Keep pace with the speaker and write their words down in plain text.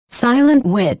Silent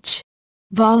Witch.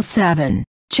 Vol 7.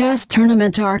 Chess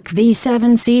Tournament Arc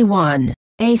V07C1.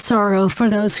 A Sorrow for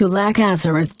Those Who Lack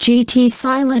Azeroth GT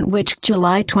Silent Witch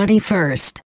July 21,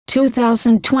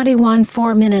 2021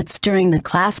 4 minutes during the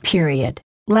class period.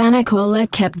 Lana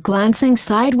Colette kept glancing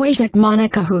sideways at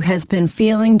Monica, who has been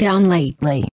feeling down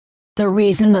lately. The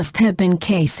reason must have been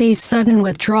Casey's sudden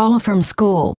withdrawal from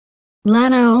school.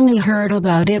 Lana only heard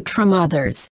about it from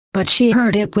others, but she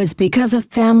heard it was because of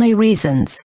family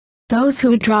reasons. Those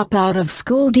who drop out of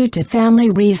school due to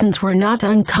family reasons were not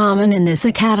uncommon in this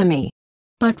academy.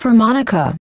 But for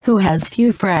Monica, who has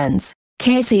few friends,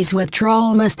 Casey's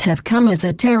withdrawal must have come as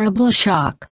a terrible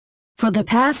shock. For the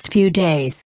past few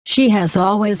days, she has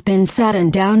always been sad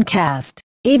and downcast.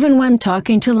 Even when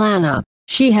talking to Lana,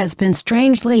 she has been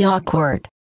strangely awkward.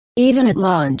 Even at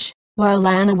lunch, while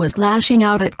Lana was lashing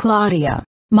out at Claudia,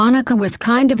 Monica was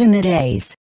kind of in a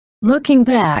daze. Looking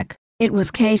back, it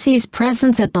was Casey's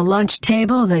presence at the lunch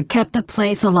table that kept the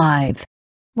place alive.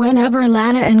 Whenever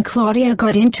Lana and Claudia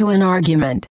got into an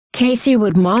argument, Casey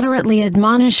would moderately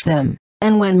admonish them,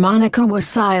 and when Monica was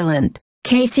silent,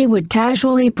 Casey would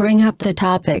casually bring up the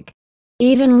topic.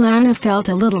 Even Lana felt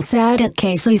a little sad at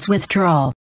Casey's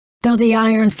withdrawal. Though the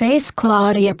iron-faced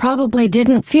Claudia probably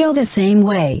didn't feel the same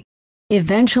way.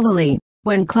 Eventually,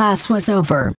 when class was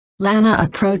over, Lana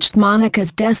approached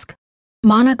Monica's desk.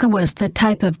 Monica was the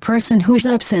type of person whose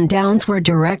ups and downs were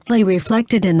directly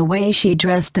reflected in the way she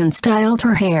dressed and styled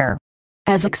her hair.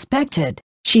 As expected,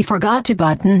 she forgot to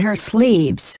button her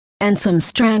sleeves, and some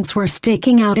strands were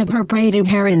sticking out of her braided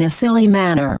hair in a silly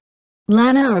manner.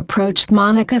 Lana approached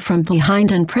Monica from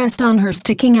behind and pressed on her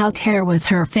sticking out hair with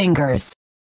her fingers.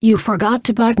 "You forgot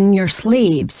to button your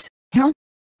sleeves, huh?"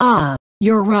 "Ah,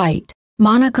 you're right."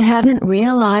 Monica hadn't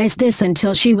realized this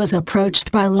until she was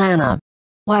approached by Lana.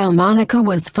 While Monica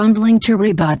was fumbling to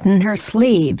rebutton her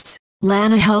sleeves,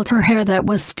 Lana held her hair that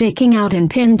was sticking out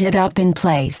and pinned it up in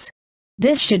place.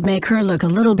 This should make her look a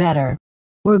little better.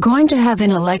 "We're going to have an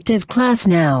elective class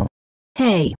now."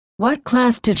 "Hey, what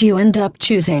class did you end up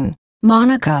choosing?"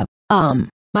 "Monica,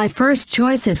 my first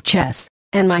choice is chess,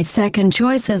 and my second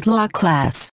choice is law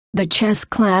class. The chess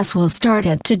class will start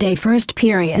at today first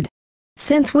period.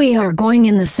 Since we are going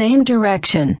in the same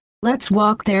direction, let's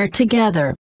walk there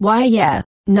together." "Why yeah."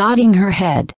 Nodding her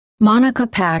head, Monica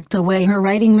packed away her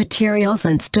writing materials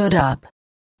and stood up.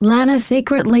 Lana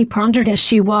secretly pondered as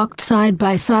she walked side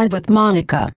by side with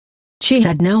Monica. She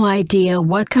had no idea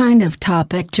what kind of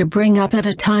topic to bring up at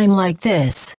a time like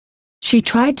this. She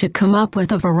tried to come up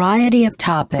with a variety of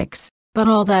topics, but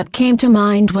all that came to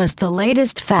mind was the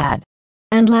latest fad.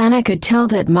 And Lana could tell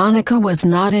that Monica was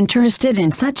not interested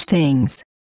in such things.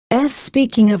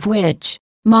 Speaking of which,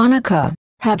 Monica,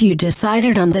 have you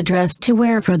decided on the dress to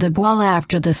wear for the ball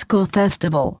after the school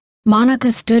festival?"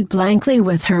 Monica stood blankly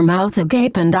with her mouth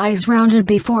agape and eyes rounded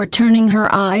before turning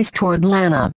her eyes toward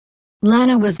Lana.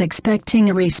 Lana was expecting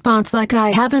a response like "I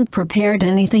haven't prepared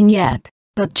anything yet,"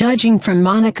 but judging from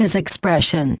Monica's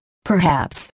expression,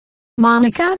 perhaps.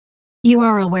 "Monica? You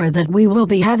are aware that we will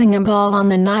be having a ball on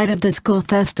the night of the school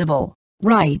festival,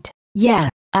 right?" "Yeah,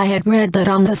 I had read that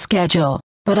on the schedule,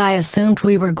 but I assumed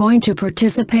we were going to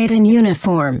participate in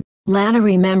uniform." Lana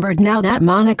remembered now that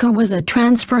Monica was a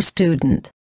transfer student.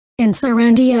 In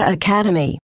Serendia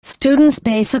Academy, students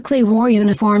basically wore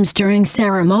uniforms during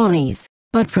ceremonies,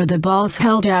 but for the balls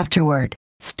held afterward,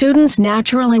 students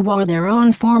naturally wore their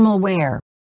own formal wear.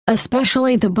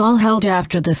 Especially the ball held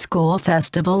after the school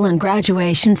festival and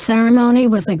graduation ceremony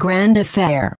was a grand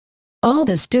affair. All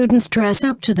the students dress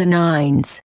up to the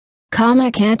nines.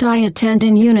 Can't I attend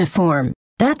in uniform?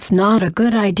 That's not a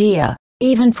good idea,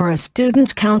 even for a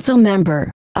student council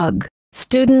member. Ugh.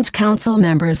 Student council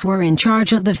members were in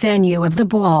charge of the venue of the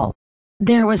ball.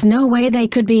 There was no way they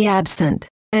could be absent,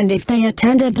 and if they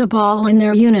attended the ball in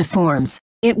their uniforms,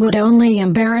 it would only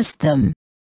embarrass them.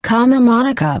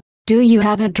 Monica, do you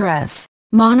have a dress?"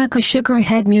 Monica shook her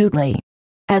head mutely.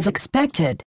 As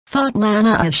expected, thought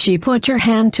Lana as she put her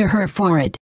hand to her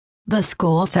forehead. The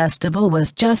school festival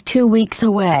was just 2 weeks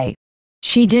away.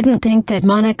 She didn't think that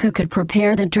Monica could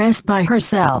prepare the dress by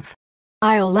herself.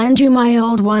 "I'll lend you my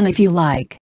old one if you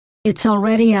like. It's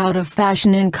already out of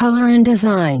fashion in color and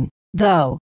design,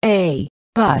 though,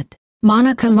 but,"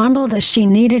 Monica mumbled as she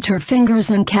kneaded her fingers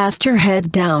and cast her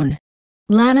head down.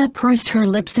 Lana pursed her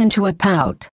lips into a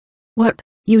pout. "What,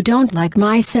 you don't like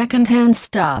my second-hand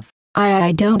stuff?"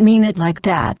 I don't mean it like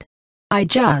that.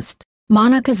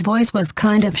 Monica's voice was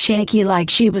kind of shaky,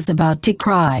 like she was about to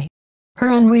cry. Her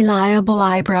unreliable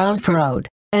eyebrows furrowed,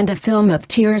 and a film of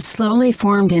tears slowly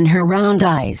formed in her round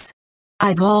eyes.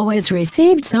 "I've always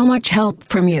received so much help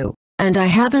from you, and I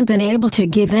haven't been able to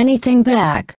give anything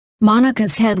back."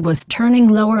 Monica's head was turning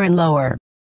lower and lower.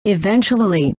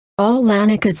 Eventually, all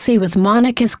Lana could see was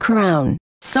Monica's crown,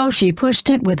 so she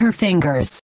pushed it with her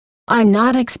fingers. I'm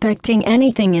not expecting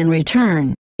anything in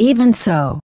return. Even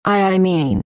so, I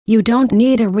mean, you don't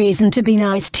need a reason to be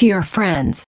nice to your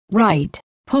friends, right?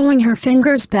 Pulling her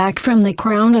fingers back from the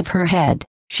crown of her head,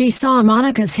 she saw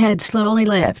Monica's head slowly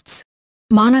lifts.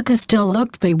 Monica still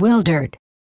looked bewildered.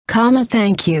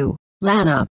 Thank you,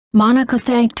 Lana. Monica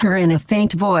thanked her in a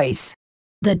faint voice.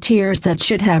 The tears that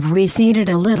should have receded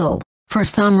a little, for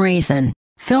some reason,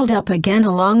 filled up again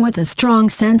along with a strong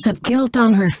sense of guilt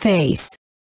on her face.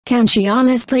 Can she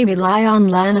honestly rely on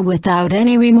Lana without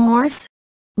any remorse?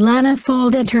 Lana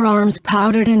folded her arms,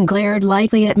 pouted and glared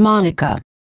lightly at Monica.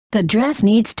 The dress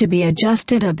needs to be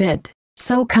adjusted a bit,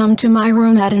 so come to my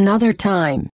room at another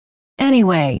time.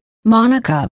 Anyway,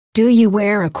 Monica, do you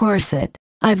wear a corset?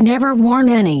 I've never worn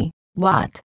any.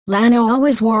 What? Lana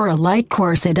always wore a light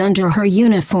corset under her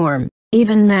uniform,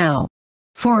 even now.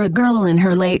 For a girl in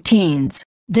her late teens,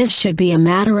 this should be a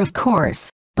matter of course,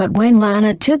 but when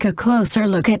Lana took a closer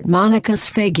look at Monica's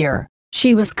figure,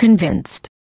 she was convinced.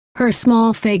 Her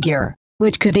small figure,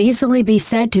 which could easily be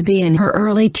said to be in her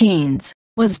early teens,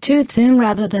 was too thin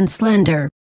rather than slender.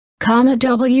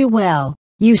 Well,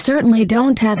 you certainly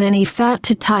don't have any fat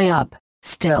to tie up.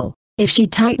 Still, if she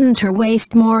tightened her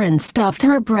waist more and stuffed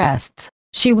her breasts,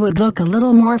 she would look a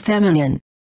little more feminine.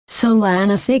 So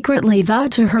Lana secretly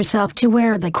vowed to herself to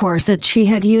wear the corset she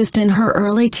had used in her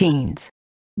early teens.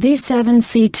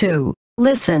 V07Ch,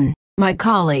 listen, my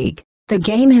colleague, the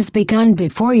game has begun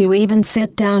before you even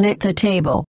sit down at the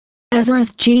table.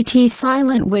 AOG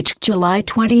Silent Witch, July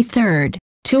 23,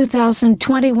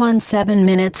 2021. 7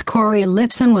 minutes. Corey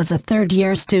Lipson was a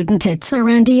third-year student at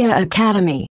Serendia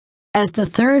Academy. As the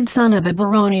third son of a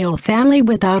baronial family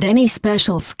without any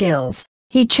special skills,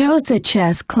 he chose the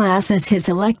chess class as his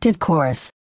elective course.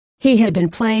 He had been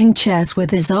playing chess with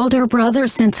his older brother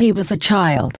since he was a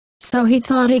child, so he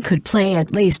thought he could play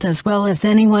at least as well as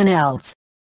anyone else.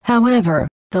 However,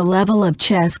 the level of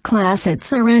chess class at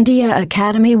Serendia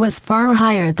Academy was far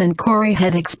higher than Corey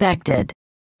had expected.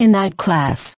 In that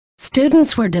class,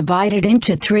 students were divided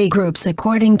into 3 groups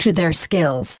according to their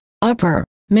skills: upper,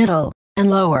 middle, and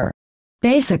lower.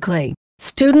 Basically,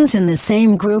 students in the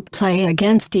same group play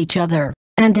against each other,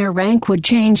 and their rank would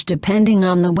change depending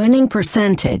on the winning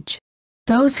percentage.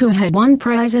 Those who had won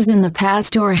prizes in the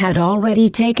past or had already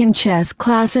taken chess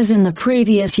classes in the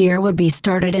previous year would be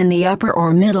started in the upper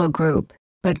or middle group,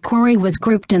 but Corey was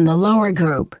grouped in the lower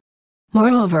group.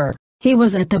 Moreover, he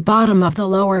was at the bottom of the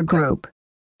lower group.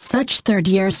 Such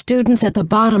third-year students at the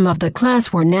bottom of the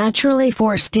class were naturally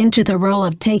forced into the role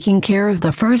of taking care of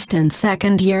the first and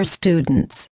second-year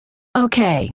students.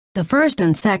 Okay, the first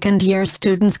and second-year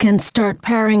students can start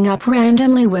pairing up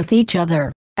randomly with each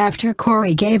other. After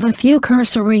Corey gave a few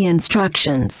cursory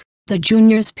instructions, the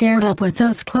juniors paired up with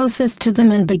those closest to them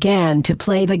and began to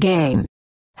play the game.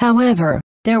 However,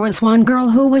 there was one girl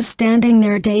who was standing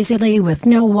there dazedly with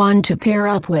no one to pair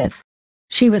up with.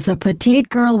 She was a petite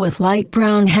girl with light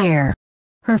brown hair.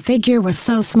 Her figure was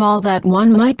so small that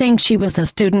one might think she was a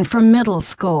student from middle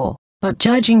school, but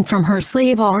judging from her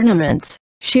sleeve ornaments,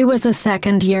 she was a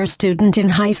second-year student in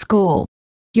high school.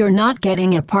 You're not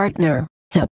getting a partner,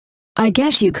 T. I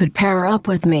guess you could pair up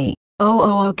with me.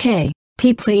 Oh, okay,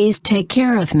 please take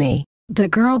care of me. The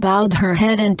girl bowed her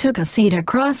head and took a seat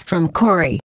across from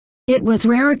Corey. It was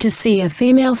rare to see a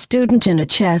female student in a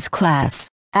chess class,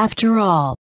 after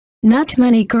all. Not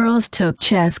many girls took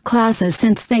chess classes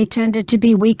since they tended to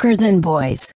be weaker than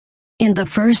boys. In the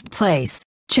first place,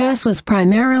 chess was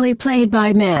primarily played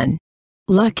by men.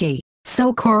 Lucky,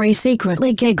 so Corey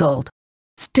secretly giggled.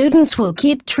 Students will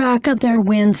keep track of their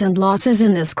wins and losses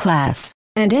in this class,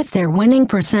 and if their winning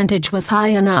percentage was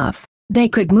high enough, they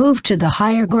could move to the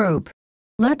higher group.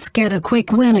 Let's get a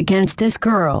quick win against this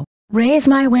girl, raise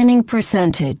my winning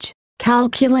percentage,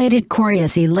 calculated Corey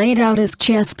as he laid out his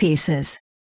chess pieces.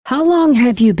 How long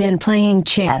have you been playing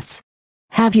chess?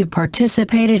 Have you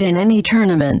participated in any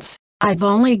tournaments? I've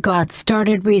only got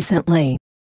started recently.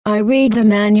 I read the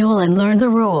manual and learn the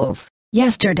rules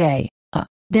yesterday.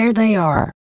 There they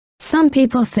are. Some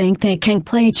people think they can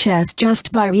play chess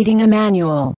just by reading a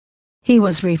manual. He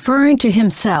was referring to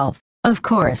himself, of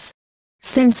course.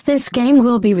 Since this game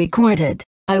will be recorded,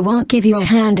 I won't give you a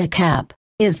handicap.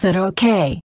 Is that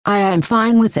okay? I am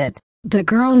fine with it. The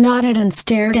girl nodded and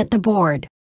stared at the board.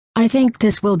 I think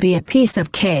this will be a piece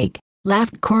of cake,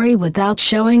 laughed Corey without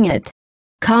showing it.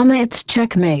 It's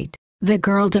checkmate, the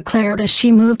girl declared as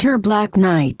she moved her black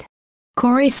knight.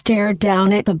 Corey stared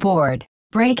down at the board,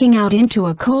 breaking out into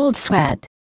a cold sweat.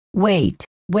 Wait.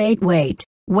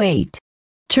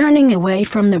 Turning away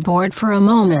from the board for a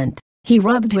moment, he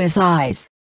rubbed his eyes.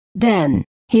 Then,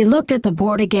 he looked at the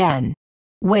board again.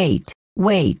 Wait,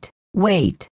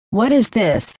 what is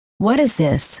this? What is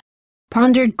this?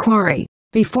 Pondered Corey.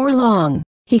 Before long,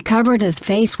 he covered his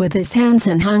face with his hands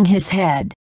and hung his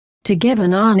head. To give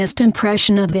an honest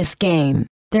impression of this game,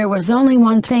 there was only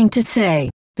one thing to say.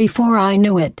 Before I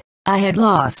knew it, I had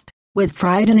lost. With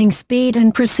frightening speed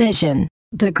and precision,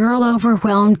 the girl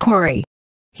overwhelmed Corey.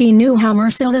 He knew how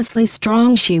mercilessly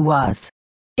strong she was.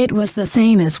 It was the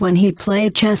same as when he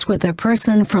played chess with a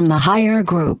person from the higher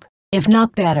group, if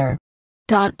not better.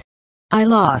 I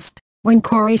lost. When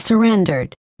Corey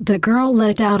surrendered, the girl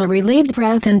let out a relieved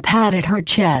breath and patted her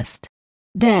chest.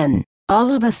 Then,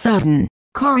 all of a sudden,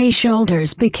 Corey's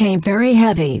shoulders became very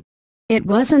heavy. It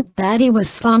wasn't that he was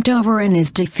slumped over in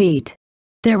his defeat.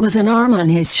 There was an arm on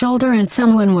his shoulder and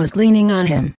someone was leaning on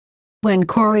him. When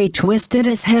Corey twisted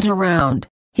his head around,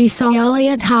 he saw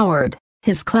Elliot Howard,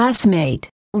 his classmate,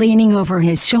 leaning over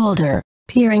his shoulder,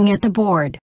 peering at the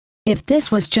board. If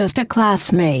this was just a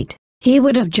classmate, he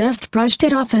would have just brushed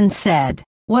it off and said,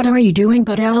 "What are you doing?"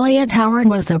 But Elliot Howard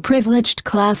was a privileged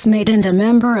classmate and a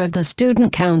member of the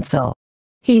student council.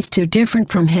 He's too different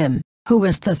from him, who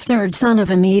was the third son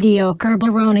of a mediocre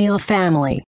baronial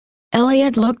family.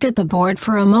 Elliot looked at the board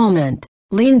for a moment,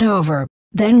 leaned over,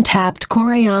 then tapped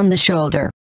Corey on the shoulder.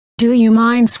 "Do you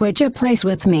mind switch a place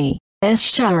with me?"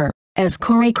 Sure. As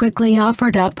Corey quickly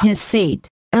offered up his seat,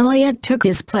 Elliot took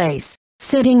his place,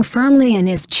 sitting firmly in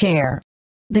his chair.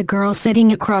 The girl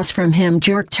sitting across from him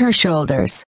jerked her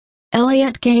shoulders.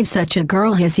 Elliot gave such a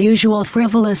girl his usual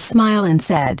frivolous smile and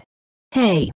said,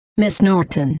 "Hey, Miss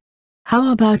Norton.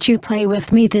 How about you play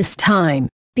with me this time,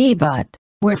 but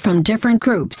we're from different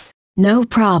groups, no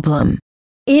problem.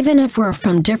 Even if we're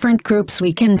from different groups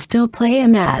we can still play a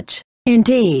match."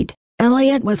 Indeed,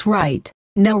 Elliot was right.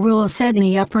 No rule said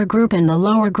the upper group and the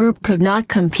lower group could not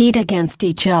compete against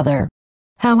each other.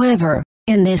 However,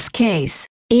 in this case,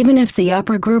 even if the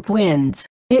upper group wins,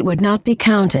 it would not be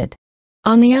counted.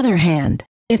 On the other hand,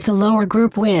 if the lower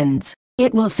group wins,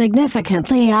 it will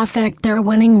significantly affect their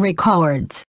winning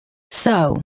records.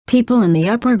 So, people in the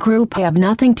upper group have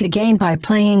nothing to gain by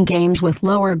playing games with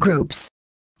lower groups.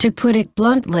 To put it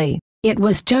bluntly, it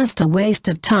was just a waste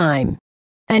of time.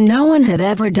 And no one had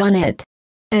ever done it.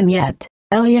 And yet,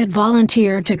 Elliot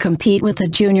volunteered to compete with a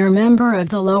junior member of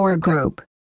the lower group.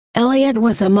 Elliot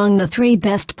was among the 3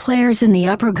 best players in the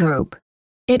upper group.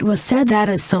 It was said that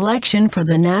his selection for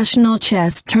the national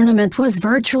chess tournament was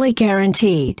virtually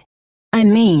guaranteed. I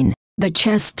mean, the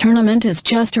chess tournament is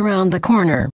just around the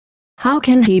corner. How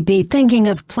can he be thinking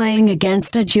of playing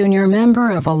against a junior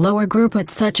member of a lower group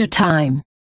at such a time?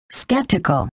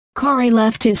 Skeptical, Corey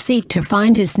left his seat to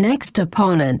find his next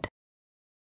opponent.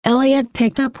 Elliot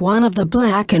picked up one of the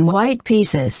black and white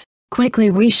pieces, quickly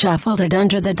reshuffled it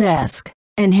under the desk,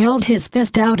 and held his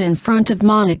fist out in front of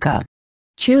Monica.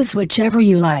 "Choose whichever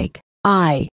you like.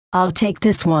 I'll take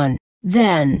this one."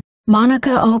 Then,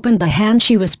 Monica opened the hand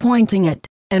she was pointing at,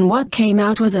 and what came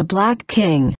out was a black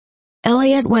king.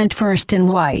 Elliot went first in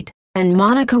white, and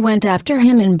Monica went after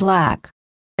him in black.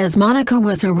 As Monica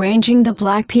was arranging the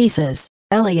black pieces,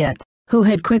 Elliot, who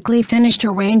had quickly finished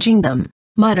arranging them,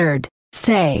 muttered,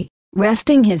 "Say,"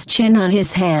 resting his chin on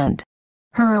his hand.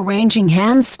 Her arranging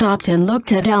hand stopped and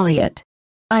looked at Elliot.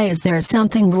 Is there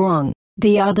something wrong?"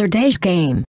 The other day's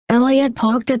game, Elliot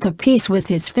poked at the piece with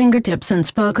his fingertips and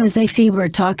spoke as if he were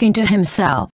talking to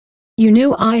himself. "You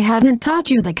knew I hadn't taught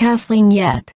you the castling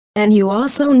yet, and you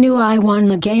also knew I won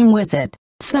the game with it,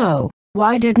 so,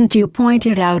 why didn't you point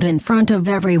it out in front of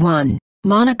everyone?"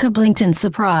 Monica blinked in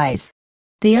surprise.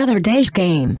 The other day's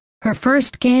game, her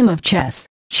first game of chess,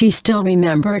 she still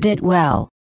remembered it well.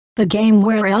 The game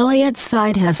where Elliot's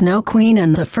side has no queen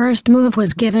and the first move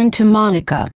was given to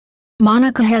Monica.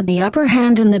 Monica had the upper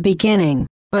hand in the beginning,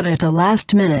 but at the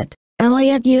last minute,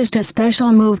 Elliot used a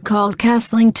special move called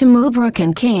castling to move rook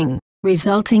and king,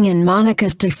 resulting in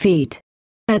Monica's defeat.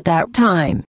 At that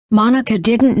time, Monica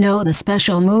didn't know the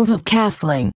special move of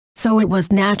castling, so it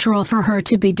was natural for her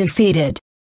to be defeated.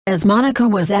 As Monica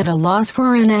was at a loss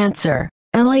for an answer,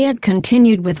 Elliot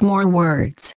continued with more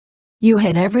words. "You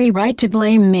had every right to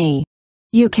blame me.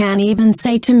 You can't even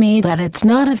say to me that it's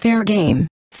not a fair game."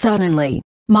 Suddenly,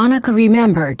 Monica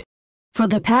remembered. For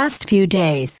the past few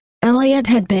days, Elliot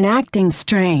had been acting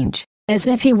strange, as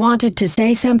if he wanted to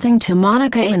say something to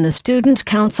Monica in the student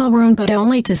council room but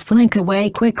only to slink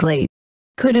away quickly.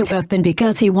 Could it have been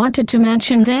because he wanted to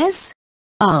mention this?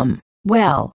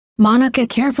 Well, Monica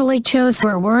carefully chose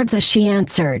her words as she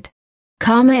answered.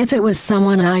 If it was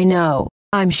someone I know,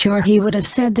 I'm sure he would have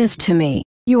said this to me.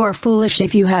 You are foolish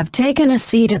if you have taken a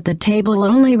seat at the table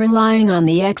only relying on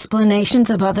the explanations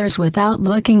of others without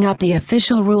looking up the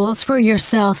official rules for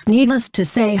yourself. Needless to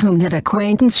say whom that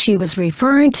acquaintance she was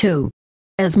referring to.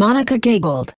 As Monica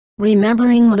giggled,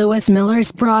 remembering Lewis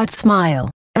Miller's broad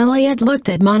smile, Elliot looked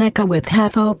at Monica with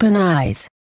half-open eyes.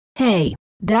 Hey,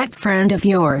 that friend of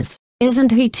yours,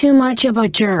 isn't he too much of a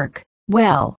jerk?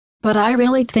 Well, but I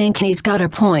really think he's got a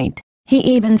point. He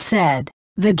even said,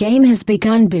 the game has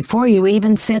begun before you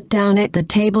even sit down at the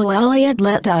table. Elliot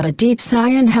let out a deep sigh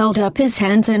and held up his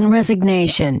hands in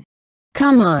resignation.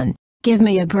 Come on, give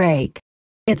me a break.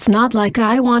 It's not like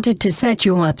I wanted to set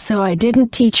you up so I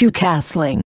didn't teach you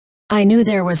castling. I knew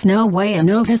there was no way a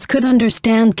novice could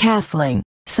understand castling,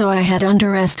 so I had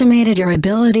underestimated your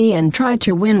ability and tried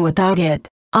to win without it.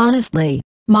 Honestly,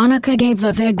 Monica gave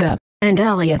a vega, and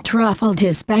Elliot ruffled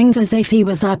his bangs as if he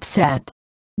was upset.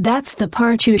 That's the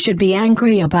part you should be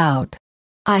angry about.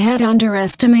 I had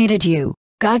underestimated you,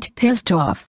 got pissed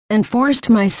off, and forced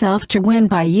myself to win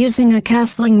by using a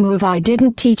castling move I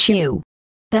didn't teach you.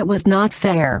 That was not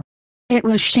fair. It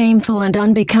was shameful and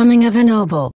unbecoming of a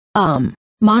noble.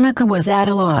 Monica was at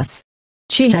a loss.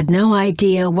 She had no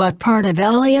idea what part of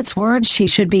Elliot's words she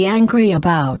should be angry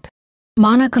about.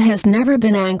 Monica has never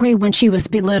been angry when she was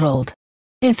belittled.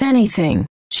 If anything,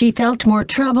 she felt more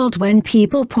troubled when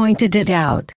people pointed it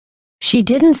out. She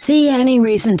didn't see any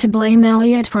reason to blame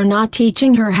Elliot for not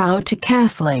teaching her how to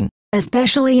castling,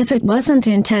 especially if it wasn't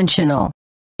intentional.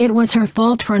 It was her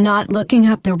fault for not looking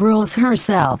up the rules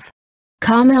herself.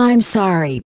 I'm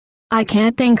sorry. I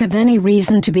can't think of any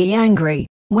reason to be angry.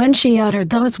 When she uttered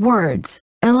those words,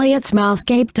 Elliot's mouth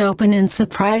gaped open in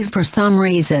surprise for some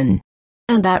reason.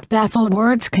 And that baffled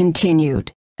words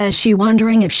continued, as she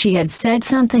wondering if she had said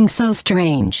something so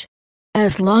strange.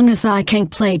 As long as I can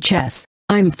play chess,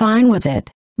 I'm fine with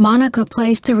it. Monica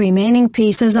placed the remaining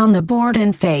pieces on the board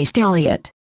and faced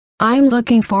Elliot. I'm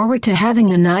looking forward to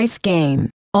having a nice game.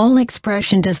 All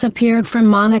expression disappeared from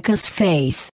Monica's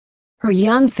face. Her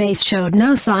young face showed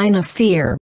no sign of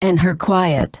fear, and her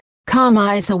quiet, calm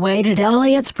eyes awaited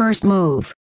Elliot's first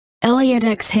move. Elliot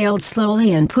exhaled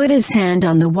slowly and put his hand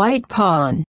on the white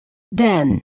pawn.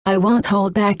 Then, I won't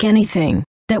hold back anything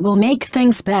that will make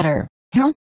things better.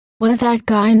 Huh? Was that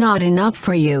guy not enough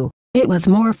for you? It was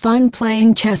more fun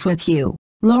playing chess with you,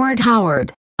 Lord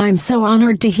Howard. I'm so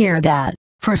honored to hear that.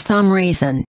 For some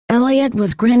reason, Elliot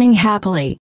was grinning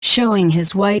happily, showing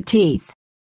his white teeth.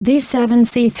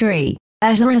 V07Ch,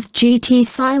 Azereth GT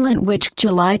Silent Witch,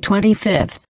 July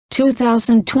 25,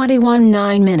 2021,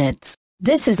 9 minutes.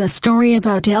 This is a story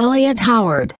about Elliot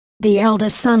Howard, the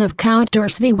eldest son of Count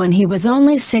Dorsvey when he was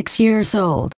only 6 years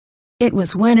old. It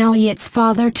was when Elliot's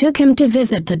father took him to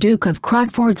visit the Duke of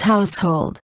Crockford's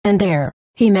household, and there,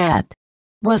 he met.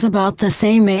 Was about the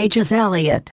same age as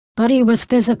Elliot, but he was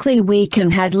physically weak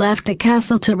and had left the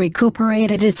castle to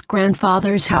recuperate at his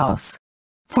grandfather's house.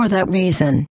 For that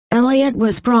reason, Elliot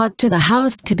was brought to the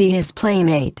house to be his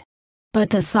playmate. But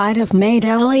the sight of made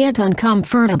Elliot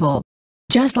uncomfortable.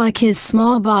 Just like his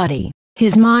small body,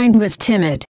 his mind was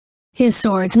timid. His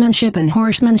swordsmanship and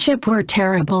horsemanship were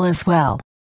terrible as well.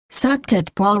 Sucked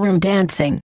at ballroom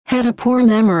dancing, had a poor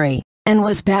memory, and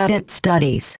was bad at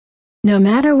studies. No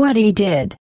matter what he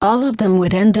did, all of them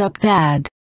would end up bad.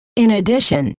 In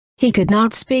addition, he could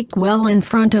not speak well in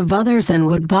front of others and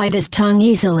would bite his tongue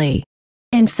easily.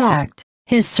 In fact,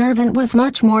 his servant was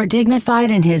much more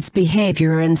dignified in his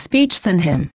behavior and speech than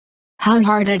him. How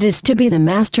hard it is to be the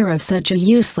master of such a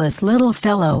useless little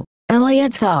fellow,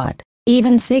 Elliot thought,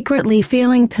 even secretly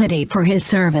feeling pity for his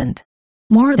servant.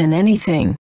 More than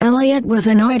anything, Elliot was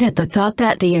annoyed at the thought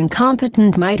that the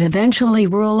incompetent might eventually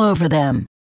rule over them.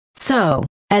 So,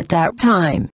 at that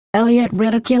time, Elliot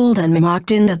ridiculed and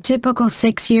mocked in the typical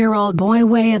 6-year-old boy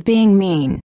way of being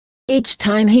mean. Each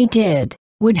time he did,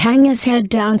 would hang his head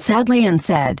down sadly and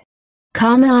said,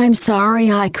 I'm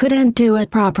sorry I couldn't do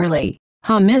it properly.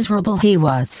 How miserable he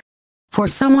was. For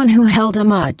someone who held a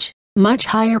much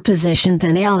higher position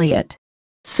than Elliot.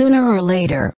 Sooner or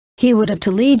later, he would have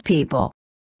to lead people.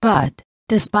 But,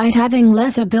 despite having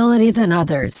less ability than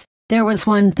others, there was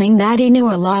one thing that he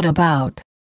knew a lot about.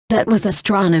 That was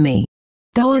astronomy.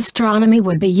 Though astronomy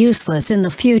would be useless in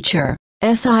the future,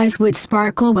 his eyes would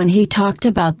sparkle when he talked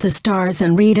about the stars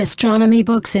and read astronomy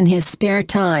books in his spare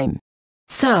time.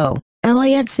 So,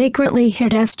 Elliot secretly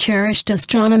hid his cherished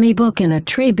astronomy book in a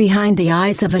tree behind the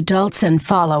eyes of adults and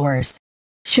followers.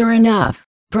 Sure enough,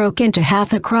 broke into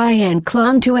half a cry and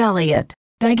clung to Elliot,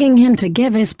 begging him to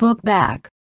give his book back.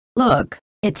 Look,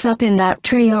 it's up in that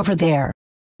tree over there.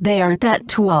 They aren't that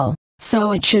tall,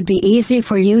 so it should be easy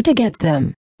for you to get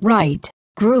them, right?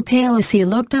 Grew pale as he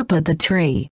looked up at the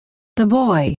tree. The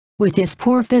boy, with his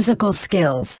poor physical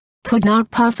skills, could not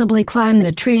possibly climb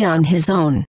the tree on his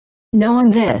own.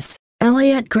 Knowing this,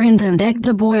 Elliot grinned and egged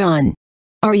the boy on.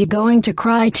 Are you going to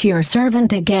cry to your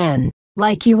servant again,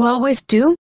 like you always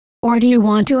do? Or do you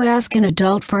want to ask an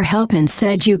adult for help and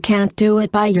said you can't do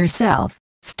it by yourself?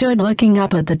 Stood looking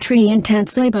up at the tree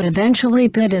intensely but eventually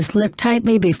bit his lip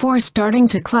tightly before starting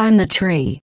to climb the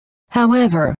tree.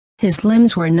 However, his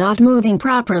limbs were not moving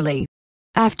properly.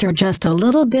 After just a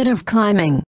little bit of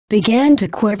climbing, began to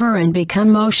quiver and become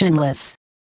motionless.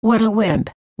 What a wimp!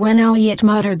 When Elliot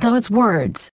muttered those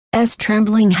words, his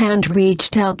trembling hand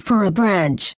reached out for a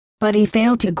branch, but he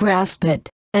failed to grasp it,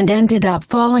 and ended up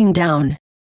falling down.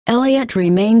 Elliot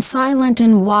remained silent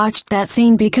and watched that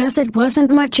scene because it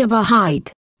wasn't much of a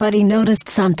height, but he noticed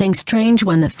something strange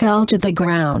when it fell to the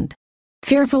ground.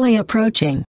 Fearfully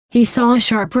approaching, he saw a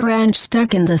sharp branch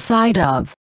stuck in the side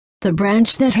of the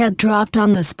branch that had dropped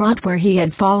on the spot where he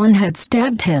had fallen had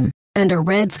stabbed him, and a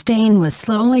red stain was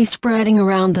slowly spreading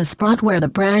around the spot where the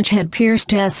branch had pierced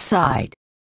his side.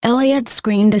 Elliot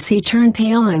screamed as he turned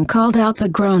pale and called out the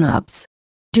grown-ups.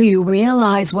 Do you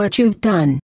realize what you've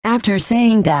done? After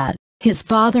saying that, his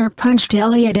father punched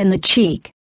Elliot in the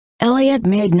cheek. Elliot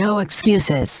made no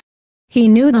excuses. He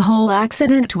knew the whole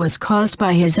accident was caused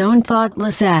by his own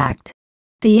thoughtless act.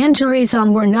 The injuries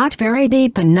were not very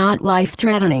deep and not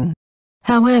life-threatening.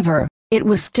 However, it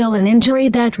was still an injury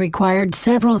that required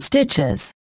several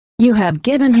stitches. You have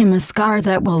given him a scar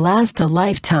that will last a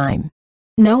lifetime.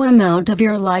 No amount of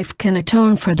your life can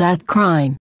atone for that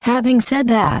crime. Having said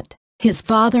that, his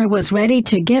father was ready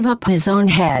to give up his own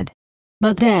head.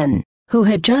 But then, who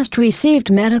had just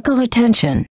received medical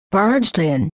attention, barged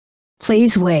in.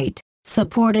 Please wait,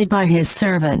 supported by his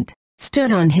servant,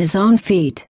 stood on his own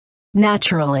feet.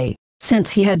 Naturally,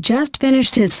 since he had just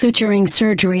finished his suturing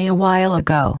surgery a while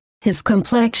ago, his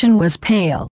complexion was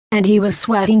pale, and he was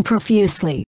sweating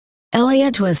profusely.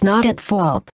 Elliot was not at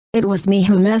fault, it was me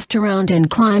who messed around and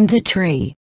climbed the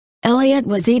tree. Elliot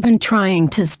was even trying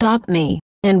to stop me,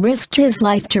 and risked his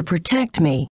life to protect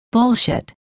me.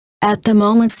 Bullshit. At the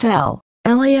moment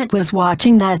Elliot was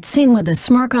watching that scene with a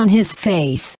smirk on his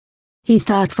face. He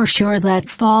thought for sure that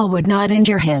fall would not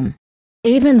injure him.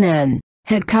 Even then,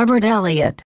 had covered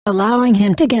Elliot, allowing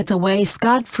him to get away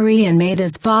scot-free and made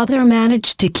his father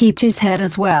manage to keep his head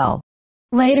as well.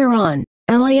 Later on,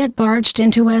 Elliot barged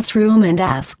into his room and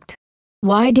asked,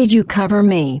 "Why did you cover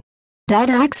me?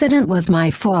 That accident was my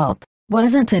fault.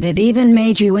 Wasn't it? It even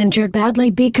made you injured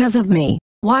badly because of me."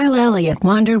 While Elliot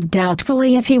wondered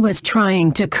doubtfully if he was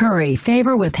trying to curry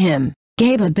favor with him,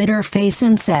 gave a bitter face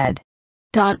and said,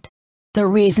 "The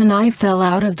reason I fell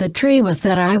out of the tree was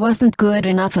that I wasn't good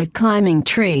enough at climbing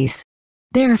trees.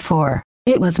 Therefore,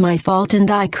 it was my fault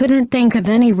and I couldn't think of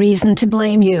any reason to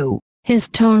blame you." His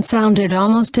tone sounded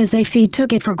almost as if he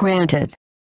took it for granted.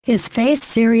 His face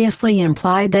seriously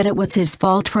implied that it was his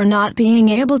fault for not being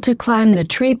able to climb the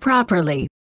tree properly.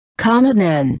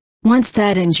 Then, once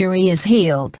that injury is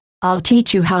healed, I'll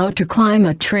teach you how to climb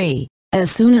a tree."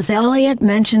 As soon as Elliot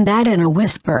mentioned that in a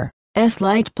whisper, his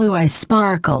light blue eyes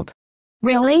sparkled.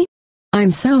 "Really?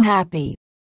 I'm so happy.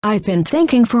 I've been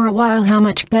thinking for a while how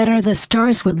much better the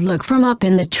stars would look from up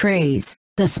in the trees."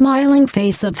 The smiling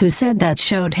face of who said that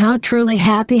showed how truly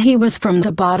happy he was from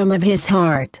the bottom of his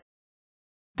heart.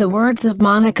 The words of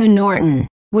Monica Norton,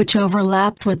 which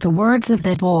overlapped with the words of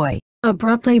that boy,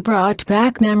 abruptly brought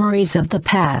back memories of the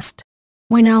past.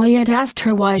 When Elliot asked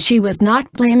her why she was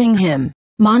not blaming him,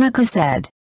 Monica said,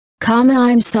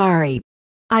 "I'm sorry.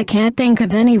 I can't think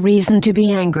of any reason to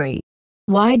be angry."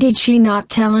 Why did she not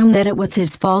tell him that it was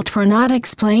his fault for not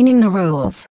explaining the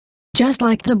rules? Just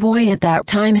like the boy at that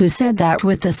time who said that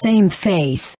with the same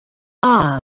face.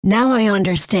 Now I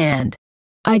understand.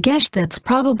 I guess that's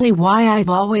probably why I've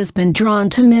always been drawn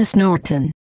to Miss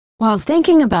Norton. While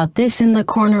thinking about this in the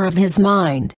corner of his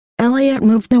mind, Elliot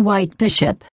moved the white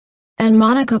bishop. And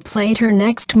Monica played her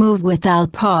next move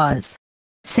without pause.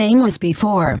 Same as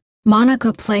before,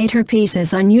 Monica played her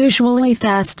pieces unusually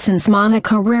fast since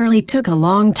Monica rarely took a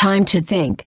long time to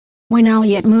think. When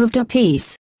Elliot moved a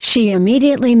piece, she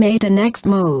immediately made the next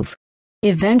move.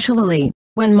 Eventually,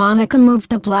 when Monica moved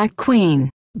the black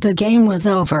queen, the game was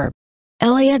over.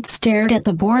 Elliot stared at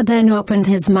the board then opened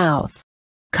his mouth.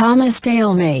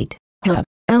 Stalemate.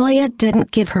 Elliot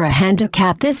didn't give her a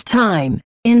handicap this time.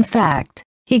 In fact,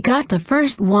 he got the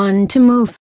first one to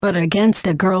move, but against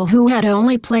a girl who had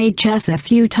only played chess a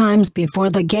few times before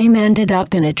the game ended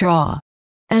up in a draw.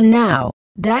 And now,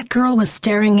 that girl was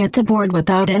staring at the board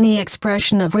without any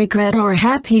expression of regret or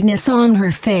happiness on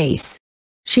her face.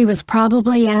 She was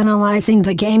probably analyzing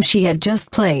the game she had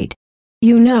just played.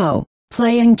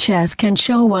 Playing chess can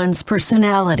show one's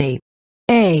personality.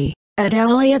 At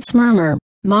Elliot's murmur,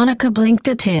 Monica blinked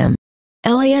at him.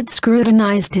 Elliot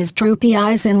scrutinized his droopy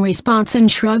eyes in response and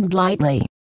shrugged lightly.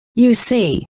 You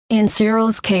see, in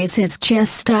Cyril's case his chess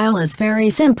style is very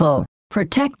simple: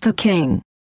 protect the king.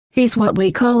 He's what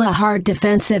we call a hard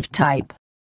defensive type.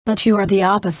 But you are the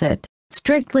opposite.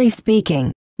 Strictly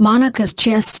speaking, Monica's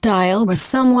chess style was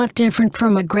somewhat different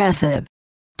from aggressive.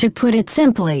 To put it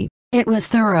simply, it was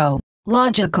thorough,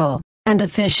 logical, and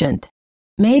efficient.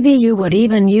 Maybe you would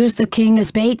even use the king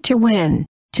as bait to win.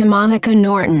 To Monica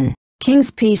Norton, king's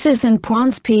pieces and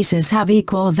pawn's pieces have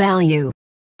equal value.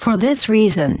 For this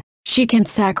reason, she can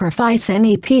sacrifice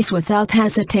any piece without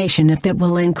hesitation if it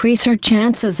will increase her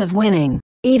chances of winning,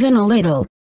 even a little.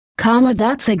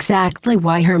 That's exactly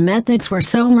why her methods were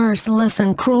so merciless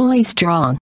and cruelly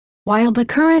strong. While the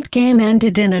current game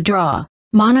ended in a draw,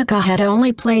 Monica had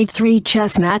only played 3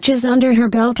 chess matches under her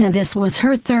belt, and this was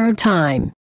her 3rd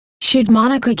time. Should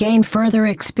Monica gain further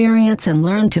experience and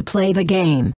learn to play the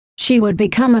game, she would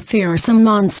become a fearsome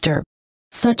monster.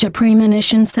 Such a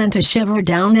premonition sent a shiver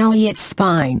down Elliot's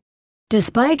spine.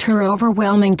 Despite her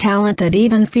overwhelming talent that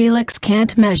even Felix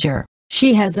can't measure,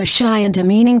 she has a shy and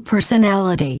demeaning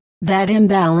personality. That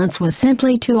imbalance was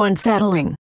simply too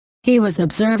unsettling. He was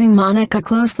observing Monica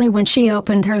closely when she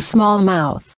opened her small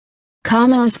mouth.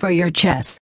 As for your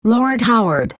chess, Lord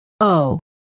Howard,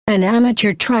 an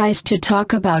amateur tries to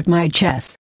talk about my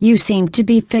chess. You seem to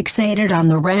be fixated on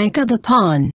the rank of the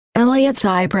pawn. Elliot's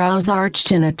eyebrows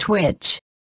arched in a twitch.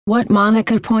 What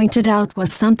Monica pointed out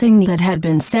was something that had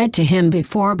been said to him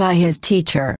before by his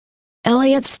teacher.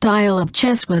 Elliot's style of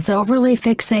chess was overly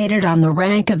fixated on the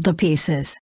rank of the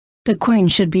pieces. The queen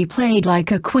should be played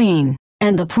like a queen,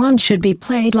 and the pawn should be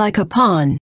played like a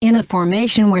pawn, in a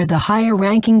formation where the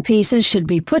higher-ranking pieces should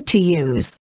be put to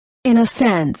use. In a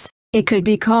sense, it could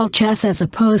be called chess, as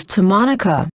opposed to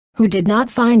Monica, who did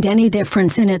not find any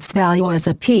difference in its value as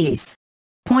a piece.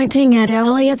 Pointing at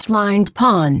Elliot's lined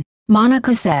pawn,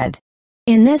 Monica said,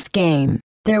 "In this game,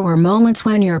 there were moments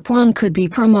when your pawn could be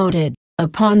promoted. A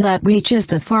pawn that reaches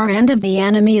the far end of the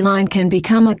enemy line can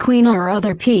become a queen or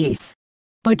other piece.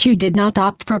 But you did not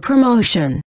opt for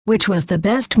promotion, which was the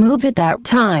best move at that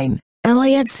time."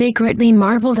 Elliot secretly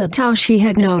marveled at how she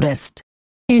had noticed.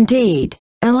 Indeed,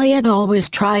 Elliot always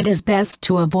tried his best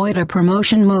to avoid a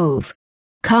promotion move.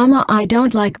 I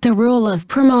don't like the rule of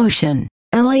promotion.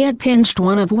 Elliot pinched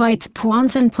one of White's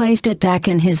pawns and placed it back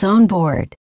in his own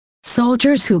board.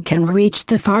 Soldiers who can reach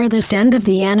the farthest end of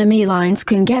the enemy lines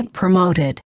can get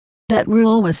promoted. That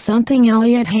rule was something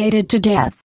Elliot hated to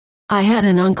death. I had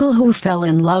an uncle who fell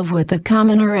in love with a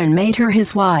commoner and made her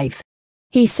his wife.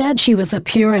 He said she was a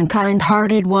pure and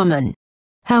kind-hearted woman.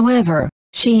 However,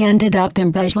 she ended up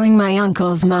embezzling my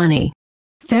uncle's money.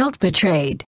 Felt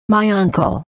betrayed, my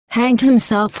uncle hanged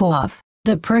himself off.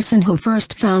 The person who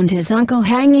first found his uncle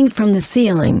hanging from the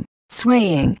ceiling,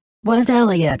 swaying, was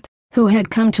Elliot, who had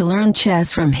come to learn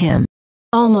chess from him.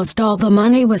 Almost all the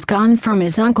money was gone from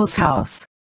his uncle's house.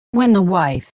 When the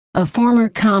wife, a former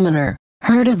commoner,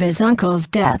 heard of his uncle's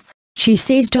death, she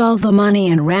seized all the money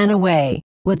and ran away,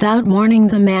 without warning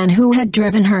the man who had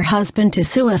driven her husband to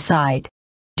suicide.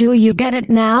 Do you get it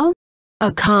now?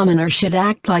 A commoner should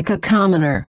act like a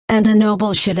commoner, and a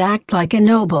noble should act like a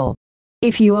noble.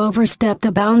 If you overstep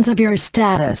the bounds of your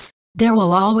status, there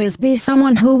will always be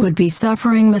someone who would be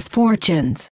suffering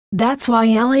misfortunes. That's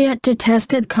why Elliot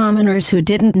detested commoners who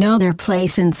didn't know their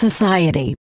place in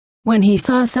society. When he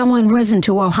saw someone risen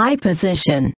to a high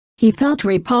position, he felt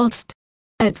repulsed.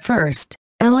 At first,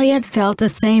 Elliot felt the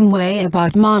same way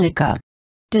about Monica.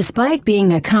 Despite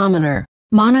being a commoner,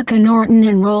 Monica Norton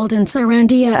enrolled in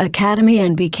Serendia Academy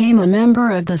and became a member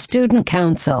of the student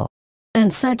council.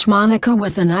 And such Monica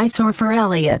was an eyesore for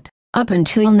Elliot, up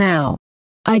until now.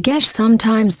 I guess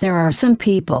sometimes there are some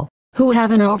people who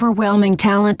have an overwhelming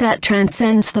talent that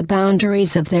transcends the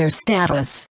boundaries of their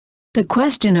status. The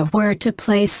question of where to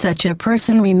place such a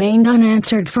person remained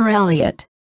unanswered for Elliot.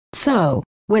 So,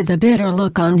 with a bitter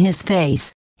look on his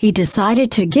face, he decided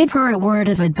to give her a word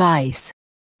of advice.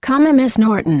 Miss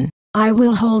Norton, I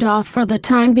will hold off for the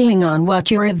time being on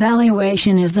what your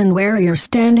evaluation is and where your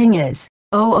standing is.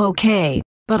 Oh, okay,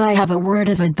 but I have a word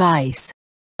of advice.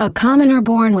 A commoner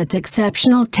born with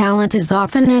exceptional talent is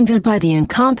often envied by the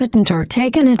incompetent or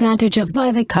taken advantage of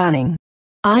by the cunning.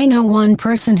 I know one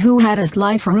person who had his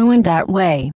life ruined that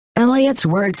way. Elliot's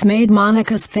words made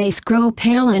Monica's face grow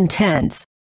pale and tense.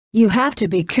 You have to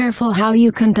be careful how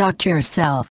you conduct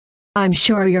yourself. I'm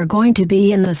sure you're going to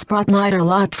be in the spotlight a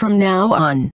lot from now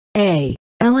on.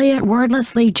 Elliot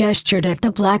wordlessly gestured at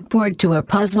the blackboard to a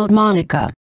puzzled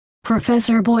Monica.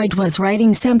 Professor Boyd was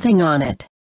writing something on it.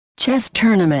 Chess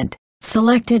tournament.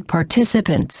 Selected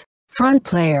participants. Front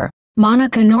player,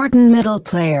 Monica Norton. Middle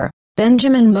player,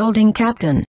 Benjamin Moulding.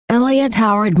 Captain, Elliot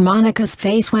Howard. Monica's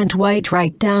face went white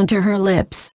right down to her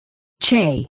lips.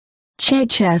 Che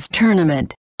chess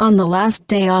tournament. On the last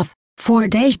day off, 4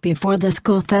 days before the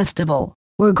school festival,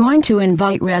 we're going to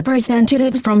invite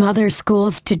representatives from other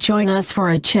schools to join us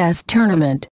for a chess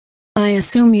tournament. I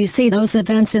assume you see those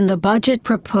events in the budget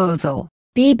proposal.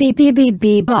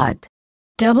 But.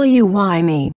 Why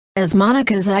me? As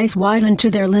Monica's eyes widened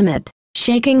to their limit,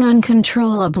 shaking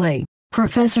uncontrollably,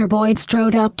 Professor Boyd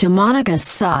strode up to Monica's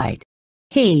side.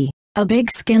 He, a big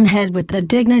skinhead with the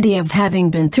dignity of having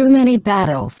been through many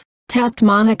battles, tapped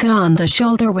Monica on the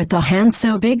shoulder with a hand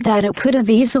so big that it could have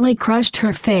easily crushed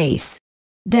her face.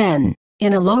 Then,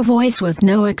 in a low voice with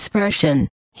no expression,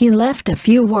 he left a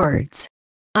few words.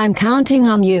 I'm counting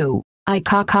on you,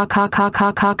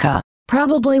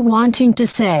 probably wanting to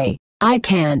say, I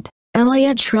can't.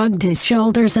 Elliot shrugged his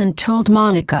shoulders and told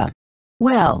Monica.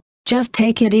 Well, just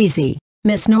take it easy,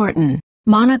 Miss Norton.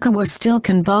 Monica was still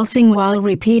convulsing while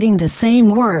repeating the same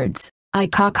words, Her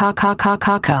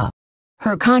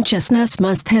consciousness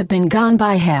must have been gone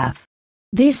by half.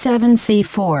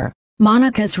 V07Ch,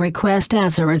 Monica's request.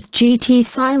 Azereth GT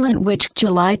Silent Witch.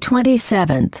 July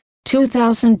 27,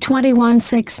 2021.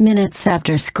 6 minutes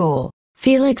after school,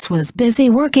 Felix was busy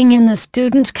working in the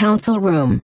student council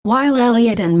room, while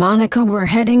Elliot and Monica were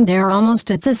heading there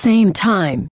almost at the same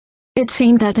time. It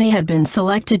seemed that they had been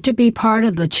selected to be part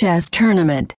of the chess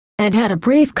tournament, and had a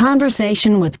brief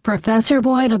conversation with Professor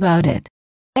Boyd about it.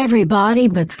 Everybody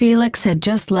but Felix had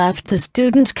just left the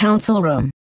student council room.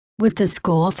 With the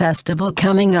school festival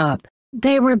coming up,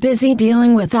 they were busy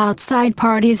dealing with outside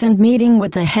parties and meeting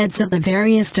with the heads of the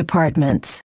various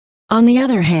departments. On the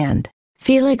other hand,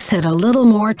 Felix had a little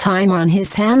more time on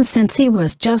his hands since he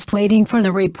was just waiting for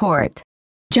the report.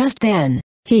 Just then,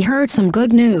 he heard some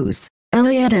good news.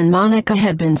 Elliot and Monica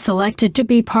had been selected to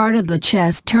be part of the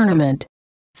chess tournament.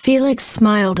 Felix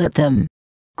smiled at them.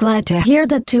 Glad to hear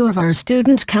that 2 of our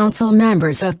student council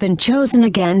members have been chosen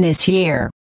again this year.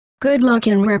 Good luck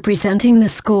in representing the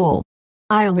school.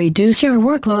 I'll reduce your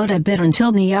workload a bit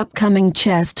until the upcoming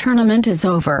chess tournament is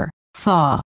over.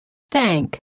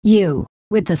 Thank you.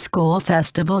 With the school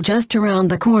festival just around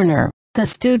the corner, the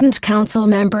student council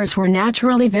members were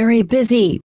naturally very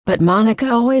busy, but Monica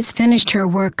always finished her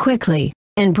work quickly,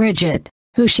 and Bridget,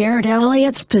 who shared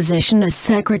Elliot's position as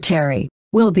secretary,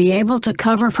 will be able to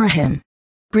cover for him.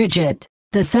 Bridget,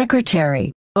 the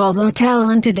secretary, although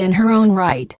talented in her own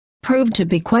right, proved to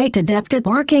be quite adept at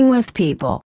working with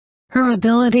people. Her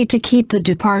ability to keep the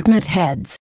department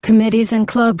heads, committees and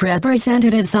club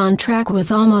representatives on track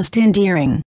was almost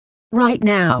endearing. Right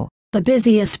now, the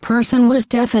busiest person was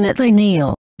definitely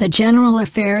Neil, the general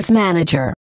affairs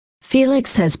manager.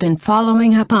 Felix has been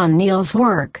following up on Neil's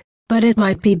work, but it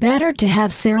might be better to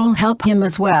have Cyril help him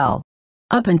as well.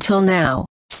 Up until now,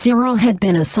 Cyril had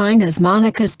been assigned as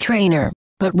Monica's trainer,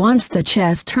 but once the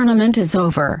chess tournament is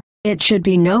over, it should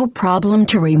be no problem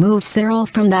to remove Cyril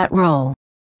from that role.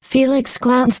 Felix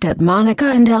glanced at Monica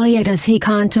and Elliot as he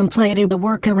contemplated the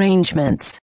work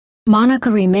arrangements.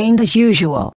 Monica remained as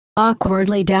usual,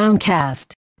 awkwardly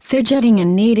downcast, fidgeting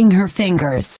and kneading her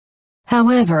fingers.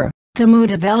 However, the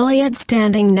mood of Elliot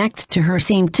standing next to her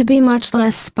seemed to be much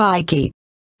less spiky.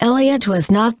 Elliot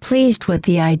was not pleased with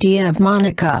the idea of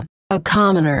Monica, a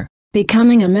commoner,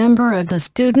 becoming a member of the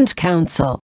student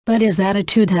council, but his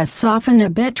attitude has softened a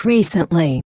bit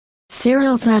recently.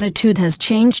 Cyril's attitude has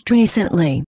changed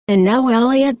recently, and now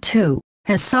Elliot too.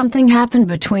 Has something happened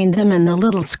between them and the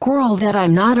little squirrel that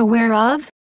I'm not aware of?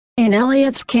 In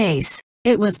Elliot's case,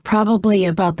 it was probably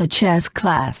about the chess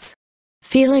class.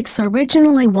 Felix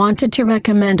originally wanted to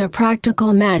recommend a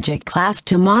practical magic class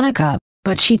to Monica,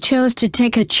 but she chose to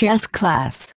take a chess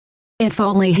class. If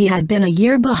only he had been a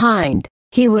year behind,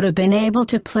 he would have been able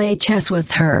to play chess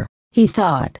with her, he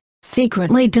thought,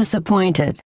 secretly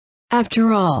disappointed.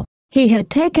 After all, he had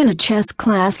taken a chess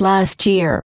class last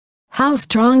year. How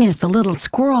strong is the little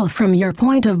squirrel from your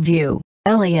point of view,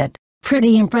 Elliot?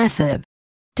 Pretty impressive.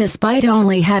 Despite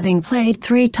only having played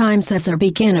 3 times as a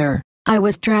beginner, I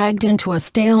was dragged into a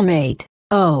stalemate.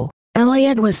 Oh,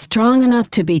 Elliot was strong enough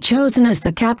to be chosen as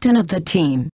the captain of the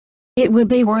team. It would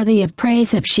be worthy of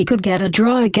praise if she could get a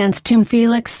draw against him.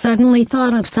 Felix suddenly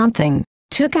thought of something,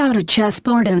 took out a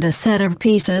chessboard and a set of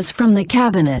pieces from the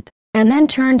cabinet, and then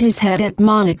turned his head at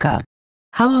Monica.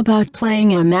 How about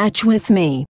playing a match with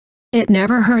me? It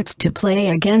never hurts to play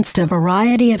against a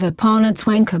variety of opponents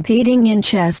when competing in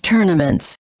chess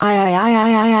tournaments.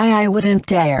 I wouldn't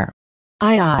dare.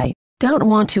 I don't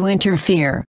want to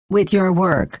interfere, With your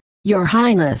work, Your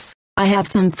Highness, I have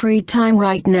some free time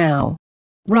right now.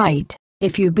 Right,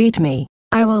 if you beat me,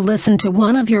 I will listen to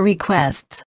one of your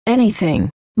requests, anything.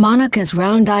 Monica's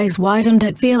round eyes widened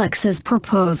at Felix's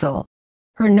proposal.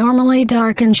 Her normally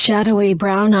dark and shadowy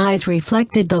brown eyes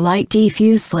reflected the light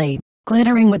diffusely,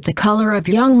 glittering with the color of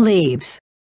young leaves.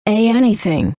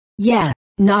 Anything, yeah,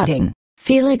 nodding.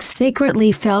 Felix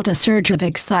secretly felt a surge of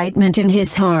excitement in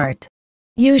his heart.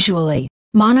 Usually,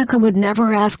 Monica would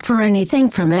never ask for anything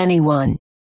from anyone.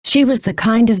 She was the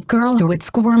kind of girl who would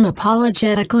squirm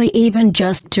apologetically even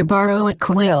just to borrow a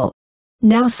quill.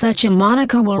 Now such a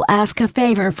Monica will ask a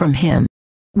favor from him.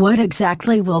 What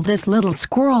exactly will this little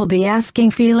squirrel be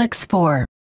asking Felix for?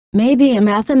 Maybe a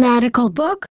mathematical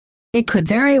book? It could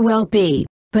very well be,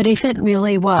 but if it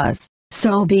really was,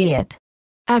 so be it.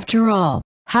 After all,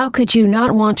 how could you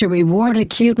not want to reward a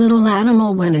cute little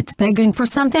animal when it's begging for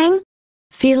something?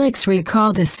 Felix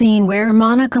recalled the scene where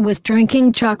Monica was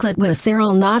drinking chocolate with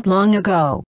Cyril not long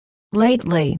ago.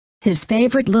 Lately, his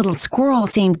favorite little squirrel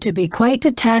seemed to be quite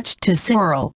attached to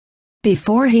Cyril.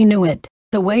 Before he knew it,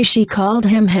 the way she called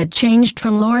him had changed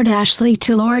from Lord Ashley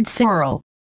to Lord Cyril.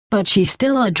 But she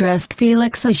still addressed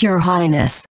Felix as Your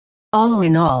Highness. All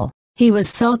in all, he was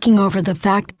sulking over the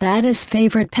fact that his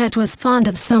favorite pet was fond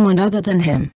of someone other than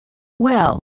him.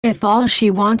 Well, if all she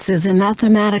wants is a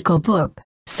mathematical book,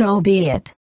 so be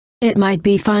it. It might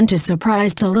be fun to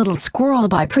surprise the little squirrel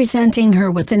by presenting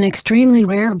her with an extremely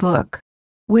rare book.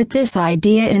 With this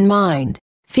idea in mind,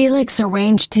 Felix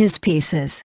arranged his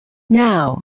pieces.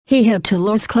 Now, he had to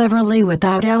lose cleverly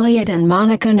without Elliot and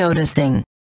Monica noticing.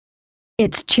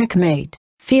 It's checkmate.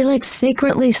 Felix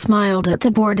secretly smiled at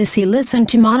the board as he listened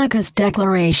to Monica's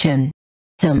declaration.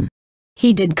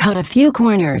 He did cut a few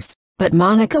corners, but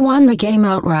Monica won the game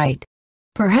outright.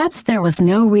 Perhaps there was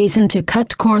no reason to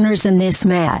cut corners in this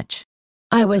match.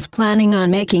 I was planning on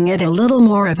making it a little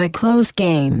more of a close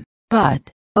game,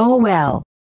 but, oh well.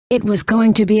 It was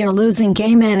going to be a losing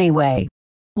game anyway.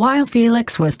 While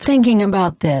Felix was thinking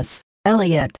about this,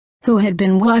 Elliot, who had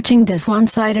been watching this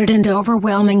one-sided and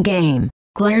overwhelming game,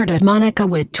 glared at Monica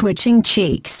with twitching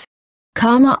cheeks.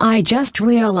 I just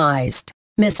realized,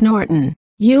 Miss Norton,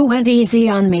 you went easy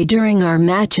on me during our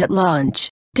match at lunch,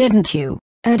 didn't you?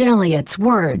 At Elliot's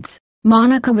words,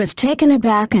 Monica was taken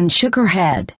aback and shook her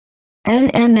head.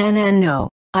 No,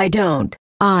 I don't.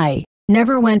 I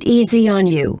never went easy on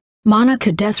you.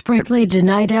 Monica desperately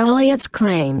denied Elliot's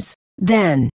claims.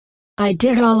 Then, I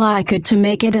did all I could to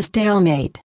make it a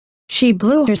stalemate. She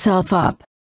blew herself up.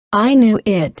 I knew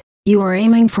it. You were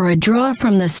aiming for a draw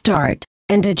from the start,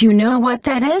 and did you know what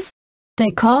that is?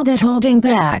 They call that holding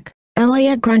back.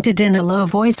 Elliot grunted in a low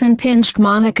voice and pinched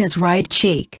Monica's right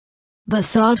cheek. The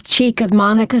soft cheek of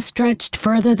Monica stretched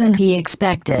further than he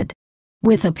expected.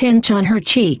 With a pinch on her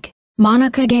cheek,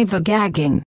 Monica gave a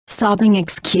gagging, sobbing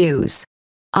excuse.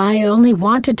 I only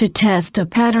wanted to test a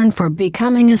pattern for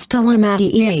becoming a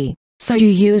stalematie, so you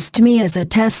used me as a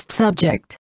test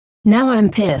subject. Now I'm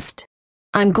pissed.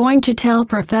 I'm going to tell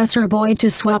Professor Boyd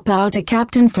to swap out a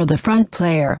captain for the front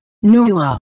player,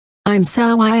 Noah. I'm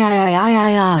so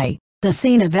The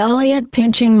scene of Elliot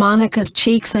pinching Monica's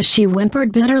cheeks as she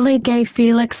whimpered bitterly gave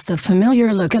Felix the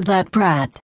familiar look of that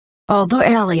brat. Although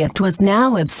Elliot was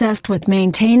now obsessed with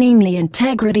maintaining the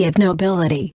integrity of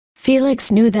nobility,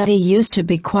 Felix knew that he used to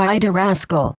be quite a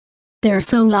rascal. They're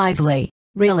so lively,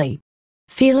 really.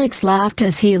 Felix laughed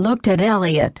as he looked at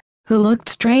Elliot, who looked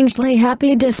strangely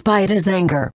happy despite his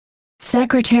anger.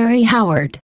 Secretary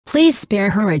Howard, please spare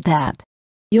her at that.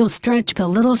 You'll stretch the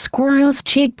little squirrel's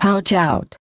cheek pouch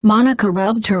out. Monica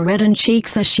rubbed her reddened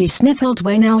cheeks as she sniffled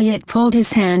when Elliot pulled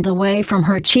his hand away from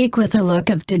her cheek with a look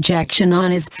of dejection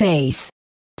on his face.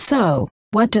 So,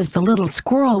 what does the little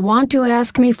squirrel want to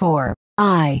ask me for?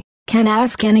 I can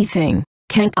ask anything,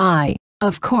 can't I?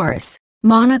 Of course.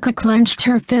 Monica clenched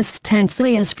her fists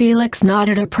tensely as Felix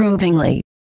nodded approvingly.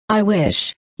 I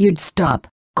wish you'd stop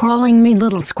calling me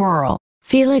little squirrel.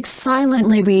 Felix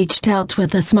silently reached out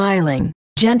with a smiling,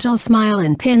 gentle smile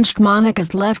and pinched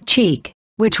Monica's left cheek,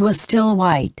 which was still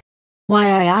white.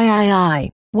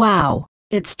 Wow,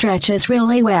 it stretches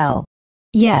really well.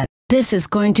 Yeah, this is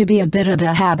going to be a bit of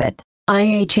a habit.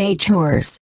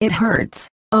 Yours, it hurts.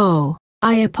 Oh,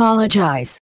 I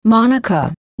apologize,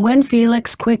 Monica. When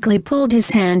Felix quickly pulled his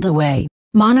hand away,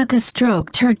 Monica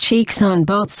stroked her cheeks on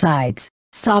both sides,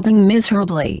 sobbing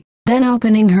miserably, then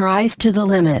opening her eyes to the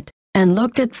limit, and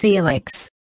looked at Felix.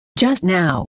 Just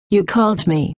now, you called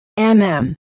me,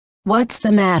 What's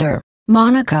the matter,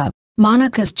 Monica?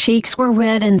 Monica's cheeks were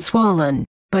red and swollen,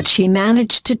 but she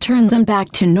managed to turn them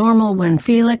back to normal when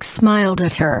Felix smiled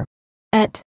at her.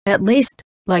 At least,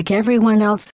 like everyone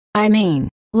else, I mean,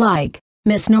 like,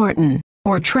 Miss Norton,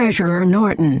 or Treasurer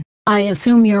Norton, I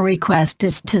assume your request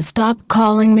is to stop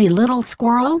calling me Little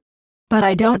Squirrel? But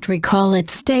I don't recall it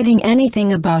stating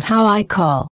anything about how I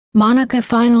call. Monica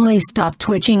finally stopped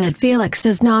twitching at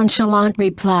Felix's nonchalant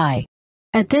reply.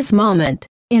 At this moment,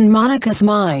 in Monica's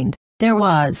mind, there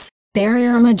was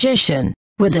Barrier Magician,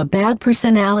 with a bad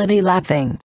personality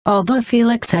laughing, although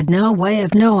Felix had no way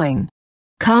of knowing.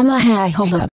 Hey,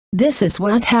 hold up, this is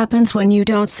what happens when you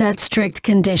don't set strict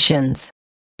conditions.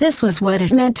 This was what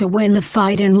it meant to win the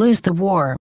fight and lose the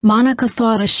war, Monica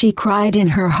thought as she cried in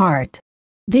her heart.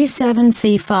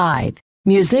 V07C5,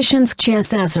 Musicians Chess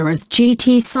Azeroth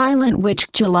GT Silent Witch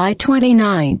July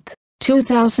 29,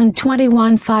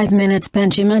 2021 5 minutes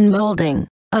Benjamin Moulding,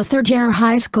 a third-year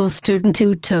high school student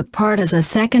who took part as a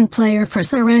second player for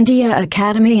Serendia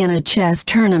Academy in a chess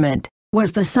tournament,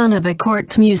 was the son of a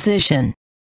court musician.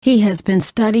 He has been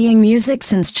studying music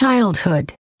since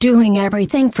childhood, doing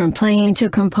everything from playing to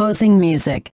composing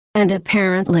music, and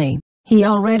apparently, he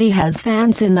already has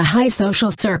fans in the high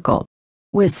social circle.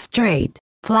 With straight,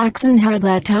 flaxen hair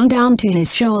that hung down to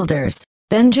his shoulders,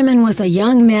 Benjamin was a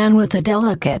young man with a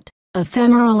delicate,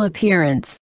 ephemeral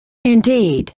appearance.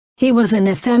 Indeed, he was an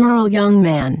ephemeral young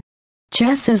man.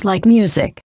 Chess is like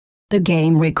music. The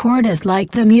game record is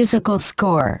like the musical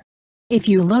score. If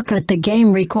you look at the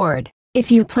game record,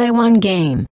 if you play one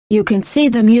game, you can see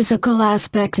the musical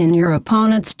aspect in your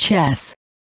opponent's chess.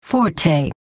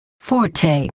 Forte.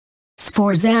 Forte.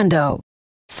 Sforzando.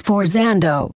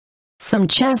 Sforzando. Some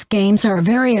chess games are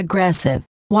very aggressive,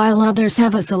 while others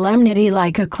have a solemnity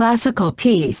like a classical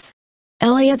piece.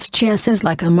 Eliot's chess is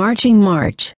like a marching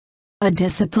march. A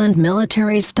disciplined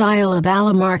military style of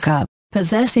alla marca,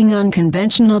 possessing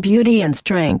unconventional beauty and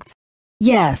strength.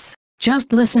 Yes,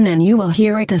 just listen and you will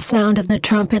hear it, the sound of the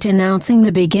trumpet announcing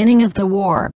the beginning of the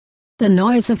war. The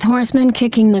noise of horsemen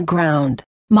kicking the ground.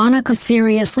 Monica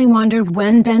seriously wondered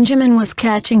when Benjamin was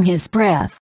catching his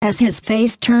breath, as his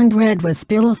face turned red with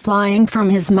spittle flying from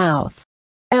his mouth.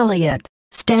 Eliot,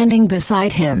 standing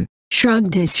beside him,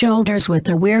 shrugged his shoulders with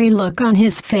a weary look on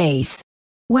his face.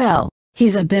 Well,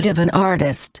 he's a bit of an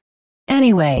artist.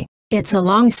 Anyway, it's a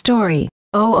long story.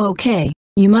 Oh okay,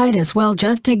 you might as well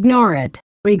just ignore it.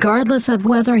 Regardless of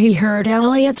whether he heard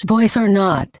Eliot's voice or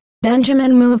not,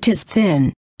 Benjamin moved his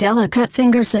thin, delicate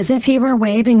fingers as if he were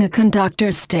waving a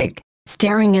conductor's stick,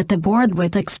 staring at the board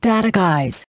with ecstatic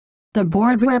eyes. The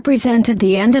board represented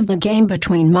the end of the game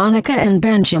between Monica and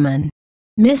Benjamin.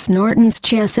 Miss Norton's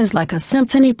chess is like a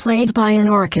symphony played by an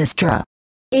orchestra.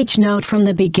 Each note from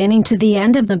the beginning to the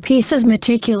end of the piece is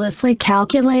meticulously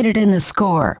calculated in the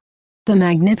score. The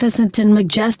magnificent and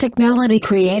majestic melody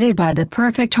created by the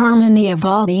perfect harmony of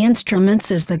all the instruments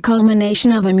is the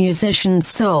culmination of a musician's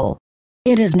soul.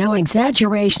 It is no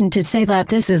exaggeration to say that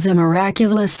this is a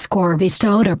miraculous score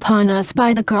bestowed upon us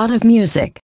by the god of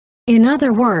music. In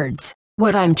other words,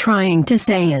 what I'm trying to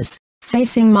say is,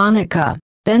 facing Monica,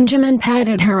 Benjamin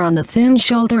patted her on the thin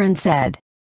shoulder and said,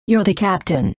 "You're the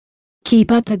captain.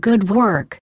 Keep up the good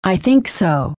work." "I think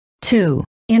so, too."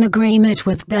 In agreement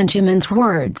with Benjamin's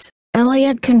words,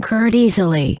 Eliot concurred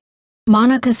easily.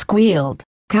 Monica squealed,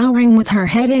 cowering with her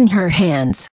head in her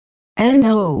hands.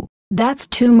 "No, that's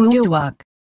too much."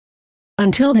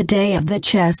 Until the day of the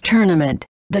chess tournament,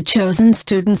 the chosen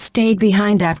students stayed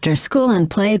behind after school and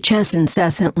played chess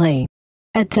incessantly.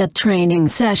 At that training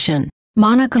session,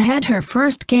 Monica had her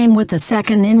first game with the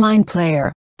second inline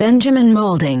player, Benjamin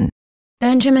Moulding.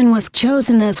 Benjamin was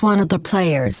chosen as one of the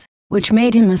players, which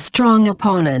made him a strong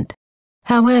opponent.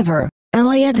 However,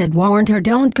 Eliot had warned her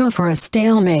don't go for a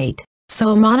stalemate,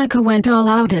 so Monica went all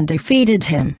out and defeated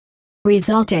him.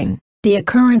 Resulting, the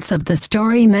occurrence of the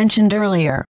story mentioned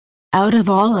earlier. Out of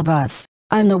all of us,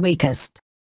 I'm the weakest.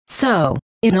 So,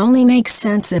 it only makes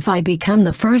sense if I become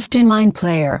the first inline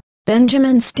player,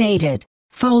 Benjamin stated,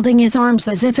 folding his arms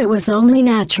as if it was only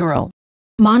natural.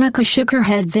 Monica shook her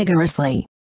head vigorously.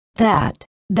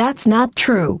 That's not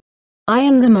true. I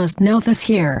am the most novice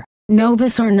here.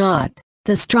 Novice or not,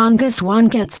 the strongest one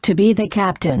gets to be the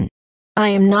captain. I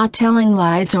am not telling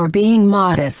lies or being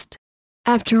modest.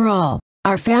 After all,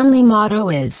 our family motto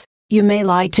is, you may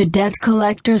lie to debt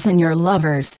collectors and your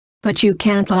lovers, but you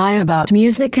can't lie about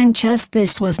music and chess.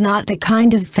 This was not the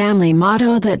kind of family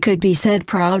motto that could be said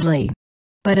proudly.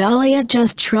 But Eliot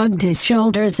just shrugged his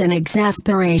shoulders in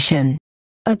exasperation.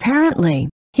 Apparently,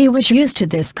 he was used to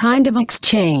this kind of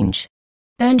exchange.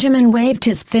 Benjamin waved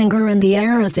his finger in the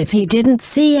air as if he didn't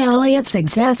see Eliot's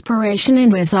exasperation in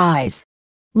his eyes.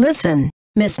 "Listen,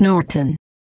 Miss Norton.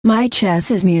 My chess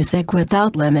is music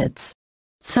without limits.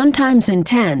 Sometimes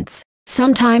intense,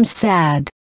 sometimes sad.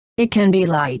 It can be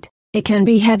light, it can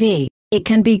be heavy, it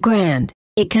can be grand,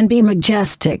 It can be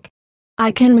majestic.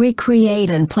 I can recreate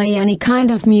and play any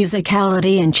kind of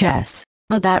musicality in chess,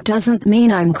 but that doesn't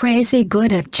mean I'm crazy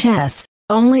good at chess.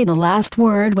 Only the last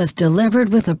word was delivered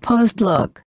with a posed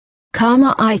look.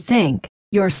 I think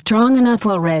you're strong enough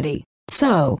already,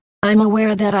 so I'm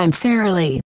aware that I'm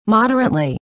fairly,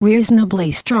 moderately,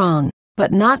 reasonably strong,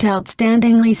 but not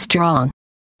outstandingly strong.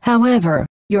 However,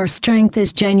 your strength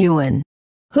is genuine.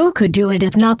 Who could do it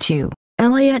if not you?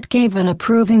 Elliot gave an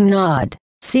approving nod,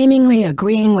 seemingly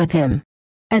agreeing with him.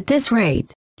 At this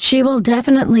rate, she will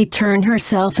definitely turn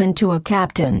herself into a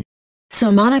captain.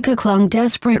 So Monica clung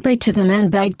desperately to them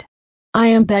and begged. I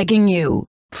am begging you,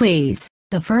 please,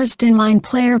 the first in-line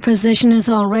player position is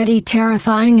already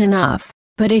terrifying enough,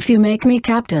 but if you make me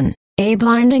captain. A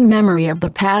blinding memory of the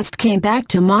past came back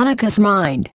to Monica's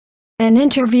mind. An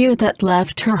interview that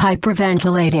left her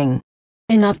hyperventilating.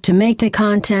 Enough to make the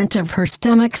content of her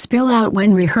stomach spill out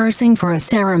when rehearsing for a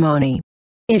ceremony.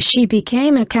 If she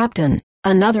became a captain,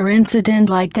 another incident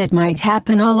like that might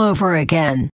happen all over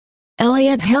again.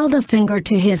 Elliot held a finger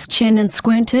to his chin and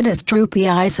squinted his droopy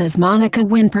eyes as Monica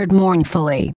whimpered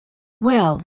mournfully.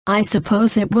 Well, I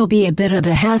suppose it will be a bit of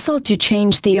a hassle to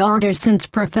change the order since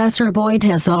Professor Boyd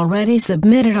has already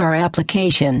submitted our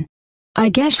application. I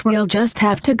guess we'll just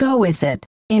have to go with it,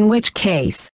 in which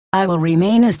case, I will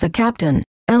remain as the captain.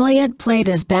 Elliot played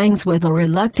his bangs with a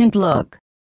reluctant look.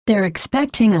 They're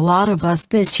expecting a lot of us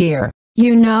this year,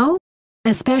 you know?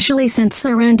 Especially since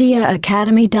Serendia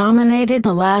Academy dominated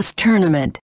the last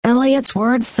tournament. Elliot's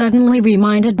words suddenly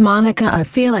reminded Monica of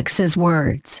Felix's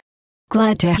words.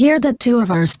 Glad to hear that 2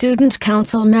 of our student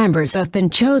council members have been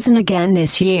chosen again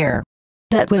this year.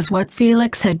 That was what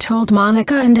Felix had told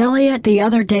Monica and Elliot the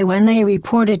other day when they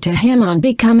reported to him on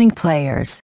becoming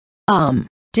players.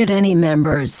 Did any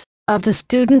members of the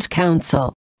student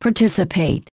council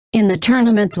participate in the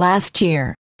tournament last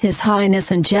year? His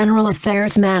Highness and General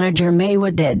Affairs Manager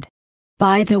Maywood did.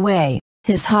 By the way,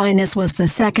 His Highness was the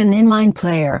second in-line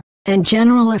player, and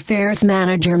General Affairs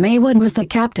Manager Maywood was the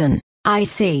captain. I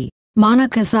see.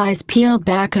 Monica's eyes peeled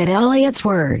back at Elliot's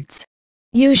words.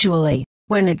 Usually,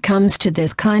 when it comes to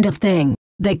this kind of thing,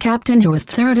 the captain who was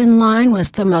third in line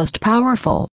was the most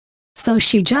powerful. So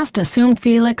she just assumed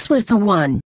Felix was the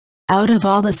one. Out of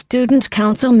all the student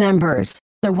council members,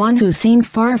 the one who seemed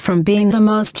far from being the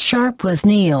most sharp was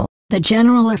Neil, the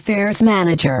General Affairs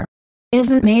Manager.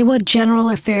 Isn't Maywood General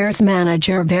Affairs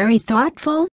Manager very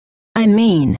thoughtful? I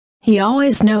mean, he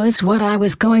always knows what I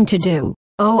was going to do.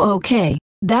 Oh okay,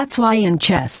 that's why in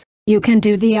chess, you can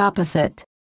do the opposite.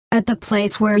 At the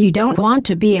place where you don't want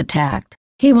to be attacked,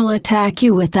 he will attack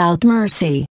you without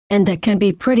mercy, and that can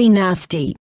be pretty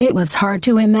nasty. It was hard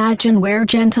to imagine where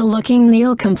gentle-looking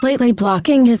Neil completely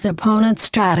blocking his opponent's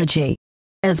strategy.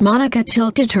 As Monica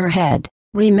tilted her head,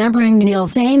 remembering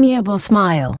Neil's amiable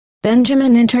smile,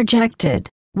 Benjamin interjected,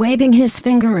 waving his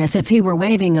finger as if he were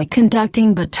waving a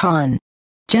conducting baton.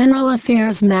 General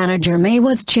Affairs Manager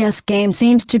Maywood's chess game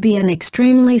seems to be an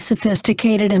extremely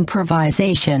sophisticated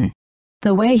improvisation.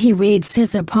 The way he reads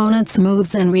his opponent's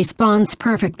moves and responds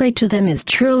perfectly to them is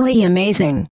truly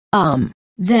amazing.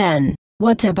 Then,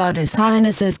 what about His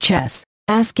Highness's chess?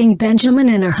 Asking Benjamin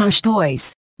in a hushed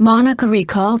voice. Monica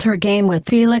recalled her game with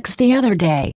Felix the other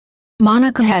day.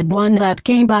 Monica had won that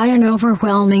game by an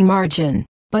overwhelming margin,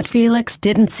 but Felix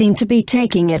didn't seem to be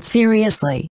taking it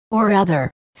seriously, or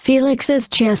rather, Felix's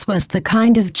chess was the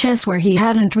kind of chess where he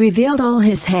hadn't revealed all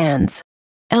his hands.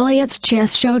 Elliot's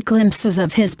chess showed glimpses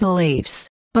of his beliefs,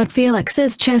 but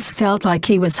Felix's chess felt like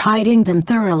he was hiding them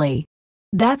thoroughly.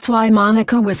 That's why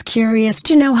Monica was curious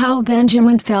to know how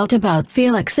Benjamin felt about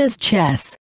Felix's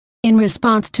chess. In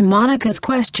response to Monica's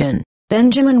question,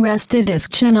 Benjamin rested his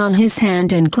chin on his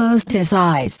hand and closed his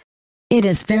eyes. It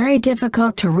is very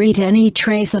difficult to read any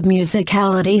trace of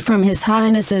musicality from His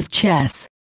Highness's chess.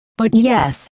 But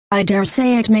yes, I dare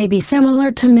say it may be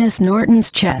similar to Miss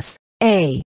Norton's chess.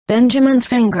 Benjamin's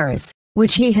fingers,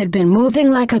 which he had been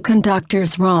moving like a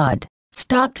conductor's rod,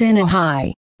 stopped in a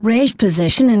high, raised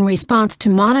position in response to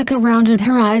Monica rounded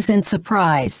her eyes in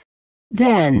surprise.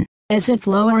 Then, as if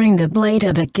lowering the blade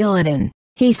of a guillotine,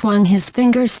 he swung his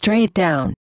fingers straight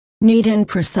down. Neat and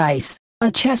precise,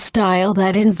 a chess style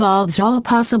that involves all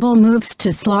possible moves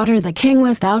to slaughter the king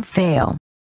without fail.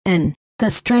 And the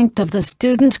strength of the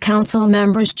student council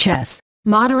members' chess,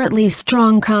 moderately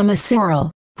strong,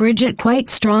 Cyril, Bridget quite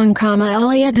strong,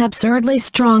 Elliot absurdly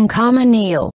strong,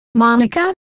 Neil,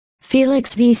 Monica,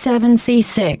 Felix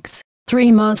V07Ch.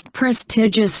 3 most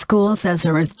prestigious schools: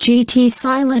 V07Ch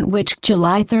Silent Witch,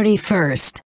 July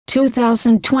 31st,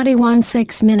 2021.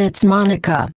 6 minutes.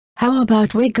 Monica, how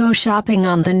about we go shopping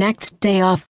on the next day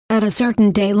off, at a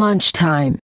certain day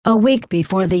lunchtime? A week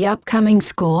before the upcoming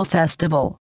school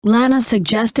festival, Lana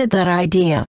suggested that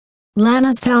idea.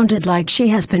 Lana sounded like she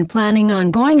has been planning on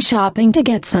going shopping to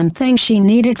get something she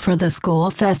needed for the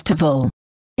school festival.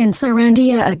 In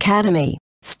Serendia Academy,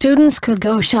 students could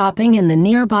go shopping in the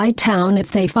nearby town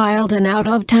if they filed an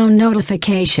out-of-town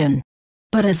notification.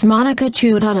 But as Monica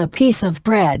chewed on a piece of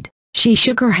bread, she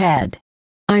shook her head.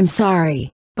 "I'm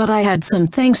sorry, but I had some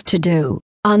things to do."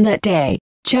 On that day,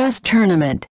 chess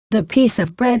tournament, the piece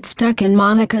of bread stuck in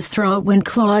Monica's throat when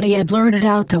Claudia blurted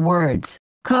out the words,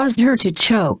 caused her to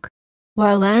choke.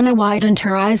 While Lana widened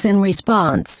her eyes in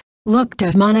response, looked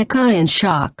at Monica in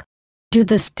shock. "Do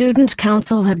the student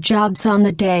council have jobs on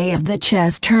the day of the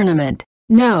chess tournament?"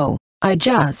 "No, I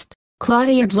just,"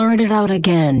 Claudia blurted out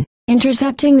again,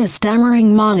 intercepting the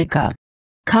stammering Monica.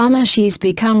 She's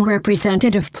become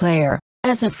representative player.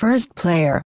 As a first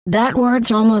player, that words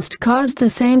almost caused the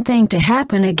same thing to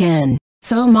happen again,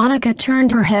 so Monica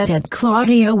turned her head at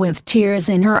Claudia with tears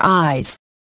in her eyes.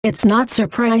 It's not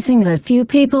surprising that few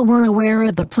people were aware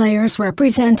of the players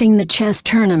representing the chess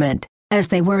tournament, as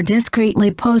they were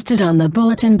discreetly posted on the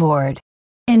bulletin board.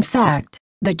 In fact,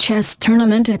 the chess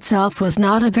tournament itself was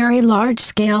not a very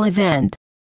large-scale event.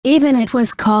 Even it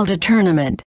was called a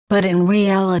tournament, but in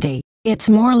reality, it's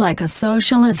more like a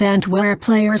social event where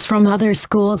players from other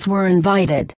schools were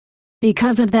invited.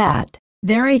 Because of that,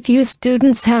 very few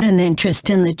students had an interest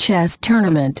in the chess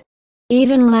tournament.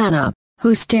 Even Lana,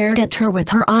 who stared at her with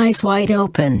her eyes wide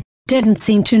open, didn't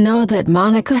seem to know that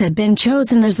Monica had been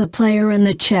chosen as a player in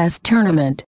the chess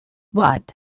tournament. "What?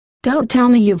 Don't tell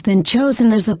me you've been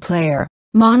chosen as a player,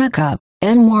 Monica,"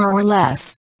 more or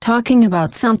less. Talking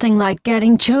about something like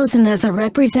getting chosen as a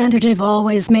representative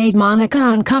always made Monica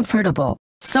uncomfortable,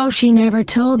 so she never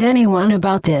told anyone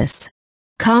about this.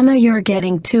 "You're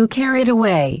getting too carried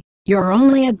away. You're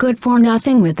only a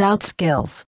good-for-nothing without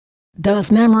skills."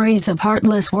 Those memories of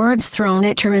heartless words thrown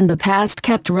at her in the past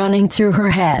kept running through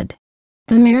her head.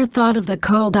 The mere thought of the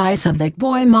cold eyes of that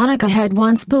boy Monica had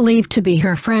once believed to be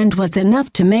her friend was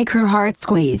enough to make her heart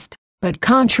squeezed, but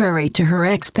contrary to her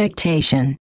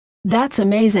expectation. "That's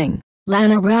amazing."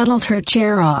 Lana rattled her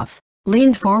chair off,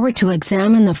 leaned forward to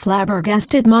examine the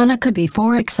flabbergasted Monica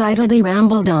before excitedly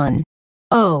rambled on.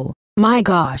 "Oh, my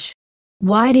gosh.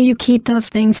 Why do you keep those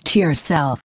things to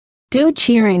yourself? Do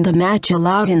cheering the match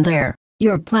aloud in there.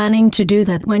 You're planning to do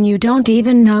that when you don't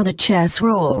even know the chess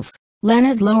rules."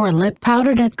 Lana's lower lip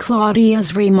pouted at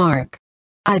Claudia's remark.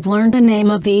 "I've learned the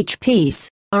name of each piece,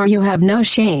 or you have no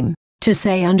shame to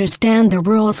say understand the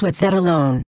rules with that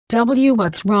alone.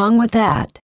 What's wrong with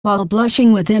that?" While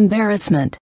blushing with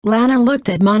embarrassment, Lana looked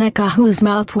at Monica, whose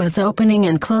mouth was opening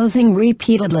and closing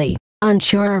repeatedly,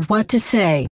 unsure of what to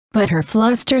say, but her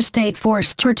flustered state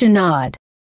forced her to nod.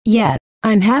 "Yet,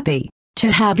 I'm happy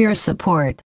to have your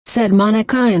support," said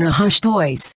Monica in a hushed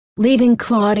voice, leaving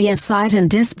Claudia side in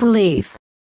disbelief.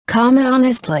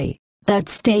 Honestly, that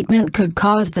statement could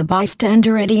cause the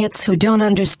bystander idiots who don't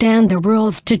understand the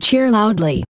rules to cheer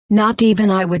loudly. "Not even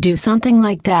I would do something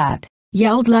like that,"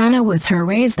 yelled Lana with her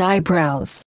raised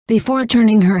eyebrows, before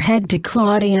turning her head to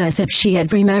Claudia as if she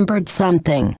had remembered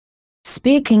something.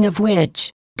 "Speaking of which,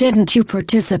 didn't you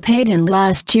participate in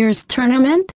last year's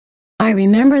tournament?" "I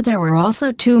remember there were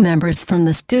also 2 members from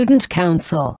the student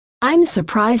council." "I'm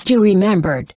surprised you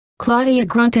remembered," Claudia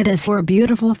grunted as her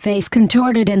beautiful face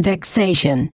contorted in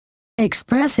vexation,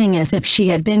 expressing as if she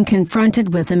had been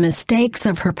confronted with the mistakes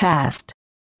of her past.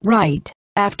 "Right.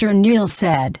 After Neil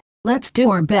said, 'Let's do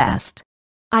our best.'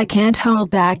 I can't hold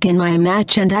back in my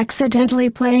match and accidentally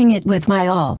playing it with my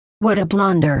all. What a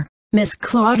blunder." Miss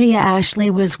Claudia Ashley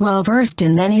was well versed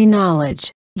in many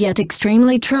knowledge, yet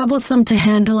extremely troublesome to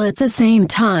handle at the same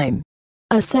time.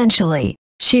 Essentially,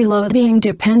 she loathed being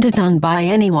depended on by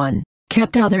anyone,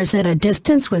 kept others at a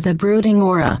distance with a brooding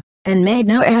aura, and made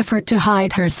no effort to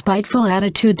hide her spiteful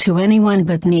attitude to anyone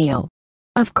but Neil.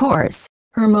 Of course,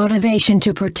 her motivation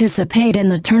to participate in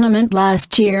the tournament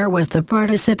last year was the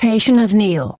participation of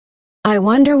Neil. "I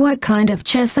wonder what kind of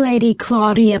chess lady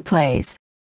Claudia plays.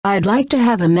 I'd like to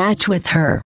have a match with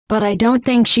her, but I don't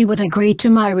think she would agree to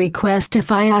my request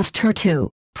if I asked her to."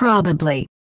 Probably.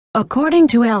 According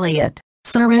to Elliot,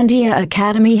 Serendia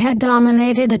Academy had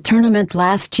dominated the tournament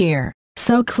last year,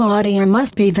 so Claudia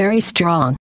must be very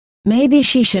strong. Maybe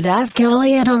she should ask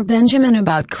Elliot or Benjamin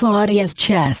about Claudia's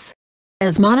chess.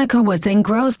 As Monica was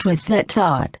engrossed with that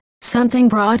thought, something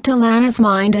brought to Lana's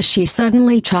mind as she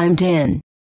suddenly chimed in.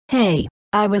 "Hey,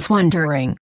 I was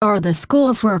wondering, are the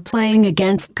schools we're playing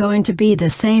against going to be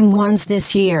the same ones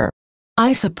this year?"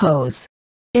 "I suppose."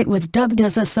 It was dubbed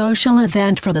as a social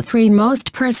event for the 3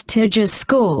 most prestigious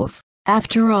schools,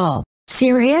 after all.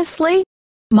 "Seriously?"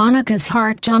 Monica's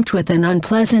heart jumped with an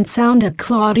unpleasant sound at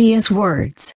Claudia's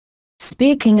words.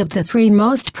 Speaking of the three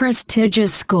most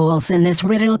prestigious schools in this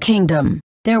riddle kingdom,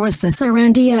 there was the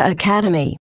Serendia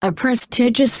Academy, a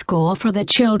prestigious school for the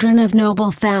children of noble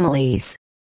families.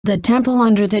 The temple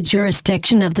under the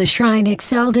jurisdiction of the shrine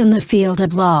excelled in the field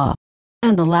of law.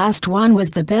 And the last one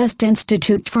was the best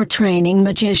institute for training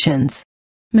magicians.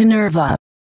 Minerva.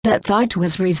 That thought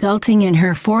was resulting in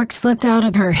her fork slipped out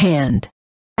of her hand.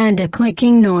 And a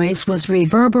clicking noise was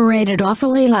reverberated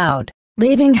awfully loud,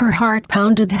 leaving her heart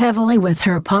pounded heavily with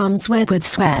her palms wet with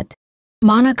sweat.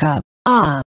 Monica,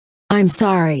 I'm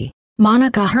sorry.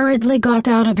 Monica hurriedly got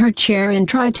out of her chair and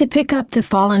tried to pick up the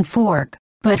fallen fork,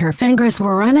 but her fingers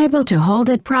were unable to hold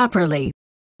it properly.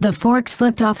 The fork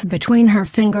slipped off between her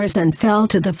fingers and fell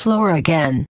to the floor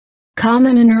again.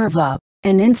 Minerva,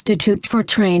 an institute for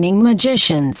training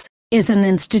magicians, is an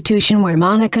institution where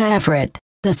Monica Everett,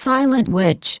 the Silent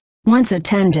Witch, once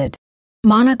attended.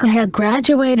 Monica had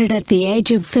graduated at the age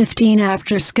of 15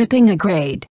 after skipping a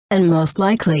grade, and most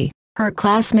likely, her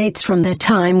classmates from that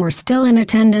time were still in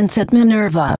attendance at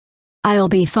Minerva. I'll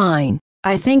be fine.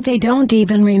 I think they don't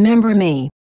even remember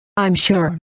me. I'm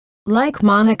sure. Like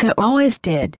Monica always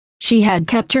did, she had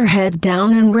kept her head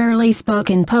down and rarely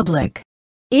spoke in public.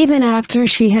 Even after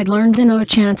she had learned the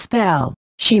no-chance spell,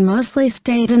 she mostly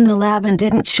stayed in the lab and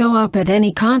didn't show up at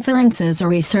any conferences or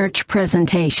research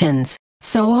presentations,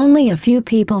 so only a few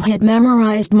people had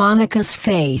memorized Monica's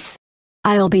face.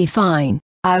 I'll be fine,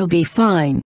 I'll be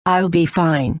fine, I'll be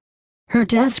fine. Her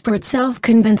desperate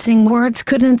self-convincing words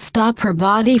couldn't stop her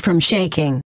body from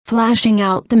shaking, flashing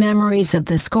out the memories of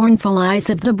the scornful eyes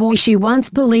of the boy she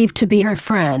once believed to be her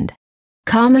friend.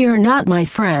 You're not my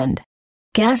friend.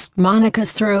 Gasped.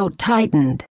 Monica's throat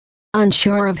tightened.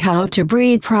 Unsure of how to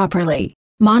breathe properly,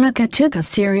 Monica took a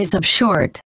series of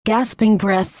short, gasping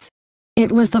breaths.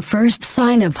 It was the first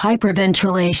sign of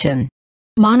hyperventilation.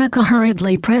 Monica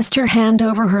hurriedly pressed her hand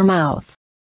over her mouth.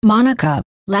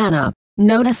 Lana,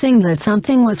 noticing that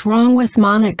something was wrong with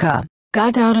Monica,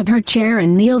 got out of her chair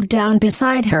and kneeled down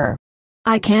beside her.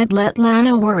 I can't let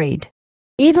Lana worried.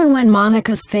 Even when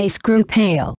Monica's face grew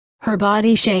pale, her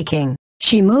body shaking,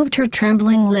 she moved her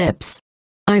trembling lips.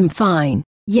 I'm fine.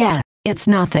 Yeah, it's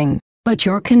nothing, but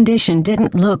your condition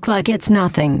didn't look like it's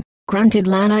nothing, grunted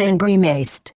Lana and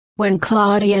grimaced, when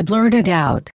Claudia blurted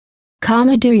out.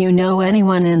 Do you know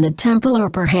anyone in the temple or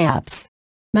perhaps?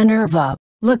 Minerva,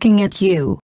 looking at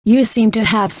you, you seem to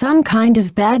have some kind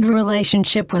of bad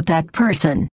relationship with that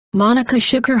person. Monica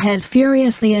shook her head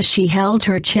furiously as she held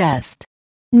her chest.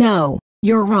 No,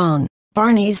 you're wrong.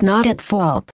 Barney's not at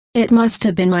fault. It must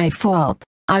have been my fault.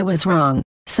 I was wrong.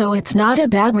 So it's not a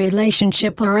bad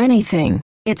relationship or anything,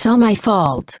 it's all my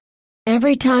fault.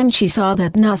 Every time she saw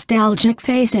that nostalgic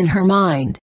face in her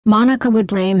mind, Monica would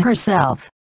blame herself.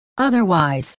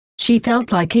 Otherwise, she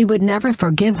felt like he would never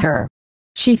forgive her.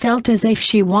 She felt as if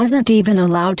she wasn't even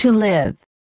allowed to live.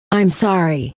 I'm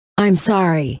sorry I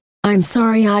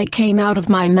came out of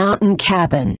my mountain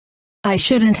cabin. I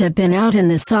shouldn't have been out in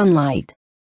the sunlight.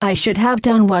 I should have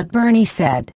done what Bernie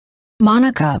said.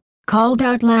 Monica, called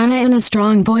out Lana in a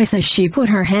strong voice as she put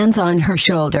her hands on her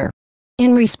shoulder.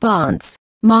 In response,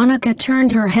 Monica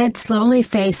turned her head slowly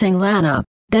facing Lana,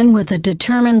 then with a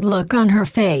determined look on her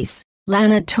face,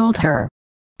 Lana told her.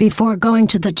 Before going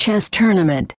to the chess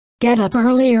tournament, get up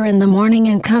earlier in the morning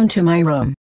and come to my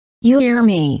room. You hear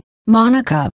me,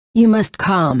 Monica, you must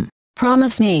come,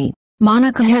 promise me.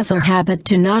 Monica has a habit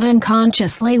to nod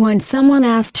unconsciously when someone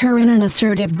asked her in an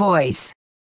assertive voice.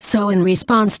 So in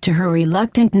response to her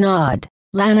reluctant nod,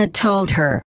 Lana told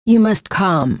her, you must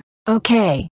come,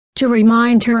 okay, to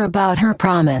remind her about her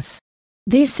promise.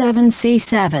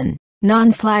 V07Ch,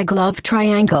 non-flag love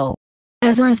triangle.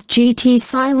 Azureth GT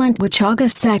Silent Witch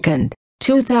August 2nd,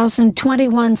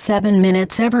 2021 7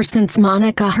 minutes. Ever since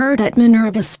Monica heard that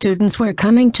Minerva's students were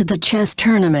coming to the chess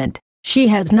tournament, she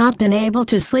has not been able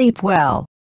to sleep well.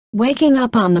 Waking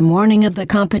up on the morning of the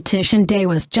competition day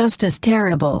was just as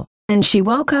terrible, and she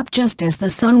woke up just as the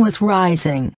sun was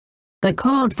rising. The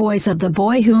cold voice of the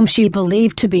boy whom she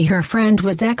believed to be her friend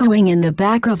was echoing in the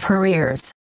back of her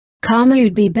ears.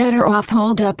 You'd be better off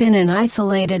holed up in an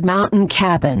isolated mountain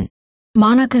cabin.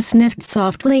 Monica sniffed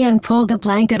softly and pulled the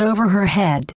blanket over her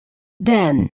head.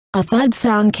 Then, a thud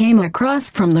sound came across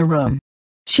from the room.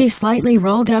 She slightly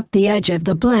rolled up the edge of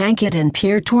the blanket and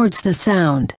peered towards the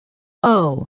sound.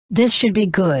 Oh, this should be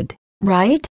good,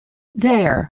 right?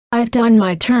 There, I've done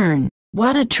my turn.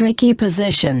 What a tricky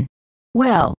position.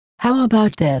 Well, how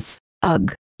about this?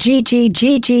 Ugh.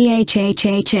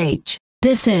 GGGGHHHH.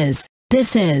 This is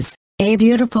A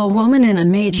beautiful woman in a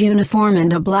maid uniform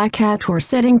and a black cat were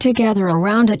sitting together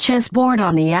around a chessboard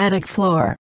on the attic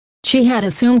floor. She had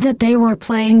assumed that they were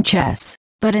playing chess,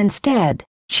 but instead,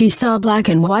 she saw black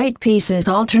and white pieces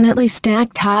alternately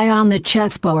stacked high on the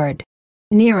chessboard.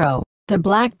 Nero, the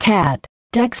black cat,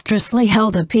 dexterously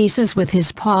held the pieces with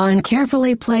his paw and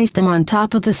carefully placed them on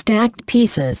top of the stacked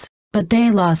pieces, but they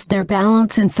lost their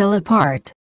balance and fell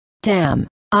apart. Damn,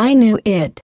 I knew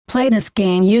it. Play this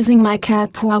game using my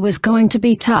cat paw was going to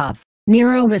be tough.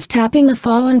 Nero was tapping the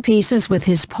fallen pieces with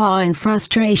his paw in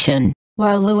frustration,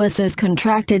 while Lewis's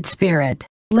contracted spirit,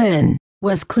 Lynn,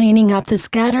 was cleaning up the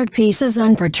scattered pieces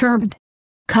unperturbed.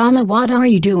 What are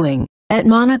you doing? At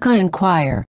Monica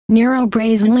inquire, Nero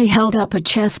brazenly held up a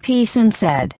chess piece and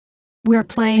said, "We're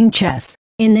playing chess.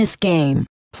 In this game,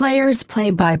 players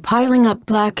play by piling up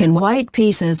black and white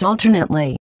pieces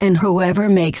alternately, and whoever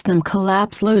makes them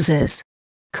collapse loses.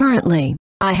 Currently,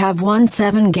 I have won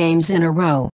 7 games in a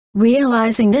row."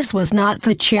 Realizing this was not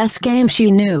the chess game she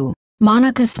knew,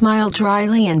 Monica smiled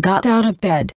dryly and got out of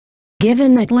bed.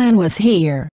 Given that Lynn was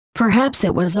here, perhaps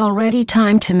it was already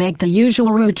time to make the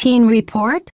usual routine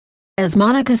report? As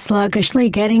Monica sluggishly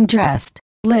getting dressed,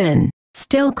 Lynn,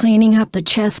 still cleaning up the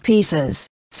chess pieces,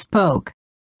 spoke.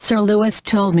 "Sir Lewis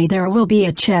told me there will be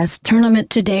a chess tournament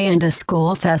today and a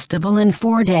school festival in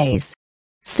 4 days.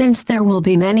 Since there will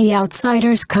be many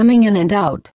outsiders coming in and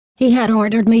out, he had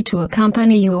ordered me to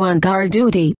accompany you on guard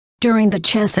duty during the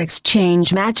chess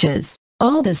exchange matches.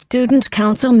 All the student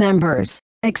council members,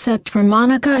 except for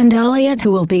Monica and Elliot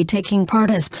who will be taking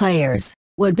part as players,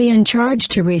 would be in charge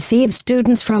to receive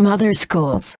students from other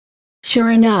schools." Sure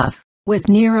enough, with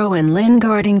Nero and Lynn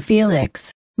guarding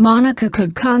Felix, Monica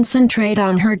could concentrate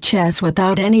on her chess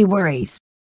without any worries.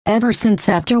 Ever since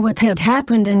after what had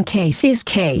happened in Casey's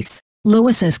case,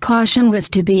 Lewis's caution was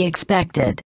to be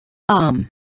expected.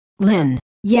 Lynn,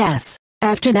 yes,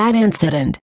 after that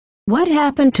incident. What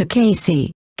happened to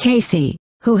Casey? Casey,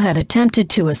 who had attempted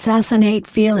to assassinate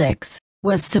Felix,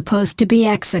 was supposed to be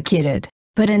executed,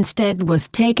 but instead was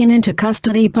taken into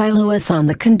custody by Lewis on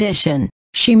the condition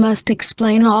she must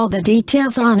explain all the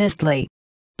details honestly.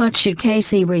 But should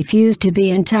Casey refuse to be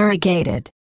interrogated?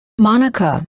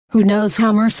 Monica, who knows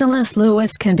how merciless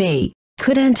Lewis can be,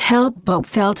 couldn't help but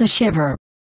felt a shiver.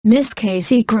 Miss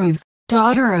Casey Groove,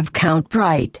 daughter of Count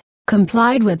Bright,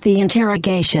 complied with the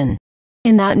interrogation.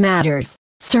 In that matters,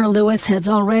 Sir Lewis has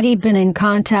already been in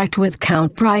contact with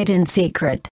Count Bright in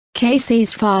secret.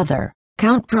 Casey's father,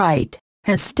 Count Bright,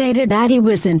 has stated that he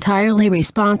was entirely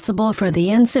responsible for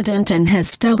the incident and has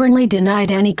stubbornly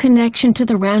denied any connection to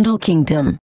the Randall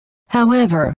Kingdom.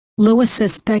 However, Lewis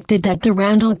suspected that the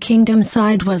Randall Kingdom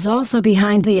side was also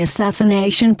behind the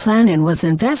assassination plan and was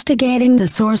investigating the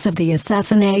source of the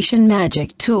assassination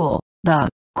magic tool, the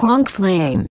Quank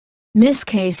Flame. Miss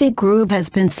Casey Groove has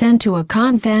been sent to a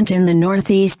convent in the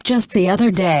Northeast just the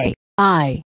other day.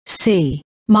 I see.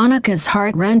 Monica's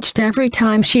heart wrenched every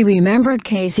time she remembered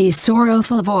Casey's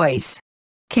sorrowful voice.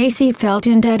 Casey felt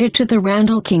indebted to the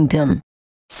Randall Kingdom.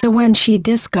 So when she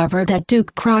discovered that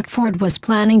Duke Crockford was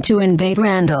planning to invade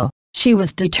Randall, she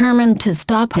was determined to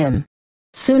stop him.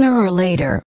 Sooner or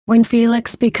later, when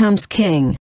Felix becomes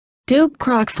king, Duke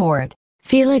Crockford,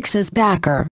 Felix's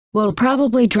backer, will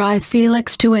probably drive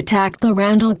Felix to attack the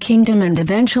Randall Kingdom and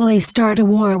eventually start a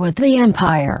war with the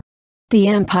Empire. The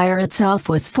Empire itself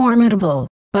was formidable,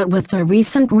 but with the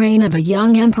recent reign of a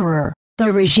young emperor,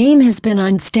 the regime has been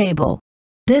unstable.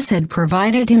 This had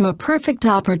provided him a perfect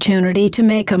opportunity to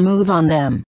make a move on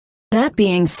them. That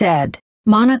being said,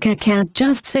 Monica can't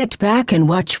just sit back and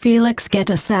watch Felix get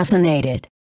assassinated.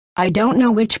 I don't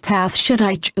know which path should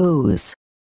I choose.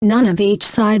 None of each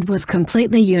side was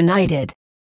completely united.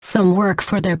 Some work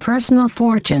for their personal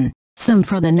fortune, some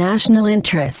for the national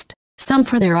interest, some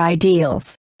for their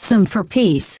ideals, some for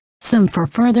peace, some for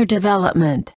further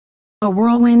development. A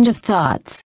whirlwind of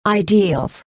thoughts,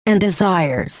 ideals, and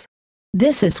desires.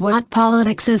 This is what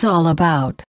politics is all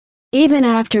about. Even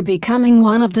after becoming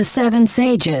one of the 7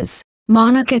 sages,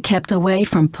 Monica kept away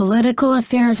from political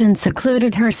affairs and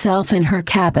secluded herself in her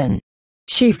cabin.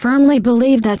 She firmly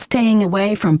believed that staying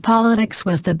away from politics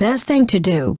was the best thing to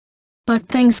do. But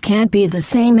things can't be the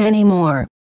same anymore.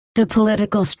 The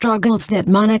political struggles that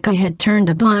Monica had turned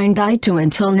a blind eye to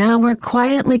until now were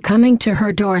quietly coming to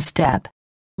her doorstep.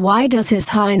 Why does His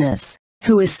Highness,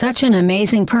 who is such an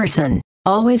amazing person,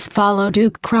 always follow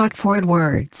Duke Crockford's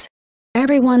words?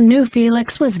 Everyone knew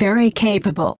Felix was very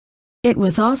capable. It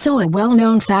was also a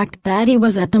well-known fact that he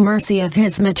was at the mercy of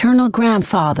his maternal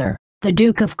grandfather, the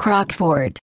Duke of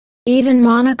Crockford. Even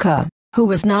Monica, who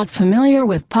was not familiar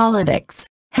with politics,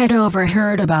 had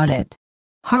overheard about it.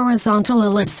 Horizontal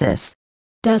ellipsis.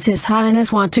 Does His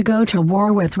Highness want to go to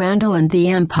war with Randall and the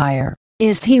Empire?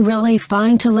 Is he really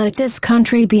fine to let this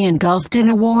country be engulfed in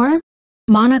a war?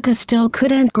 Monica still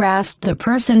couldn't grasp the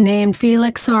person named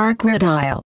Felix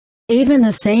Arcradile. Even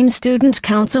the same student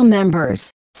council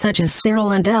members, such as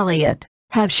Cyril and Elliot,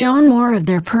 have shown more of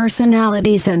their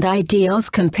personalities and ideals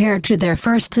compared to their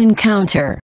first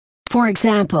encounter. For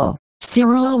example,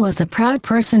 Cyril was a proud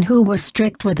person who was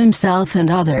strict with himself and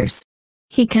others.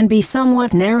 He can be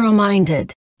somewhat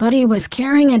narrow-minded, but he was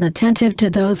caring and attentive to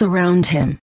those around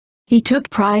him. He took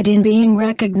pride in being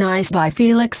recognized by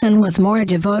Felix and was more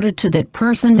devoted to that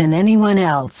person than anyone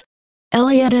else.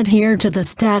 Elliot adhered to the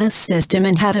status system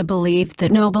and had a belief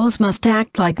that nobles must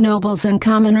act like nobles and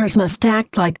commoners must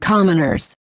act like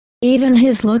commoners. Even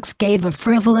his looks gave a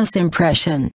frivolous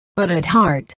impression, but at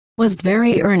heart, was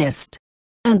very earnest.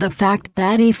 And the fact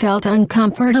that he felt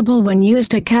uncomfortable when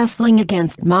used to castling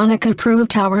against Monica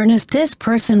proved how earnest this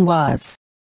person was.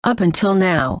 Up until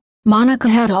now, Monica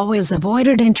had always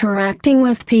avoided interacting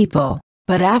with people,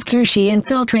 but after she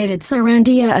infiltrated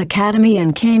Serendia Academy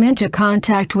and came into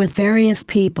contact with various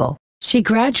people, she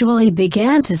gradually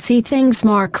began to see things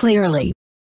more clearly.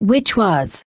 Which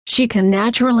was, she can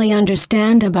naturally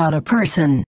understand about a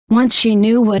person, once she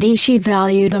knew what she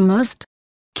valued the most.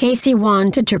 Casey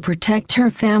wanted to protect her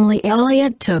family.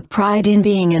 Elliot took pride in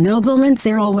being a nobleman.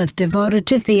 Cyril was devoted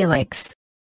to Felix.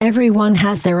 Everyone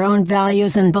has their own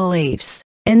values and beliefs,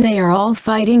 and they are all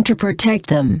fighting to protect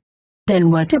them.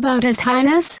 Then what about His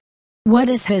Highness? What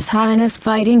is His Highness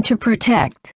fighting to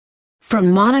protect?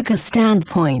 From Monica's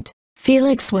standpoint,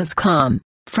 Felix was calm,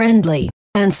 friendly,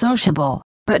 and sociable,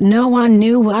 but no one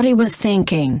knew what he was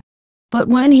thinking. But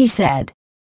when he said,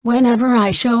 "Whenever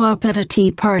I show up at a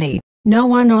tea party, no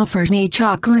one offers me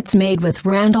chocolates made with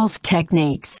Randall's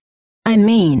techniques. I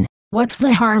mean, what's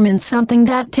the harm in something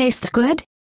that tastes good?"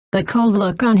 The cold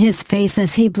look on his face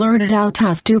as he blurted out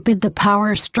how stupid the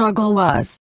power struggle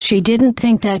was. She didn't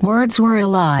think that words were a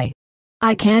lie.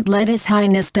 "I can't let His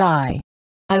Highness die.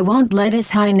 I won't let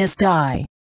His Highness die."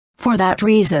 For that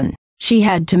reason, she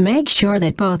had to make sure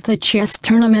that both the chess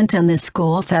tournament and the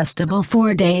school festival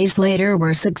 4 days later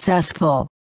were successful.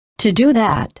 To do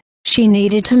that, she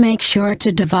needed to make sure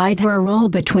to divide her role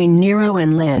between Nero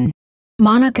and Lynn.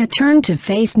 Monica turned to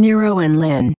face Nero and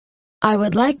Lynn. "I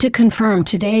would like to confirm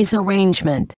today's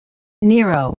arrangement.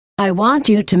 Nero, I want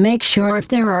you to make sure if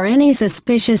there are any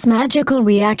suspicious magical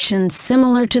reactions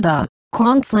similar to the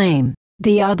Quang Flame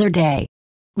the other day.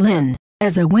 Lynn,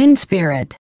 as a wind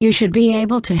spirit, you should be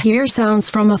able to hear sounds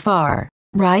from afar,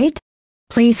 right?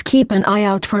 Please keep an eye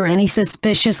out for any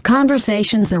suspicious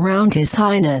conversations around His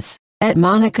Highness." At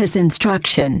Monica's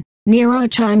instruction,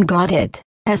 Nero-chan got it,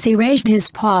 as he raised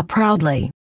his paw proudly.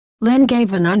 Lynn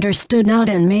gave an understood nod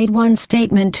and made one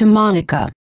statement to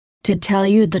Monica. "To tell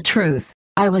you the truth,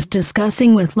 I was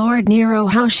discussing with Lord Nero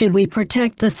how should we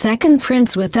protect the second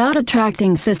prince without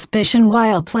attracting suspicion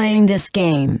while playing this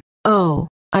game. Oh,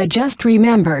 I just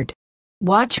remembered.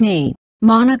 Watch me,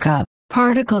 Monica."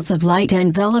 Particles of light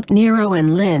enveloped Nero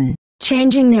and Lynn,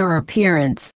 changing their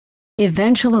appearance.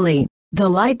 Eventually, the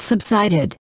light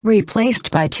subsided,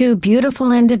 replaced by two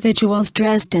beautiful individuals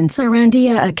dressed in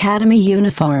Serendia Academy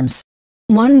uniforms.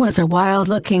 One was a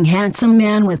wild-looking handsome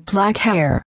man with black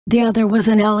hair, the other was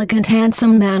an elegant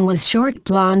handsome man with short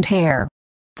blonde hair.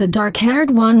 The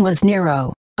dark-haired one was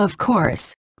Nero, of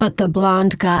course, but the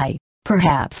blonde guy,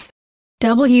 perhaps.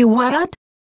 What?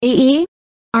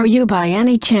 Are you by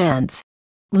any chance?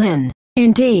 Lynn,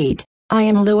 indeed, I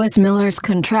am Lewis Miller's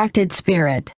contracted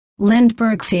spirit,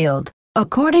 Lindberghfield.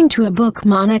 According to a book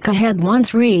Monica had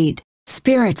once read,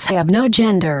 spirits have no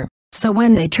gender, so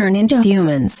when they turn into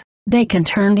humans, they can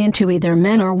turn into either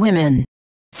men or women.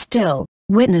 Still,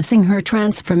 witnessing her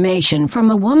transformation from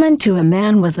a woman to a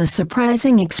man was a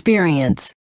surprising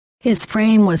experience. His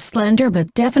frame was slender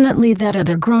but definitely that of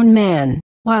a grown man,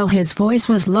 while his voice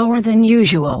was lower than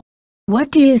usual.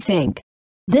 "What do you think?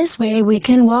 This way we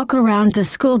can walk around the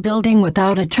school building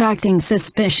without attracting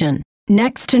suspicion."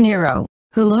 Next to Nero,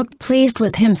 who looked pleased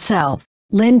with himself,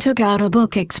 Lynn took out a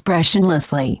book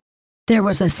expressionlessly. There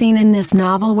was a scene in this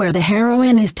novel where the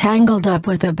heroine is tangled up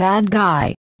with a bad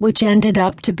guy, which ended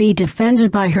up to be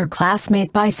defended by her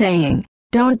classmate by saying,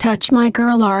 "Don't touch my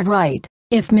girl, right?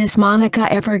 If Miss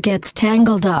Monica ever gets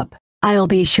tangled up, I'll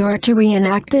be sure to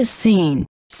reenact this scene,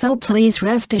 so please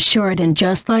rest assured and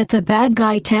just let the bad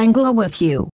guy tangle with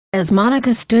you." As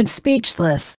Monica stood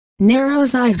speechless,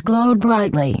 Nero's eyes glowed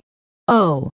brightly.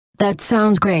 "Oh, that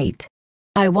sounds great.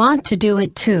 I want to do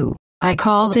it too. I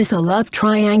call this a love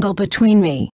triangle between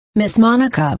me, Miss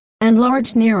Monica, and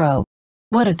Lord Nero."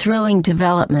 What a thrilling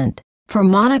development. For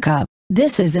Monica,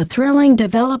 This is a thrilling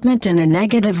development in a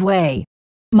negative way.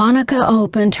 Monica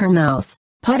opened her mouth,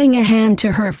 putting a hand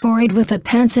to her forehead with a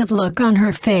pensive look on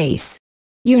her face.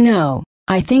 You know,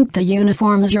 I think the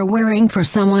uniforms you're wearing for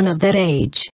someone of that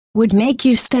age would make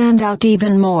you stand out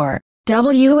even more.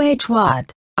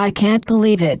 What? I can't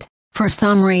believe it. For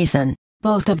some reason,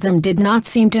 both of them did not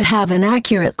seem to have an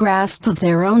accurate grasp of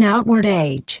their own outward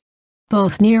age.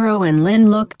 Both Nero and Lynn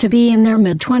looked to be in their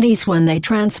mid-20s when they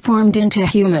transformed into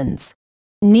humans.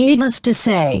 Needless to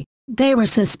say, they were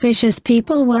suspicious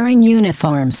people wearing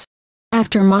uniforms.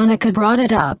 After Monica brought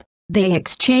it up, they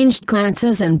exchanged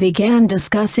glances and began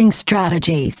discussing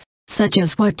strategies, such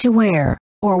as what to wear,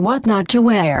 or what not to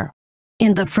wear.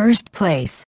 In the first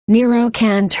place, Nero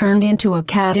can turn into a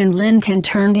cat and Lynn can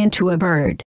turn into a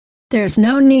bird. There's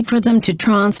no need for them to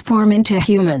transform into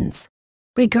humans.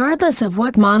 Regardless of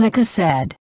what Monica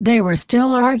said, they were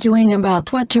still arguing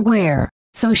about what to wear,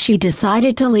 so she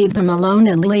decided to leave them alone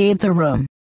and leave the room.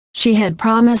 She had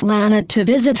promised Lana to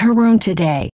visit her room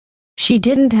today. She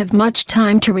didn't have much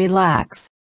time to relax.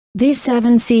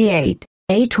 V07Ch,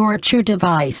 a torture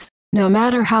device, no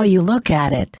matter how you look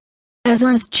at it.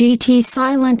 AOG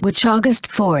Silent Witch August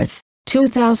 4th,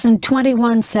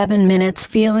 2021 7 minutes.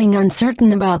 Feeling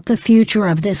uncertain about the future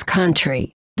of this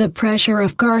country, the pressure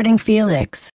of guarding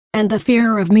Felix, and the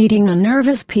fear of meeting the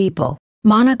nervous people,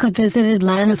 Monica visited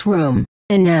Lana's room,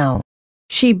 and now,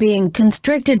 she being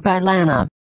constricted by Lana.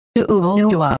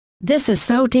 This is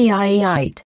so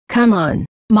tight. Come on,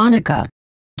 Monica.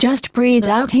 Just breathe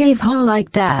out, heave-ho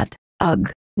like that. Ugh,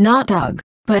 not ugh,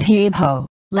 but heave-ho.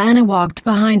 Lana walked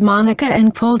behind Monica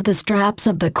and pulled the straps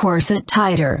of the corset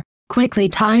tighter, quickly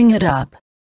tying it up.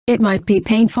 It might be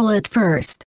painful at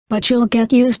first, but you'll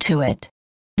get used to it.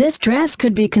 This dress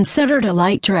could be considered a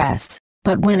light dress,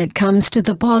 but when it comes to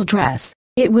the ball dress,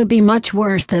 it would be much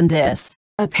worse than this.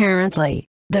 Apparently,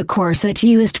 the corset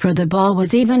used for the ball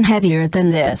was even heavier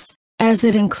than this, as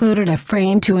it included a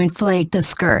frame to inflate the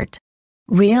skirt.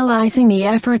 Realizing the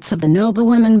efforts of the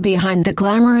noblewomen behind the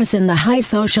glamorous and the high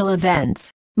social events,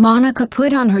 Monica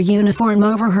put on her uniform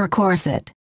over her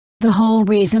corset. The whole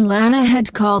reason Lana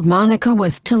had called Monica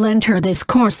was to lend her this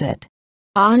corset.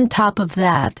 On top of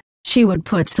that, she would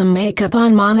put some makeup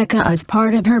on Monica as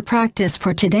part of her practice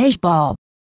for today's ball.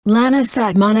 Lana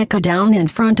sat Monica down in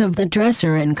front of the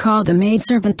dresser and called the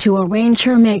maidservant to arrange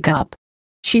her makeup.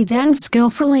 She then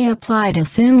skillfully applied a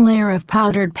thin layer of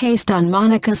powdered paste on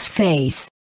Monica's face.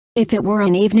 If it were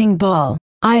an evening ball,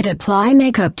 I'd apply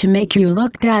makeup to make you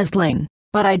look dazzling,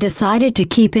 but I decided to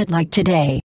keep it like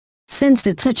today. Since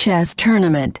it's a chess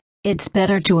tournament, it's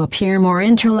better to appear more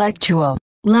intellectual.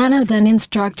 Lana then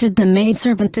instructed the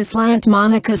maidservant to slant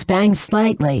Monica's bangs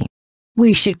slightly.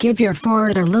 We should give your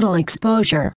forehead a little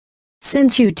exposure.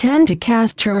 Since you tend to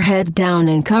cast your head down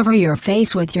and cover your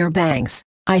face with your bangs,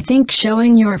 I think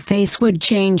showing your face would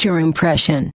change your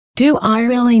impression. Do I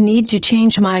really need to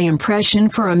change my impression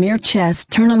for a mere chess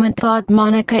tournament? Thought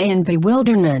Monica in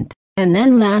bewilderment, and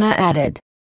then Lana added.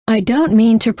 I don't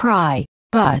mean to pry,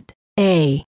 but,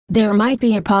 there might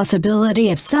be a possibility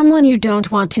if someone you don't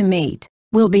want to meet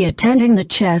will be attending the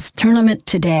chess tournament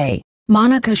today.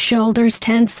 Monica's shoulders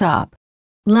tense up.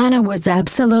 Lana was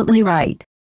absolutely right.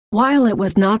 While it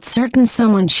was not certain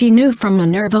someone she knew from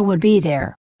Minerva would be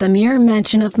there, the mere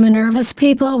mention of Minerva's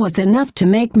people was enough to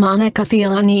make Monica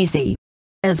feel uneasy.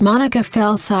 As Monica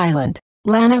fell silent,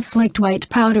 Lana flicked white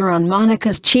powder on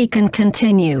Monica's cheek and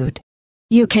continued.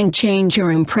 You can change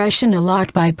your impression a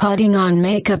lot by putting on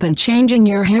makeup and changing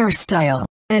your hairstyle,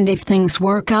 and if things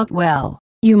work out well,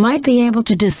 you might be able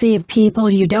to deceive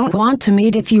people you don't want to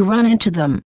meet if you run into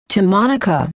them. To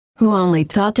Monica, who only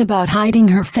thought about hiding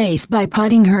her face by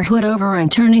putting her hood over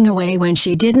and turning away when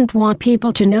she didn't want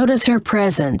people to notice her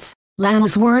presence,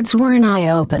 Lana's words were an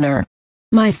eye-opener.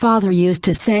 My father used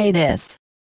to say this.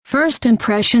 First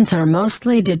impressions are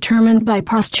mostly determined by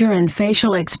posture and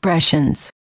facial expressions.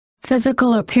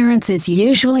 Physical appearance is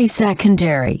usually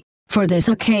secondary. For this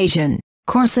occasion,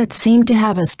 corsets seem to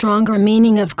have a stronger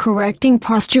meaning of correcting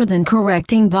posture than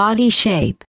correcting body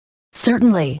shape.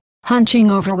 Certainly, hunching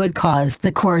over would cause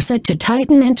the corset to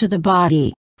tighten into the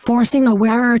body, forcing the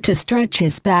wearer to stretch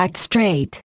his back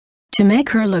straight. To make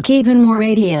her look even more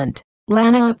radiant,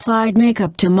 Lana applied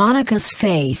makeup to Monica's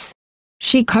face.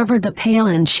 She covered the pale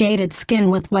and shaded skin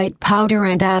with white powder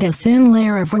and added a thin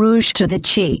layer of rouge to the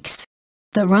cheeks.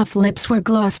 The rough lips were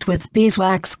glossed with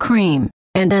beeswax cream,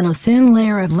 and then a thin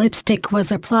layer of lipstick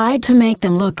was applied to make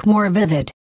them look more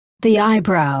vivid. The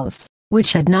eyebrows,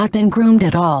 which had not been groomed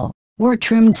at all, were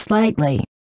trimmed slightly.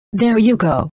 There you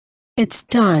go. It's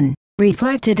done.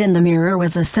 Reflected in the mirror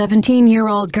was a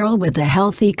 17-year-old girl with a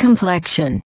healthy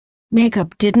complexion.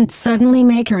 Makeup didn't suddenly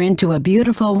make her into a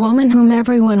beautiful woman whom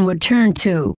everyone would turn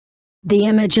to. The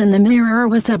image in the mirror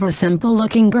was of a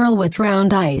simple-looking girl with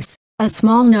round eyes, a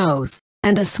small nose,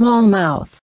 and a small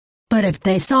mouth. But if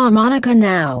they saw Monica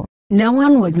now, no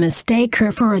one would mistake her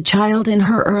for a child in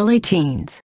her early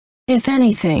teens. If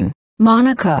anything,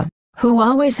 Monica, who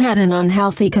always had an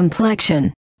unhealthy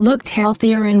complexion, looked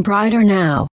healthier and brighter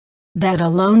now. That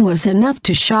alone was enough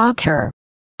to shock her.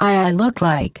 I look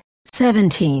like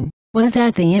 17. Was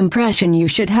that the impression you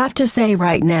should have to say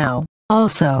right now?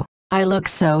 Also, I look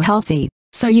so healthy,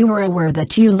 so you were aware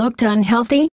that you looked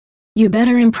unhealthy? You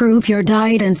better improve your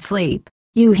diet and sleep,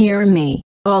 you hear me?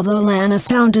 Although Lana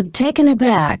sounded taken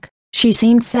aback, she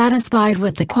seemed satisfied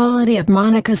with the quality of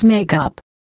Monica's makeup.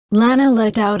 Lana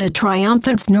let out a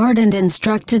triumphant snort and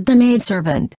instructed the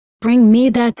maidservant, "Bring me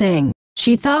that thing."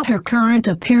 She thought her current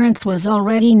appearance was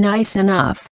already nice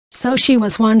enough, so she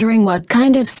was wondering what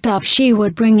kind of stuff she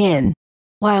would bring in.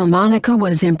 While Monica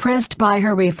was impressed by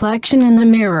her reflection in the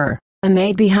mirror, a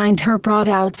maid behind her brought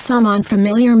out some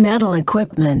unfamiliar metal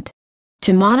equipment.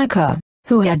 To Monica,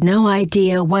 who had no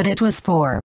idea what it was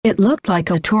for, it looked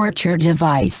like a torture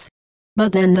device.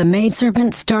 But then the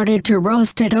maidservant started to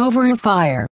roast it over a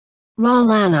fire.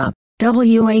 Lana,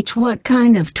 what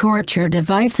kind of torture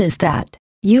device is that?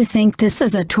 You think this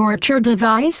is a torture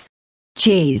device?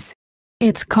 Geez.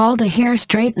 It's called a hair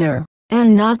straightener,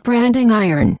 and not branding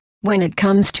iron. When it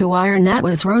comes to iron that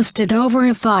was roasted over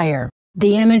a fire,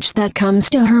 the image that comes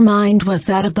to her mind was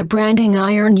that of the branding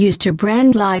iron used to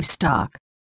brand livestock.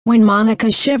 When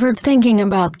Monica shivered thinking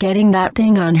about getting that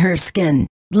thing on her skin,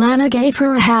 Lana gave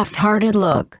her a half-hearted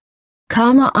look.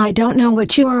 I don't know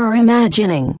what you are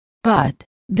imagining, but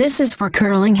this is for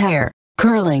curling hair.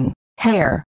 Curling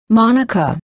hair.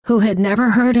 Monica, who had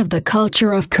never heard of the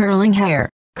culture of curling hair,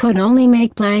 could only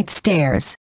make blank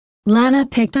stares. Lana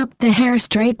picked up the hair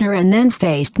straightener and then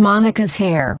faced Monica's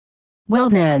hair. Well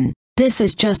then, this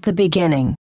is just the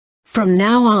beginning. From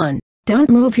now on, don't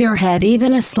move your head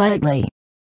even slightly.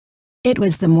 It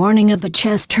was the morning of the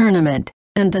chess tournament,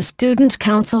 and the student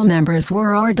council members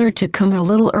were ordered to come a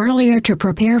little earlier to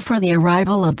prepare for the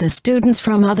arrival of the students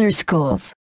from other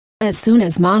schools. As soon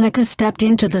as Monica stepped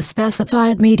into the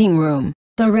specified meeting room,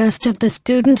 the rest of the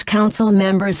student council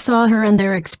members saw her and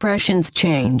their expressions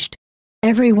changed.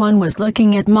 Everyone was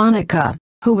looking at Monica,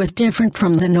 who was different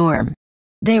from the norm.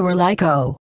 They were like,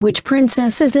 "Oh, which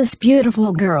princess is this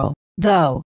beautiful girl?"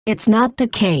 Though, it's not the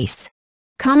case.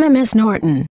 "Come, Miss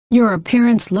Norton, your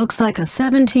appearance looks like a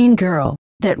 17 girl,"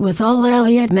 that was all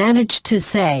Elliot managed to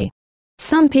say.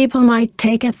 Some people might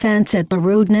take offense at the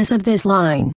rudeness of this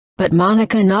line, but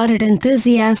Monica nodded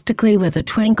enthusiastically with a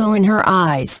twinkle in her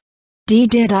eyes.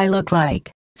 Did I look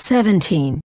like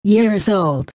 17 years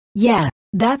old? Yeah.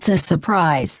 That's a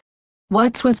surprise.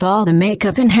 What's with all the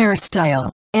makeup and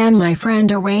hairstyle? And my friend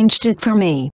arranged it for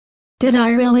me. Did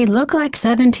I really look like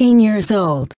 17 years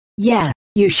old? Yeah,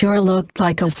 you sure looked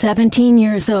like a 17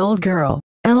 years old girl.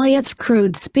 Elliot's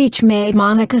crude speech made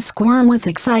Monica squirm with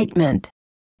excitement.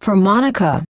 For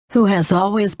Monica, who has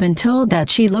always been told that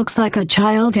she looks like a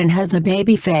child and has a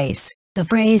baby face, the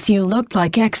phrase "you looked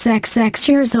like XXX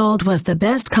years old" was the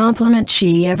best compliment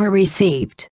she ever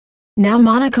received. Now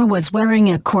Monica was wearing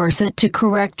a corset to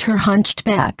correct her hunched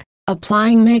back,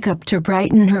 applying makeup to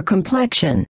brighten her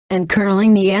complexion, and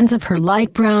curling the ends of her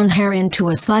light brown hair into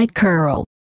a slight curl.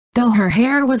 Though her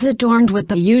hair was adorned with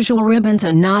the usual ribbons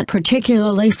and not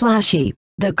particularly flashy,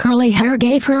 the curly hair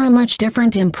gave her a much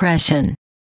different impression.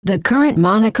 The current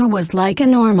Monica was like a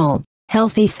normal,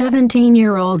 healthy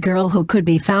 17-year-old girl who could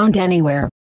be found anywhere.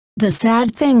 The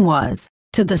sad thing was,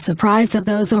 to the surprise of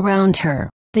those around her,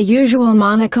 the usual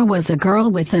Monica was a girl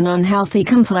with an unhealthy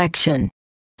complexion.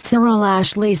 Cyril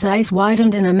Ashley's eyes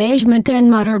widened in amazement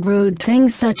and muttered rude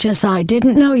things such as "I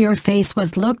didn't know your face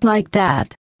was looked like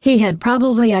that." He had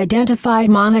probably identified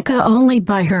Monica only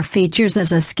by her features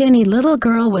as a skinny little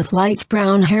girl with light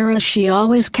brown hair, as she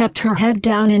always kept her head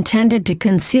down intended to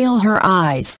conceal her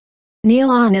eyes. Neil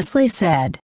honestly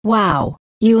said, "Wow,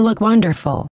 you look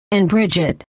wonderful," and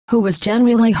Bridget, who was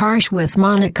generally harsh with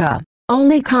Monica,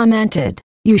 only commented,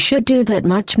 "You should do that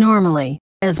much normally."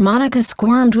 As Monica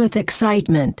squirmed with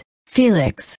excitement,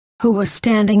 Felix, who was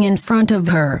standing in front of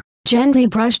her, gently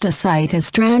brushed aside a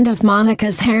strand of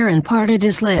Monica's hair and parted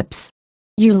his lips.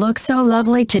 "You look so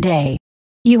lovely today.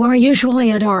 You are usually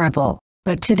adorable,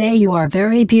 but today you are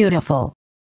very beautiful."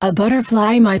 A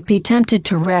butterfly might be tempted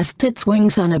to rest its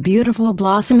wings on a beautiful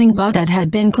blossoming bud that had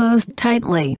been closed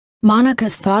tightly.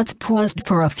 Monica's thoughts paused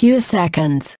for a few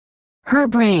seconds. Her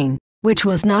brain, which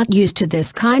was not used to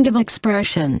this kind of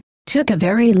expression, took a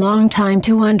very long time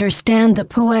to understand the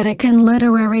poetic and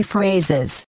literary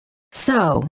phrases.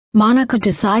 So, Monica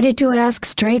decided to ask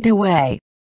straight away.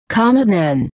 Come on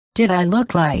then, did I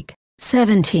look like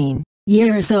 17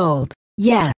 years old?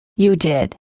 Yeah, you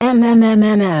did.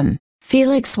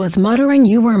 Felix was muttering.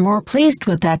 You were more pleased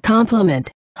with that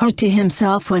compliment, to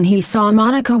himself when he saw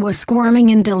Monica was squirming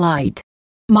in delight.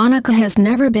 Monica has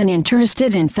never been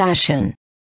interested in fashion.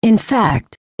 In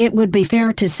fact, it would be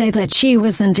fair to say that she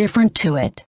was indifferent to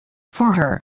it. For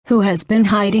her, who has been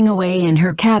hiding away in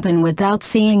her cabin without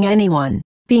seeing anyone,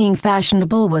 being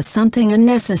fashionable was something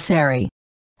unnecessary.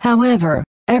 However,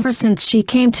 ever since she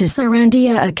came to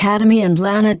Serendia Academy and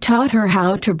Lana taught her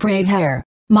how to braid hair,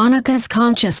 Monica's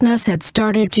consciousness had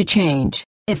started to change,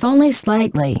 if only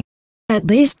slightly. At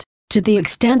least, to the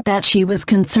extent that she was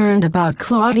concerned about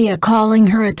Claudia calling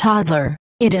her a toddler.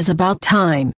 It is about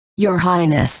time, Your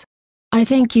Highness. I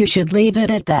think you should leave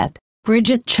it at that,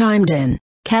 Bridget chimed in,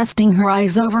 casting her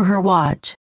eyes over her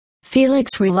watch.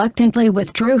 Felix reluctantly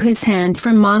withdrew his hand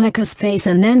from Monica's face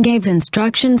and then gave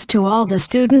instructions to all the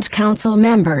student council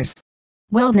members.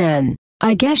 Well then,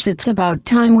 I guess it's about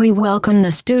time we welcome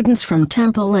the students from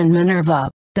Temple and Minerva.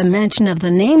 The mention of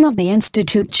the name of the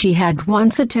institute she had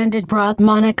once attended brought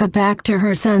Monica back to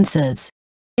her senses.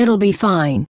 It'll be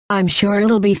fine, I'm sure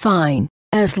it'll be fine,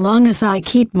 as long as I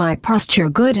keep my posture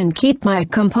good and keep my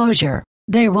composure.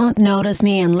 They won't notice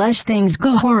me unless things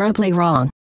go horribly wrong.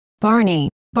 Barney,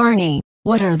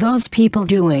 what are those people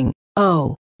doing?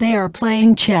 Oh, they are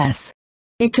playing chess.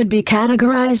 It could be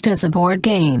categorized as a board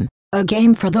game, a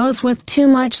game for those with too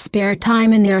much spare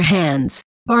time in their hands.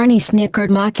 Barney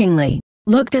snickered mockingly,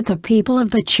 looked at the people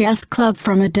of the chess club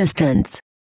from a distance.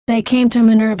 They came to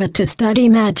Minerva to study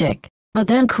magic, but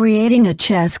then creating a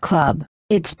chess club,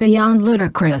 it's beyond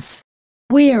ludicrous.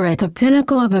 We are at the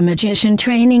pinnacle of a magician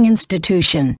training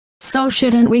institution, so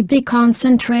shouldn't we be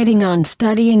concentrating on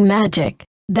studying magic?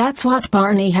 That's what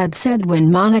Barney had said when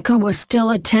Monica was still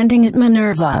attending at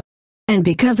Minerva. And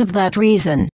because of that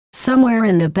reason, somewhere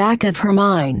in the back of her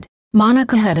mind,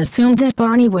 Monica had assumed that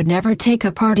Barney would never take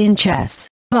a part in chess.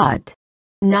 But,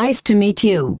 nice to meet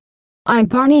you. I'm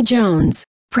Barney Jones,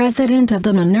 president of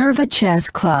the Minerva Chess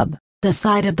Club. The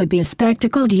sight of the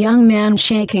bespectacled young man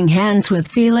shaking hands with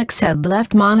Felix had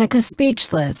left Monica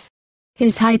speechless.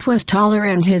 His height was taller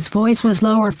and his voice was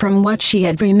lower from what she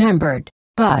had remembered,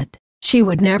 but she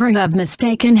would never have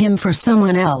mistaken him for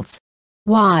someone else.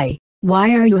 Why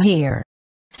are you here?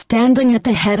 Standing at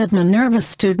the head of Minerva's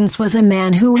students was a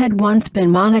man who had once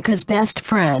been Monica's best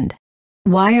friend.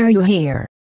 Why are you here?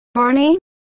 Barney?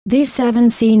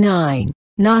 V07Ch,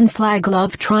 non-flag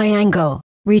love triangle.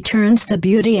 Returns the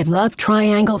beauty of love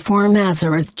triangle form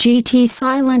Azereth GT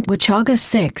Silent Witch August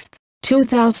 6,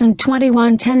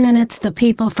 2021 10 minutes. The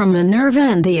people from Minerva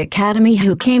and the Academy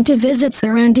who came to visit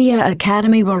Serendia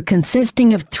Academy were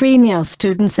consisting of 3 male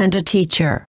students and a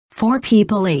teacher, 4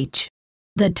 people each.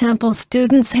 The Temple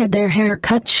students had their hair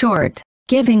cut short,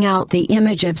 giving out the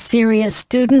image of serious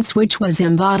students which was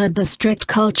embodied the strict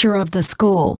culture of the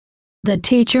school. The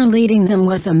teacher leading them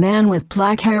was a man with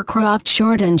black hair cropped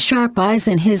short and sharp eyes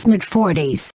in his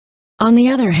mid-40s. On the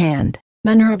other hand,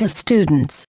 Minerva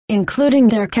students, including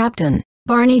their captain,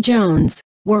 Barney Jones,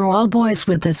 were all boys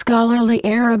with a scholarly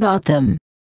air about them,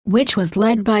 which was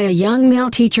led by a young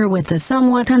male teacher with a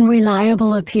somewhat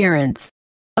unreliable appearance.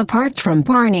 Apart from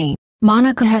Barney,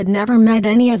 Monica had never met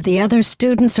any of the other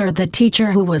students or the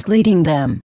teacher who was leading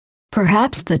them.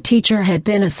 Perhaps the teacher had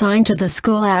been assigned to the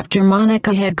school after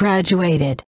Monica had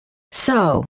graduated.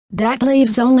 So, that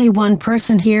leaves only one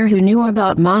person here who knew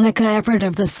about Monica Everett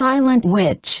of the Silent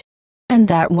Witch. And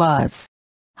that was...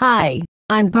 Hi,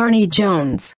 I'm Barney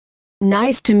Jones.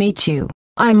 Nice to meet you.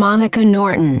 I'm Monica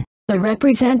Norton. The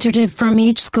representative from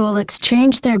each school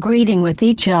exchanged their greeting with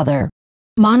each other.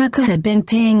 Monica had been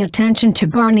paying attention to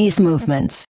Barney's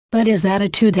movements, but his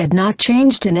attitude had not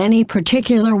changed in any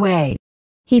particular way.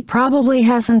 He probably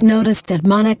hasn't noticed that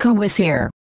Monica was here.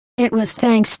 It was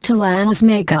thanks to Lana's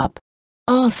makeup.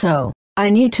 Also, I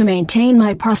need to maintain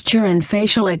my posture and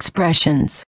facial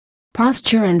expressions.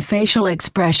 Posture and facial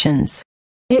expressions.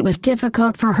 It was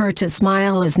difficult for her to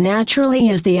smile as naturally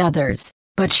as the others,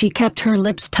 but she kept her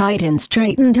lips tight and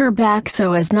straightened her back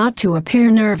so as not to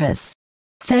appear nervous.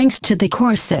 Thanks to the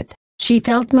corset, she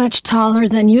felt much taller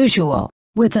than usual,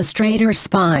 with a straighter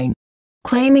spine.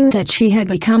 Claiming that she had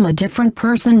become a different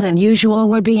person than usual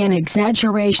would be an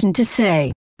exaggeration to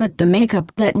say, but the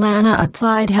makeup that Lana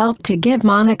applied helped to give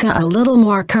Monica a little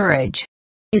more courage.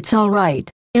 It's all right,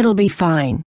 it'll be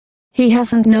fine. He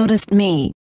hasn't noticed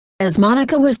me. As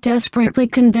Monica was desperately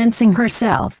convincing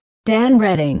herself, Dan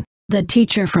Redding, the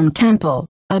teacher from Temple,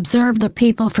 observed the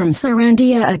people from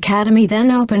Serendia Academy,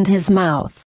 then opened his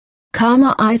mouth.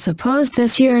 I suppose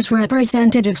this year's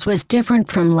representatives was different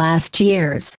from last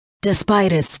year's.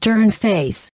 Despite his stern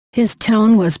face, his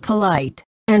tone was polite,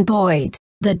 and Boyd,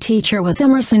 the teacher with a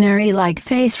mercenary-like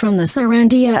face from the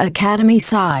Serendia Academy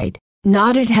side,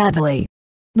 nodded heavily.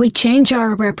 We change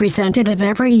our representative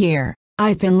every year.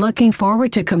 I've been looking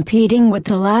forward to competing with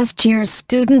the last year's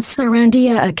students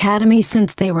Serendia Academy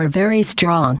since they were very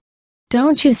strong.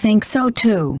 Don't you think so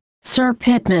too, Sir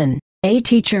Pittman? A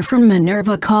teacher from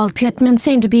Minerva called Pittman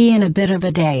seemed to be in a bit of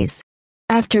a daze.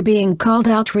 After being called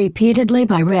out repeatedly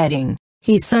by Redding,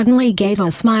 he suddenly gave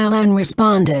a smile and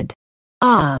responded.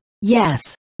 Ah,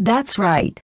 yes, that's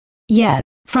right. Yet,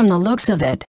 from the looks of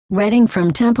it, Redding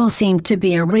from Temple seemed to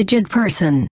be a rigid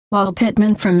person, while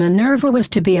Pittman from Minerva was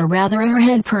to be a rather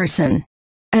airhead person.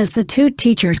 As the two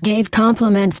teachers gave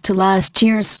compliments to last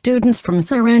year's students from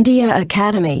Serendia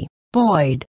Academy,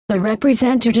 Boyd, the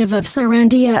representative of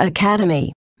Serendia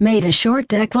Academy, made a short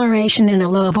declaration in a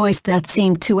low voice that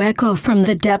seemed to echo from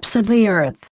the depths of the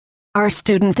earth. Our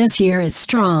student this year is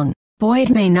strong. Boyd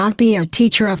may not be a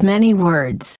teacher of many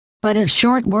words, but his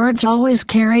short words always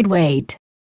carried weight.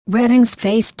 Redding's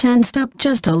face tensed up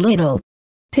just a little.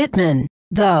 Pittman,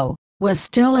 though, was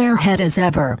still airhead as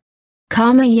ever.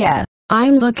 Yeah,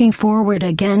 I'm looking forward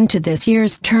again to this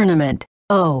year's tournament.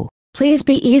 Oh, please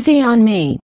be easy on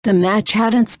me. The match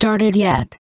hadn't started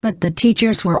yet, but the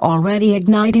teachers were already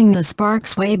igniting the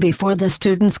sparks way before the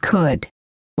students could.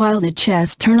 While the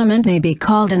chess tournament may be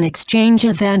called an exchange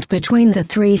event between the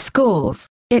three schools,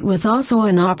 it was also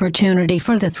an opportunity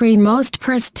for the three most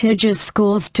prestigious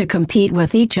schools to compete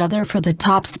with each other for the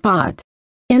top spot.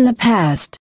 In the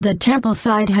past, the Temple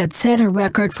side had set a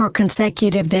record for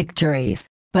consecutive victories,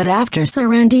 but after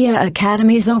Serendia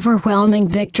Academy's overwhelming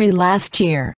victory last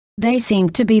year, they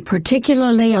seemed to be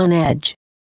particularly on edge.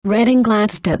 Redding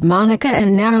glanced at Monica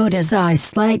and narrowed his eyes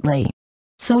slightly.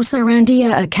 So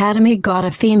Serendia Academy got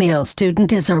a female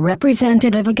student as a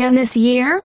representative again this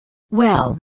year?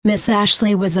 Well, Miss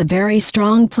Ashley was a very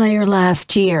strong player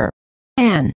last year.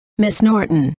 And, Miss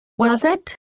Norton, was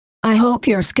it? I hope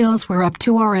your skills were up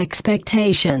to our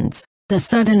expectations. The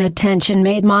sudden attention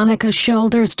made Monica's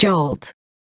shoulders jolt.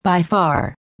 By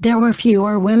far, there were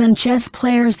fewer women chess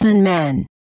players than men.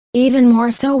 Even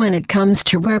more so when it comes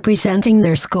to representing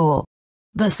their school.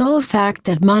 The sole fact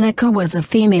that Monica was a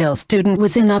female student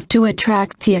was enough to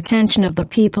attract the attention of the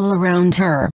people around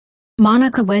her.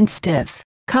 Monica went stiff,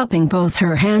 cupping both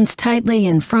her hands tightly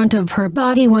in front of her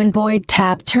body when Boyd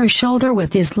tapped her shoulder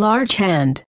with his large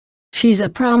hand. She's a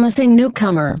promising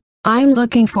newcomer. I'm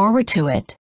looking forward to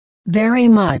it. Very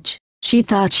much. She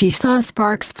thought she saw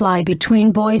sparks fly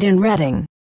between Boyd and Redding.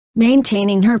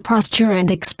 Maintaining her posture and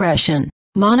expression,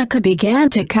 Monica began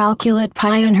to calculate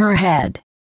pi in her head.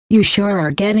 You sure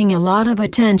are getting a lot of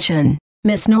attention,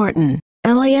 Miss Norton.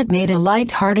 Elliot made a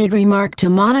light-hearted remark to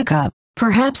Monica,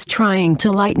 perhaps trying to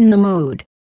lighten the mood.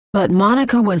 But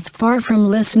Monica was far from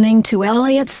listening to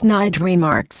Elliot's snide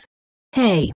remarks.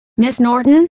 Hey, Miss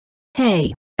Norton?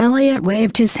 Hey, Elliot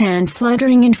waved his hand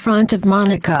fluttering in front of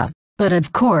Monica, but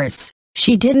of course,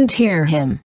 she didn't hear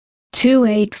him.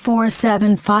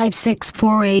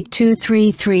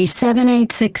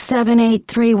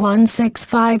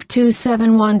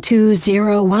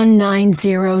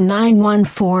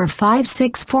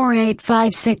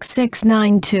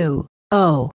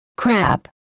 Oh, crap.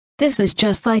 This is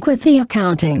just like with the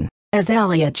accounting. As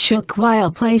Elliot shook while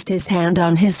placed his hand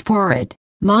on his forehead,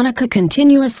 Monica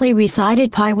continuously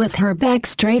recited pi with her back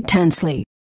straight tensely.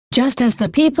 Just as the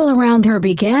people around her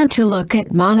began to look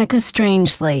at Monica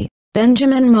strangely,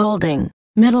 Benjamin Moulding,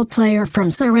 middle player from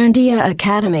Serendia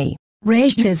Academy,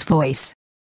 raised his voice.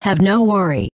 Have no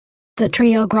worry. The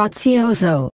trio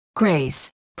Grazioso, Grace,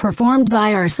 performed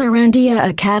by our Serendia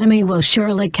Academy will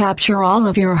surely capture all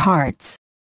of your hearts.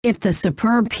 If the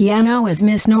superb piano is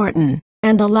Miss Norton,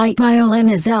 and the light violin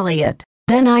is Elliot,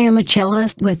 then I am a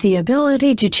cellist with the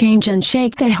ability to change and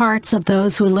shake the hearts of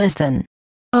those who listen.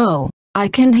 Oh, I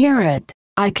can hear it,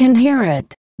 I can hear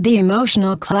it. The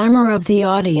emotional clamor of the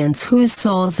audience whose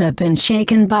souls have been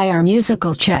shaken by our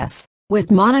musical chess, with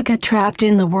Monica trapped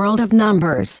in the world of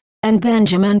numbers, and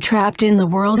Benjamin trapped in the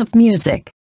world of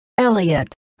music.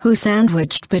 Elliot, who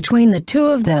sandwiched between the two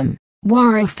of them,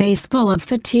 wore a face full of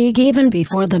fatigue even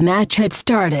before the match had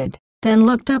started, then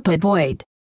looked up at Boyd.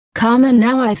 And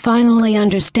now I finally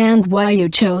understand why you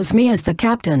chose me as the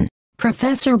captain,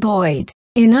 Professor Boyd.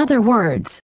 In other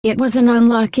words, it was an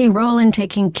unlucky role in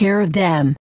taking care of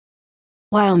them.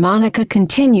 While Monica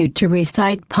continued to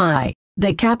recite pi,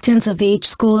 the captains of each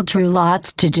school drew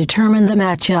lots to determine the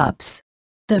matchups.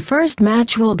 The first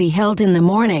match will be held in the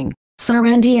morning,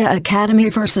 Serendia Academy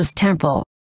versus Temple.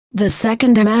 The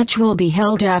second match will be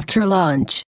held after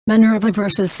lunch, Minerva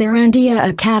vs Serendia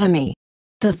Academy.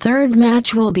 The third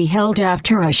match will be held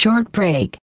after a short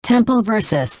break, Temple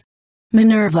vs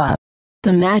Minerva.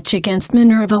 The match against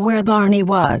Minerva where Barney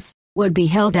would be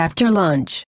held after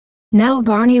lunch. Now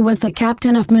Barney was the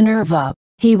captain of Minerva.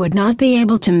 He would not be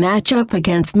able to match up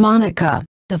against Monica,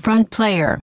 the front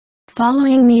player.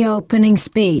 Following the opening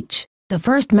speech, the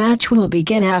first match will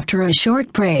begin after a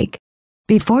short break.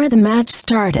 Before the match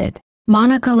started,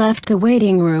 Monica left the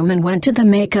waiting room and went to the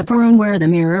makeup room where the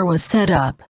mirror was set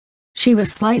up. She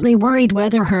was slightly worried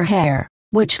whether her hair,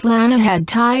 which Lana had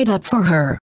tied up for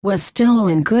her, was still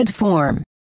in good form.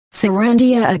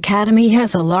 Serendia Academy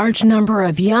has a large number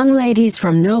of young ladies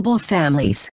from noble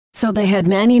families, so they had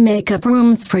many makeup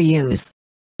rooms for use.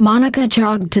 Monica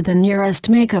jogged to the nearest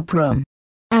makeup room.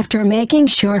 After making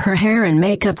sure her hair and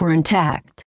makeup were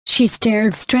intact, she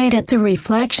stared straight at the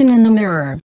reflection in the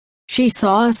mirror. She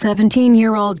saw a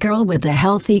 17-year-old girl with a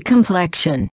healthy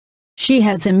complexion. She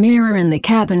has a mirror in the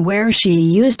cabin where she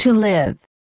used to live.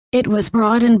 It was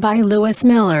brought in by Lewis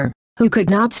Miller, who could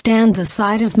not stand the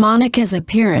sight of Monica's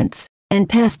appearance, and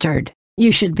pestered,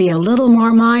 "You should be a little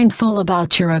more mindful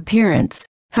about your appearance."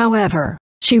 However,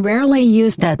 she rarely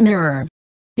used that mirror,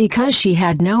 because she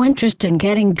had no interest in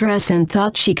getting dressed and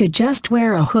thought she could just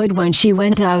wear a hood when she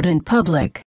went out in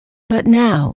public. But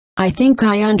now, I think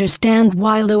I understand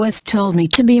why Lewis told me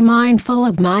to be mindful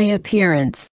of my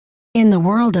appearance. In the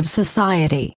world of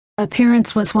society,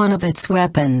 appearance was one of its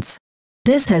weapons.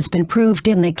 This has been proved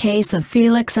in the case of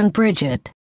Felix and Bridget.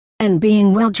 And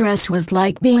being well-dressed was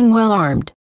like being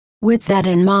well-armed. With that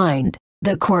in mind,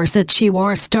 the corset she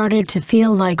wore started to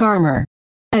feel like armor.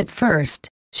 At first,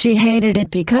 she hated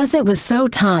it because it was so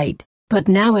tight, but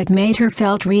now it made her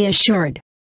felt reassured.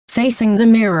 Facing the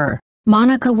mirror,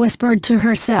 Monica whispered to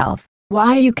herself,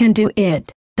 "Why, you can do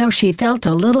it." Though she felt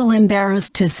a little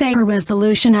embarrassed to say her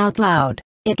resolution out loud,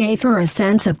 it gave her a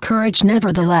sense of courage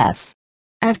nevertheless.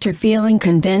 After feeling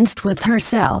convinced with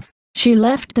herself, she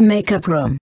left the makeup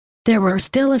room. There were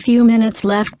still a few minutes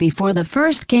left before the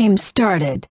first game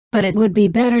started, but it would be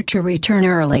better to return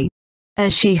early.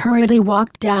 As she hurriedly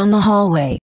walked down the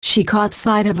hallway, she caught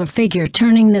sight of a figure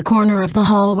turning the corner of the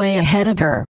hallway ahead of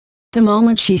her. The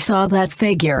moment she saw that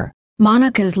figure,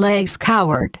 Monica's legs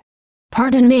cowered.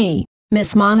 "Pardon me,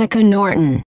 Miss Monica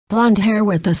Norton," blonde hair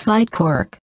with a slight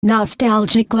quirk,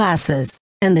 nostalgic glasses,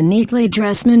 and the neatly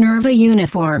dressed Minerva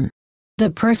uniform. The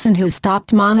person who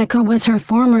stopped Monica was her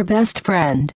former best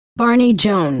friend, Barney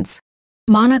Jones.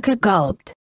 Monica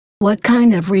gulped. What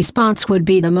kind of response would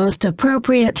be the most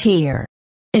appropriate here?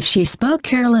 If she spoke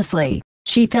carelessly,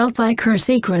 she felt like her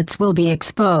secrets will be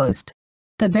exposed.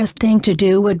 The best thing to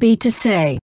do would be to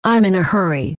say, "I'm in a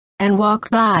hurry," and walk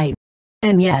by.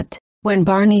 And yet, when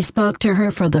Barney spoke to her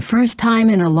for the first time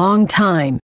in a long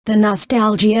time, the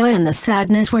nostalgia and the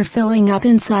sadness were filling up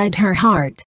inside her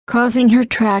heart, causing her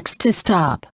tracks to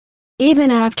stop. Even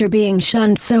after being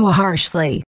shunned so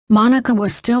harshly, Monica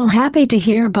was still happy to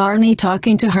hear Barney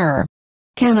talking to her.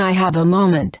 "Can I have a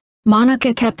moment?"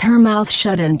 Monica kept her mouth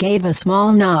shut and gave a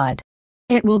small nod.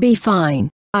 "It will be fine,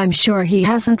 I'm sure he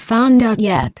hasn't found out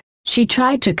yet," she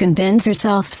tried to convince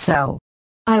herself so.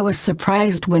 "I was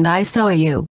surprised when I saw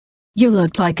you. You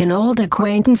looked like an old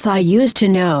acquaintance I used to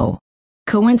know.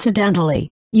 Coincidentally,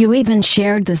 you even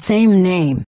shared the same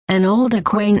name, an old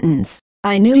acquaintance.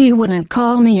 I knew you wouldn't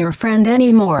call me your friend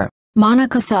anymore,"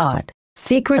 Monica thought,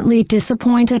 secretly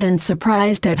disappointed and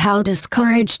surprised at how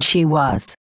discouraged she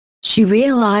was. She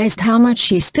realized how much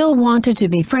she still wanted to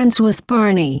be friends with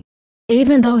Barney,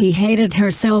 even though he hated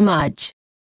her so much.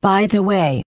 "By the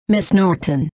way, Miss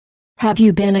Norton, have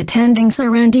you been attending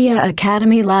Serendia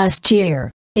Academy last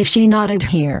year?" If she nodded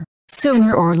here,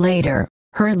 sooner or later,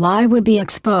 her lie would be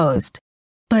exposed.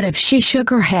 But if she shook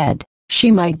her head,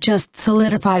 she might just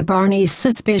solidify Barney's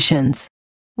suspicions.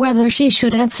 Whether she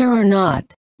should answer or not,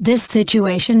 this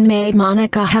situation made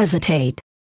Monica hesitate.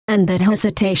 And that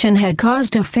hesitation had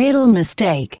caused a fatal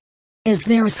mistake. "Is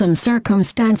there some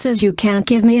circumstances you can't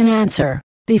give me an answer?"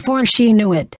 Before she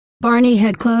knew it, Barney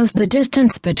had closed the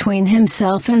distance between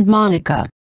himself and Monica.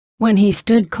 When he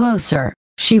stood closer,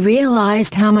 she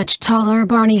realized how much taller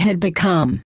Barney had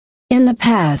become. In the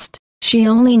past, she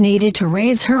only needed to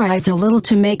raise her eyes a little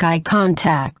to make eye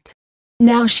contact.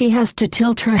 Now she has to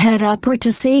tilt her head upward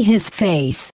to see his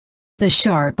face. The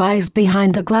sharp eyes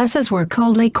behind the glasses were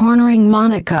coldly cornering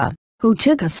Monica, who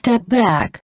took a step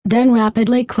back, then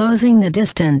rapidly closing the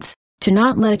distance, to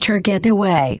not let her get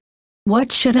away.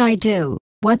 "What should I do?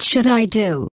 What should I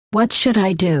do? What should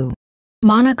I do?"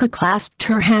 Monica clasped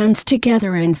her hands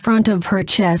together in front of her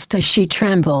chest as she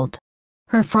trembled.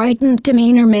 Her frightened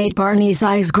demeanor made Barney's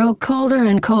eyes grow colder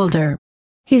and colder.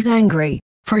 He's angry,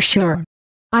 for sure.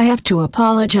 I have to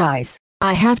apologize.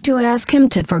 I have to ask him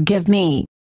to forgive me.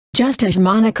 Just as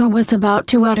Monica was about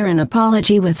to utter an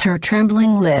apology with her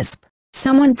trembling lisp,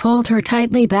 someone pulled her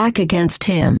tightly back against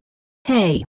him.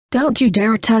 Hey, don't you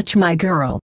dare touch my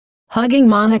girl. Hugging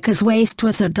Monica's waist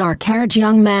was a dark-haired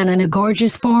young man in a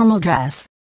gorgeous formal dress.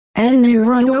 And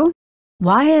Nero?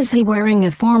 Why is he wearing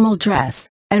a formal dress,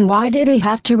 and why did he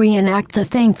have to reenact the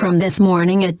thing from this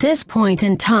morning at this point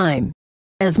in time?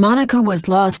 As Monica was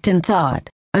lost in thought,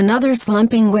 another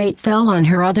slumping weight fell on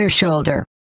her other shoulder.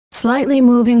 Slightly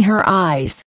moving her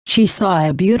eyes, she saw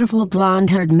a beautiful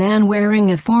blonde-haired man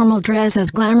wearing a formal dress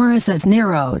as glamorous as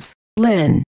Nero's,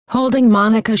 Lynn, holding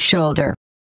Monica's shoulder.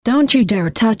 Don't you dare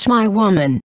touch my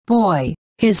woman, boy.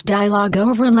 His dialogue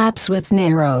overlaps with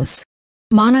Nero's.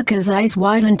 Monica's eyes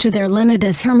widened to their limit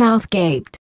as her mouth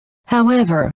gaped.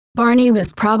 However, Barney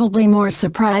was probably more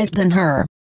surprised than her.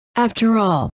 After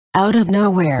all, out of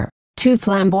nowhere, two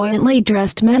flamboyantly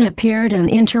dressed men appeared and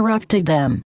interrupted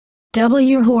them.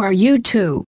 Who are you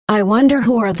two? I wonder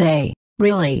who are they,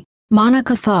 really?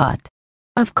 Monica thought.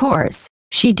 Of course,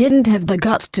 she didn't have the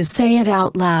guts to say it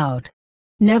out loud.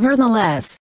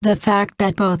 Nevertheless, the fact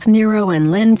that both Nero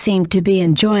and Lynn seemed to be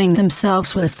enjoying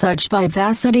themselves with such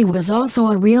vivacity was also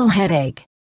a real headache.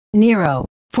 Nero,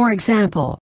 for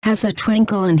example, has a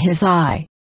twinkle in his eye.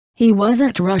 He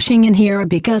wasn't rushing in here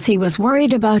because he was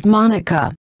worried about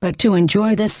Monica, but to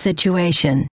enjoy this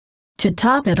situation. To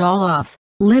top it all off,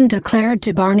 Lynn declared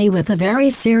to Barney with a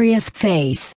very serious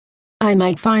face. I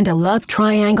might find a love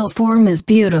triangle form as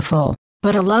beautiful,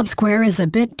 but a love square is a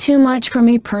bit too much for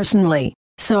me personally,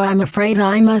 so I'm afraid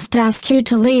I must ask you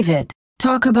to leave it.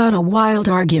 Talk about a wild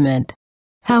argument.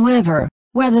 However,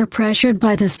 whether pressured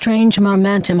by the strange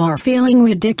momentum or feeling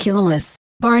ridiculous,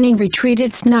 Barney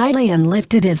retreated snidely and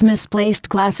lifted his misplaced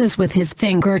glasses with his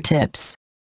fingertips.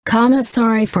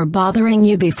 Sorry for bothering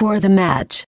you before the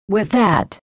match. With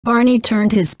that, Barney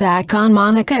turned his back on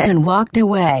Monica and walked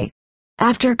away.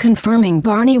 After confirming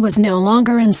Barney was no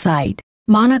longer in sight,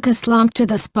 Monica slumped to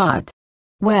the spot.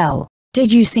 Well,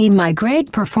 did you see my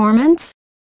great performance?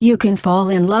 You can fall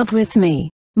in love with me,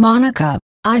 Monica.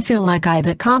 I feel like I've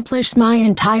accomplished my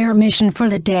entire mission for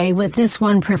the day with this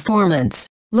one performance.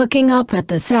 Looking up at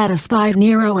the satisfied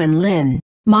Nero and Lynn,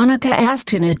 Monica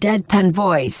asked in a deadpan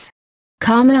voice.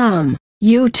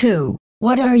 You two,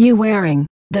 what are you wearing?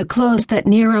 The clothes that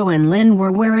Nero and Lynn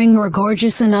were wearing were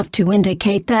gorgeous enough to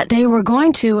indicate that they were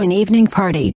going to an evening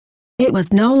party. It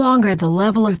was no longer the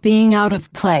level of being out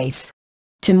of place.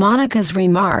 To Monica's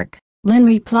remark, Lynn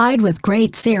replied with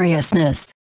great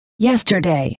seriousness.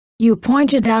 Yesterday, you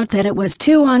pointed out that it was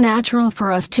too unnatural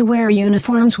for us to wear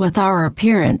uniforms with our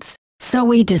appearance, so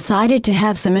we decided to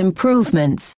have some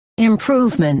improvements.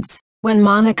 When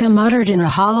Monica muttered in a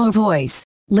hollow voice,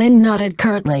 Lynn nodded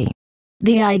curtly.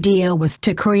 The idea was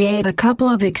to create a couple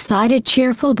of excited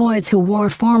cheerful boys who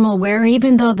wore formal wear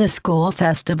even though the school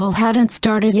festival hadn't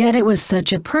started yet. It was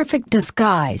such a perfect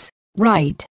disguise,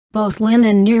 right? Both Lynn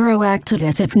and Nero acted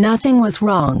as if nothing was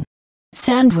wrong.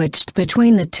 Sandwiched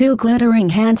between the two glittering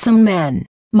handsome men,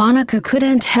 Monica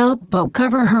couldn't help but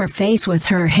cover her face with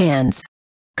her hands.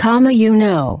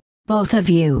 Both of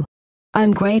you.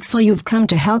 I'm grateful you've come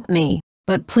to help me,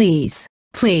 but please,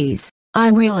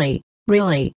 I'm really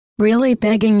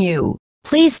begging you,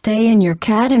 please stay in your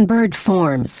cat and bird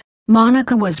forms.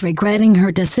 Monica was regretting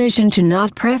her decision to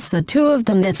not press the two of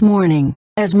them this morning,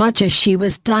 as much as she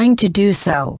was dying to do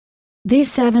so.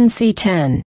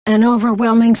 V07Ch, an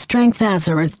overwhelming strength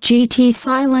Azereth GT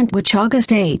Silent Witch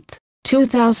August 8,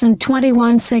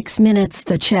 2021 6 minutes.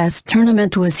 The chess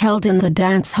tournament was held in the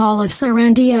dance hall of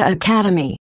Serendia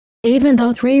Academy. Even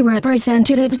though 3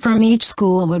 representatives from each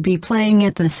school would be playing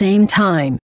at the same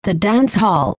time, the dance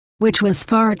hall, which was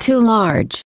far too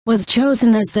large, was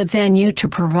chosen as the venue to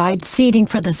provide seating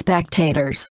for the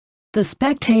spectators. The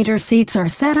spectator seats are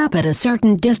set up at a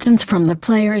certain distance from the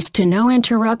players to no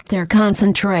interrupt their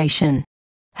concentration.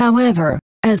 However,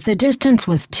 as the distance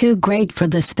was too great for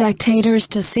the spectators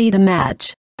to see the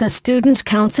match, the Student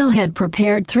Council had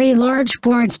prepared 3 large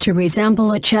boards to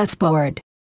resemble a chessboard.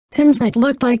 Pins that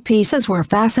looked like pieces were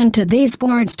fastened to these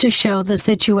boards to show the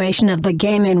situation of the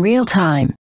game in real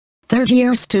time.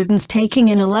 Third-year students taking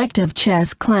an elective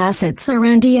chess class at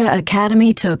Serendia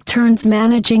Academy took turns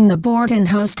managing the board and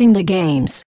hosting the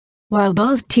games. While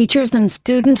both teachers and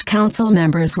student council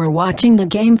members were watching the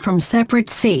game from separate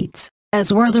seats,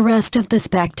 as were the rest of the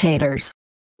spectators.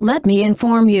 Let me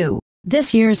inform you,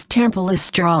 this year's temple is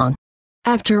strong.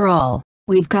 After all,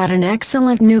 we've got an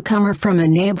excellent newcomer from a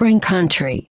neighboring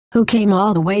country. who came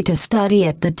all the way to study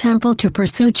at the temple to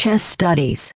pursue chess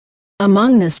studies.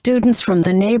 Among the students from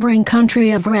the neighboring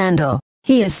country of Randall,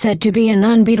 he is said to be an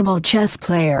unbeatable chess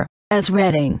player, as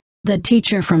Redding, the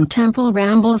teacher from Temple,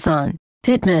 rambles on.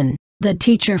 Pittman, the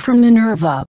teacher from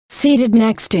Minerva, seated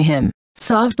next to him,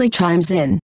 softly chimes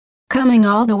in. Coming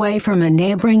all the way from a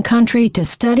neighboring country to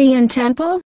study in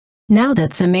Temple? Now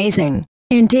that's amazing,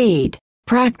 indeed.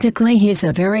 Practically he's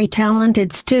a very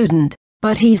talented student,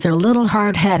 but he's a little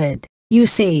hard-headed, you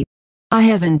see. I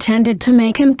have intended to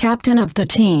make him captain of the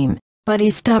team, but he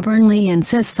stubbornly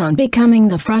insists on becoming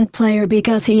the front player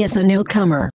because he is a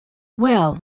newcomer.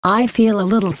 Well, I feel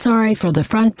a little sorry for the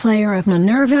front player of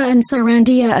Minerva and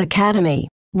Serendia Academy.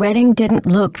 Redding didn't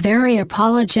look very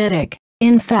apologetic.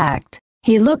 In fact,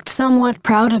 he looked somewhat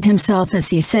proud of himself as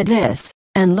he said this,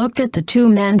 and looked at the two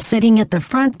men sitting at the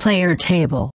front player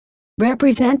table.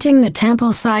 Representing the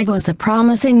Temple side was a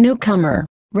promising newcomer,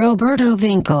 Roberto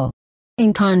Winkle.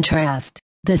 In contrast,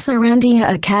 the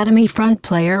Serendia Academy front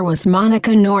player was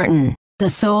Monica Norton, the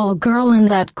sole girl in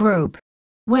that group.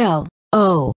 Well,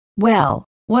 oh, well,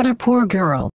 what a poor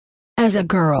girl. As a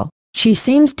girl, she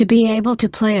seems to be able to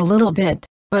play a little bit,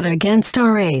 but against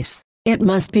our ace, it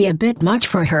must be a bit much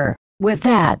for her. With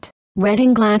that,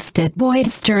 Redding glanced at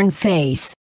Boyd's stern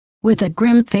face. With a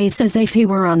grim face as if he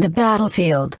were on the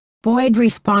battlefield, Boyd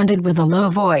responded with a low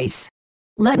voice.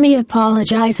 Let me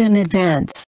apologize in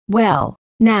advance. Well,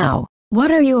 now, what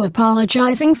are you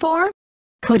apologizing for?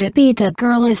 Could it be that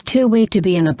girl is too weak to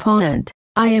be an opponent?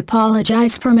 I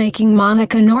apologize for making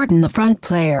Monica Norton the front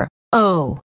player.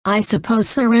 Oh, I suppose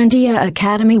Serendia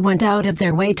Academy went out of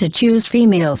their way to choose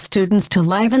female students to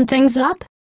liven things up?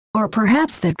 Or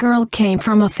perhaps the girl came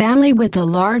from a family with a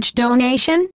large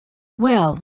donation?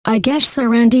 Well, I guess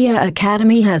Serendia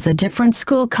Academy has a different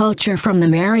school culture from the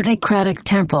meritocratic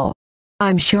Temple.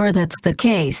 I'm sure that's the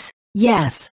case.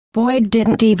 Yes, Boyd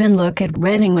didn't even look at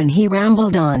Redding when he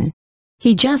rambled on.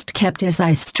 He just kept his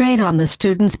eyes straight on the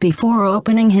students before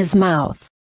opening his mouth.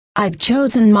 I've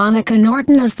chosen Monica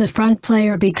Norton as the front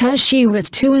player because she was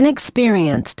too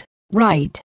inexperienced.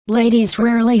 Right, ladies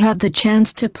rarely have the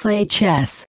chance to play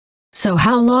chess. So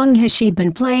how long has she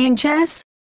been playing chess?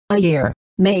 A year,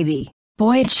 maybe.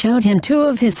 Boyd showed him two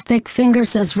of his thick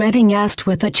fingers as Redding asked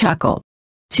with a chuckle.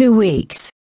 2 weeks.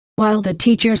 While the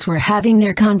teachers were having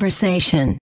their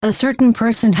conversation, a certain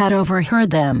person had overheard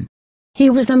them. He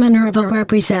was a Minerva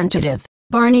representative,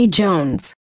 Barney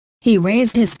Jones. He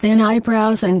raised his thin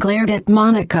eyebrows and glared at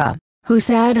Monica, who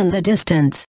sat in the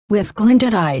distance, with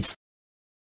glinted eyes.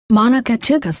 Monica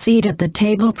took a seat at the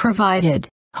table provided,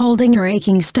 holding her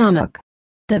aching stomach.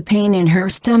 The pain in her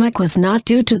stomach was not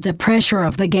due to the pressure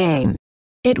of the game.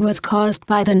 It was caused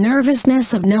by the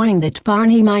nervousness of knowing that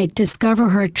Barney might discover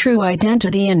her true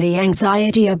identity and the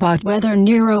anxiety about whether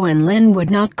Nero and Lynn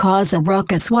would not cause a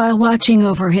ruckus while watching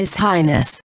over His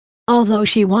Highness. Although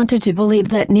she wanted to believe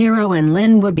that Nero and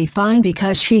Lynn would be fine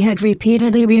because she had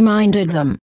repeatedly reminded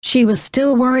them, she was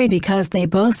still worried because they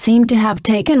both seemed to have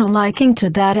taken a liking to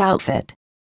that outfit.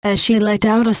 As she let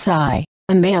out a sigh,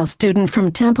 a male student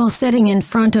from Temple sitting in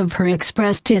front of her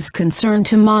expressed his concern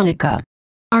to Monica.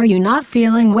 Are you not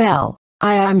feeling well?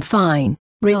 I'm fine,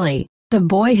 really. The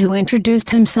boy who introduced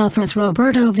himself as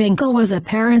Roberto Winkle was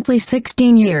apparently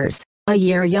 16 years, a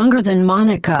year younger than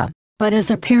Monica, but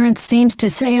his appearance seems to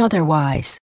say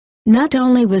otherwise. Not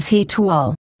only was he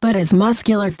tall, but his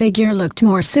muscular figure looked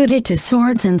more suited to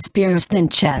swords and spears than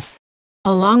chess.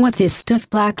 Along with his stiff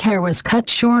black hair was cut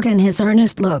short and his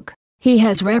earnest look, he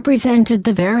has represented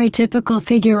the very typical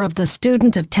figure of the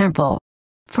student of Temple.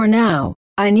 For now,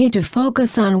 I need to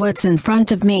focus on what's in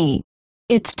front of me.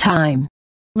 It's time.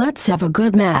 Let's have a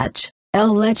good match.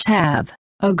 Let's have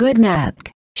a good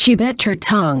match. She bit her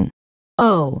tongue.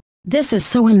 Oh, this is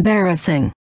so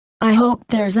embarrassing. I hope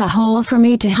there's a hole for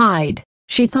me to hide,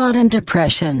 she thought in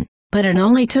depression, but it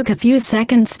only took a few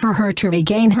seconds for her to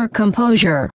regain her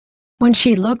composure. When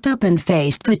she looked up and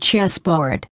faced the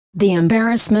chessboard, the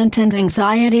embarrassment and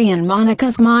anxiety in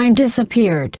Monica's mind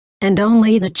disappeared, and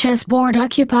only the chessboard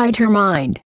occupied her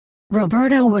mind.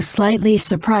 Roberto was slightly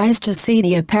surprised to see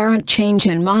the apparent change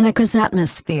in Monica's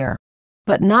atmosphere.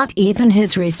 But not even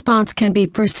his response can be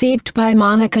perceived by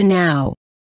Monica now.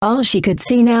 All she could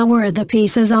see now were the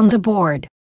pieces on the board.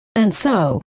 And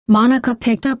so, Monica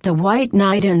picked up the white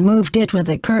knight and moved it with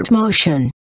a curt motion.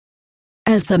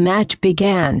 As the match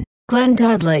began, Glenn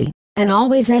Dudley, an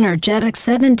always energetic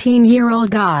 17-year-old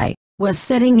guy, was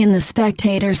sitting in the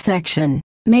spectator section,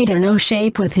 made an O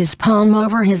shape with his palm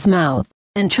over his mouth,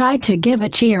 and tried to give a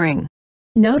cheering.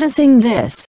 Noticing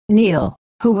this, Neil,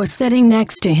 who was sitting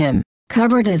next to him,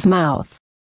 covered his mouth.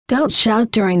 Don't shout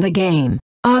during the game,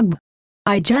 Ugh.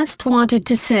 I just wanted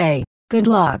to say, good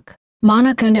luck.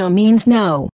 Monica no means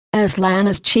no. As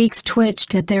Lana's cheeks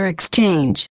twitched at their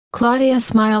exchange, Claudia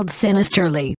smiled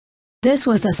sinisterly. This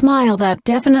was a smile that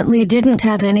definitely didn't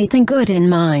have anything good in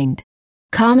mind.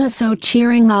 So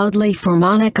cheering loudly for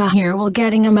Monica here while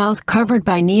getting a mouth covered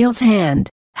by Neil's hand.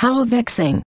 How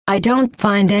vexing. I don't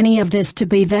find any of this to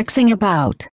be vexing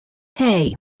about.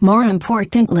 Hey, more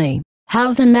importantly,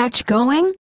 how's the match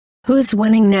going? Who's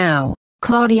winning now?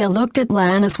 Claudia looked at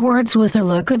Lana's words with a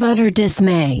look of utter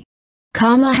dismay.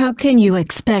 How can you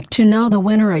expect to know the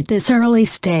winner at this early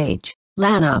stage?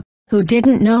 Lana, who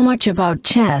didn't know much about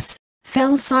chess,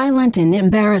 fell silent in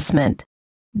embarrassment.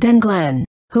 Then Glenn,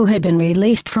 who had been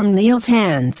released from Neil's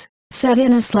hands, said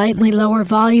in a slightly lower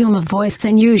volume of voice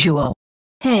than usual.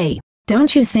 Hey,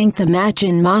 don't you think the match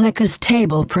in Monica's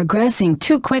table progressing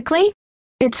too quickly?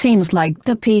 It seems like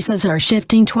the pieces are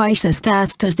shifting twice as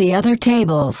fast as the other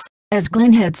tables. As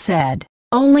Glenn had said,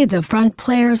 only the front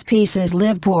players' pieces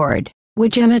live board,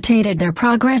 which imitated their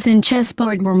progress in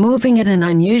chessboard, were moving at an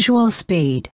unusual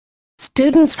speed.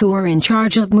 Students who were in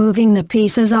charge of moving the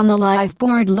pieces on the live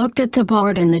board looked at the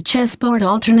board and the chessboard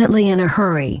alternately in a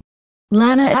hurry.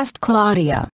 Lana asked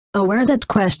Claudia, aware that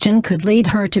question could lead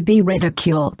her to be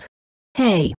ridiculed.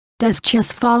 Hey, does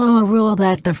chess follow a rule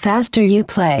that the faster you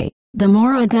play, the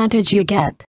more advantage you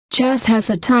get? Chess has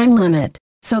a time limit,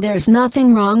 so there's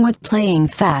nothing wrong with playing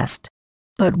fast.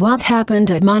 But what happened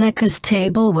at Monica's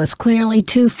table was clearly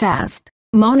too fast.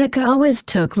 Monica always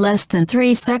took less than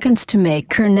 3 seconds to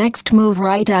make her next move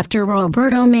right after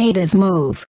Roberto made his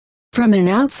move. From an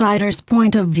outsider's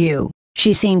point of view,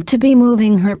 she seemed to be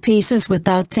moving her pieces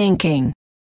without thinking.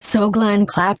 So Glenn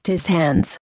clapped his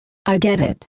hands. I get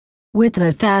it. With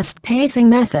the fast-pacing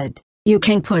method, you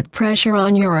can put pressure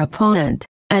on your opponent.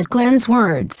 At Glenn's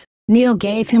words, Neil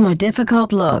gave him a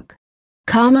difficult look.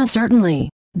 Certainly,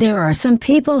 there are some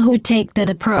people who take that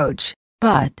approach,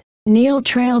 but Neil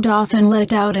trailed off and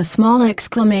let out a small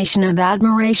exclamation of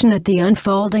admiration at the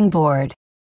unfolding board.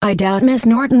 I doubt Miss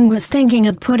Norton was thinking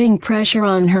of putting pressure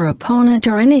on her opponent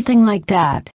or anything like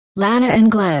that. Lana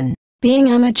and Glenn, being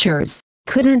amateurs,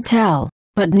 couldn't tell,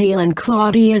 but Neil and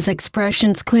Claudia's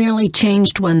expressions clearly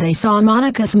changed when they saw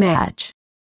Monica's match.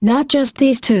 Not just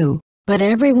these two, but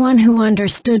everyone who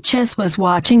understood chess was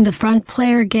watching the front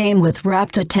player game with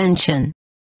rapt attention.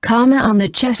 On the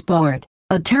chessboard,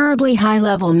 a terribly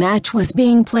high-level match was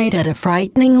being played at a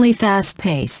frighteningly fast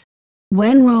pace.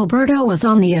 When Roberto was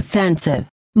on the offensive,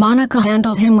 Monica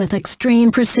handled him with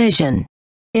extreme precision.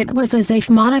 It was as if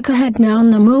Monica had known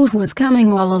the move was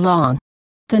coming all along.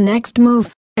 The next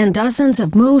move, and dozens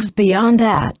of moves beyond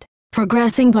that,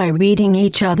 progressing by reading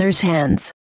each other's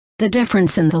hands. The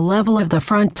difference in the level of the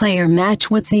front player match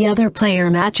with the other player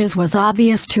matches was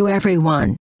obvious to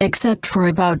everyone, except for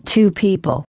about 2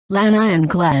 people, Lana and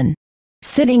Glenn.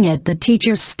 Sitting at the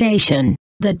teacher's station,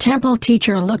 the temple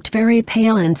teacher looked very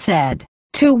pale and said,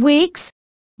 2 weeks?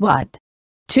 What?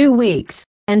 2 weeks,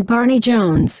 and Barney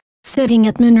Jones, sitting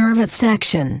at Minerva's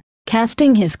section,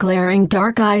 casting his glaring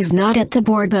dark eyes not at the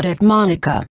board but at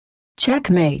Monica.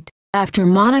 Checkmate, after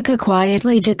Monica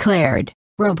quietly declared.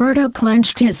 Roberto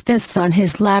clenched his fists on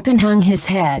his lap and hung his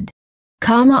head.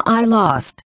 I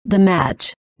lost. The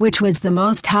match, which was the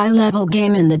most high-level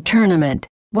game in the tournament,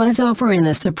 was over in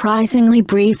a surprisingly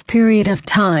brief period of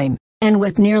time, and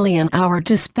with nearly an hour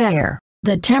to spare,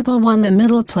 the Temple won the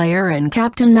middle player and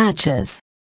captain matches.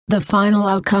 The final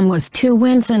outcome was 2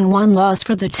 wins and 1 loss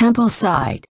for the Temple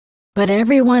side. But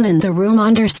everyone in the room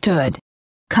understood.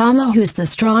 Who's the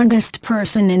strongest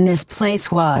person in this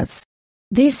place was.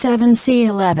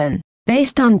 V07Ch,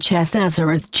 based on Chess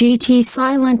Azeroth GT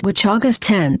Silent Witch August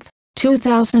 10,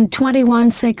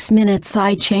 2021 6 minutes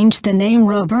I changed the name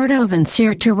Roberto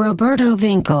Vincier to Roberto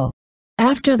Winkel.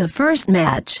 After the first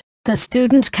match, the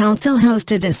Student Council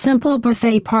hosted a simple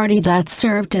buffet party that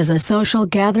served as a social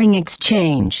gathering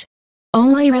exchange.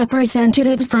 Only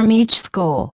representatives from each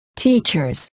school,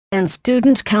 teachers, and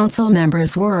Student Council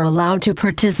members were allowed to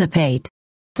participate.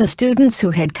 The students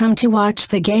who had come to watch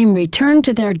the game returned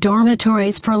to their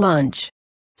dormitories for lunch.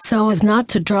 So as not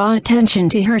to draw attention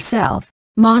to herself,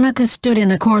 Monica stood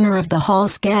in a corner of the hall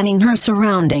scanning her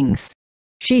surroundings.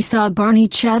 She saw Barney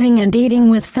chatting and eating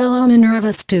with fellow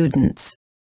Minerva students.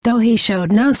 Though he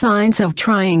showed no signs of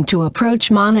trying to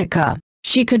approach Monica,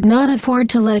 she could not afford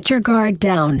to let her guard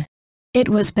down. It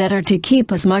was better to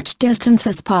keep as much distance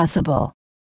as possible.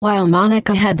 While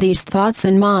Monica had these thoughts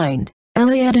in mind,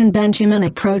 Elliot and Benjamin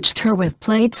approached her with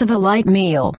plates of a light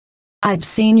meal. I've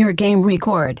seen your game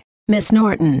record, Miss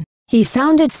Norton. He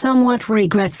sounded somewhat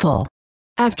regretful.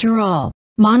 After all,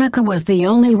 Monica was the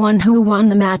only one who won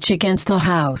the match against the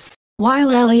house,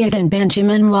 while Elliot and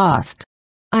Benjamin lost.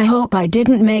 I hope I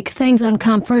didn't make things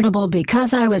uncomfortable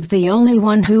because I was the only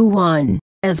one who won,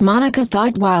 as Monica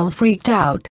thought while freaked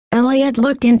out. Elliot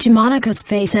looked into Monica's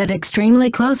face at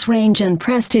extremely close range and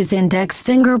pressed his index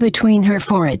finger between her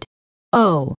forehead.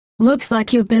 "Oh, looks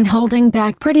like you've been holding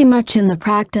back pretty much in the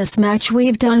practice match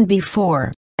we've done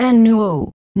before." And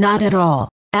no, not at all.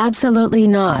 Absolutely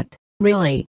not.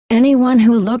 Really, anyone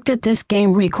who looked at this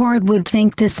game record would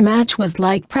think this match was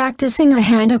like practicing a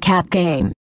handicap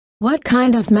game. What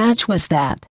kind of match was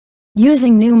that?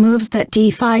 Using new moves that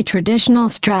defy traditional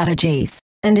strategies,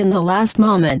 and in the last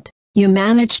moment, you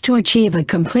managed to achieve a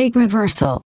complete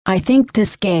reversal. I think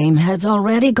this game has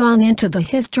already gone into the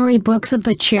history books of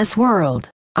the chess world.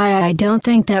 I don't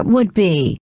think that would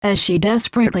be, as she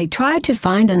desperately tried to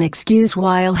find an excuse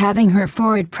while having her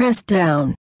forehead pressed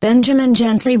down. Benjamin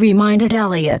gently reminded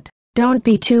Elliot, "Don't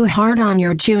be too hard on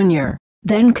your junior,"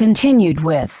 then continued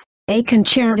with, "A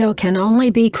concerto can only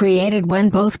be created when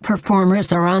both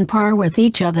performers are on par with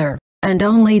each other, and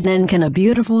only then can a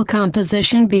beautiful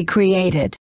composition be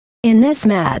created." In this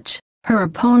match, her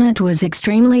opponent was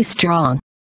extremely strong.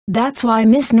 That's why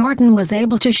Miss Norton was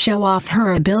able to show off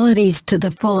her abilities to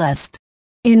the fullest.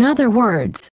 In other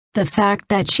words, the fact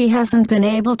that she hasn't been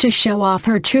able to show off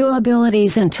her true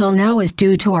abilities until now is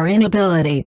due to her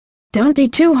inability. Don't be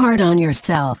too hard on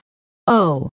yourself.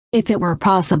 Oh, if it were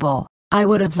possible, I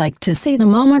would have liked to see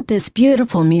the moment this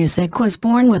beautiful music was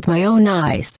born with my own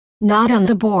eyes, not on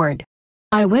the board.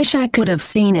 I wish I could have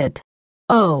seen it.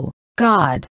 Oh,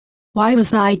 God. Why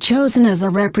was I chosen as a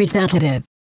representative?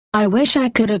 I wish I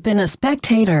could have been a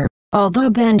spectator. Although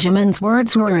Benjamin's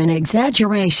words were an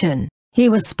exaggeration, he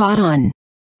was spot on.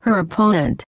 Her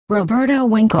opponent, Roberto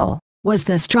Winkle, was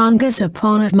the strongest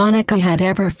opponent Monica had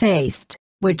ever faced,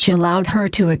 which allowed her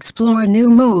to explore new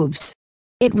moves.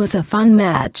 It was a fun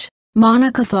match,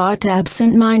 Monica thought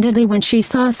absent-mindedly when she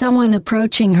saw someone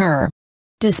approaching her.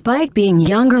 Despite being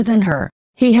younger than her,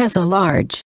 he has a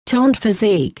large, toned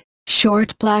physique,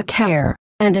 short black hair,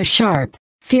 and a sharp,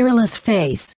 fearless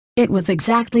face. It was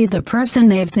exactly the person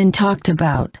they've been talked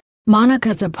about.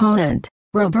 Monica's opponent,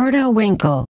 Roberto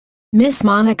Winkle. Miss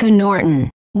Monica Norton.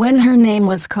 When her name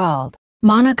was called,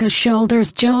 Monica's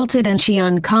shoulders jolted and she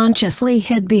unconsciously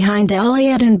hid behind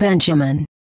Elliot and Benjamin.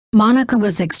 Monica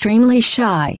was extremely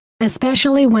shy,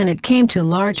 especially when it came to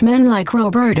large men like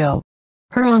Roberto.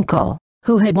 Her uncle,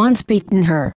 who had once beaten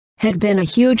her, had been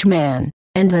a huge man,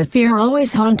 and the fear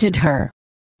always haunted her.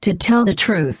 To tell the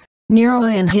truth, Nero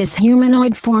in his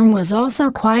humanoid form was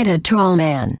also quite a tall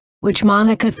man, which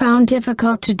Monica found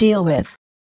difficult to deal with.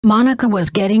 Monica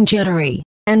was getting jittery,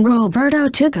 and Roberto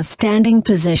took a standing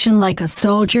position like a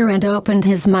soldier and opened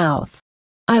his mouth.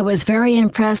 "I was very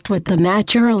impressed with the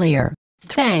match earlier,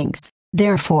 thanks."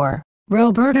 Therefore,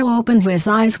 Roberto opened his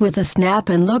eyes with a snap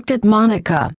and looked at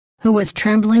Monica, who was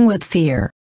trembling with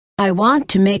fear. "I want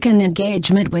to make an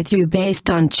engagement with you based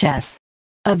on chess."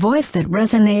 A voice that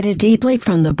resonated deeply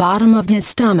from the bottom of his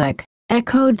stomach,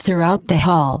 echoed throughout the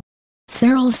hall.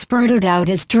 Cyril spurted out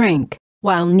his drink,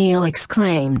 while Neil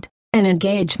exclaimed, "An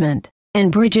engagement,"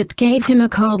 and Bridget gave him a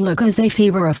cold look as if he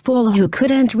were a fool who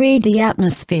couldn't read the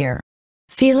atmosphere.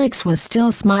 Felix was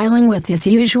still smiling with his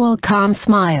usual calm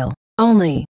smile,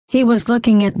 only, he was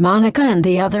looking at Monica and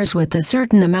the others with a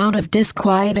certain amount of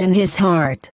disquiet in his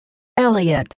heart.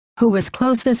 Elliot, who was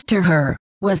closest to her,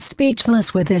 was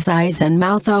speechless with his eyes and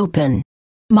mouth open.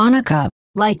 Monica,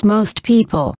 like most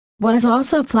people, was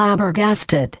also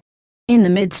flabbergasted. In the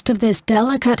midst of this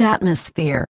delicate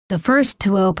atmosphere, the first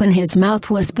to open his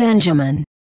mouth was Benjamin.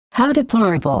 How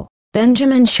deplorable.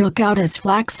 Benjamin shook out his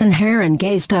flaxen hair and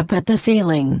gazed up at the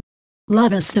ceiling.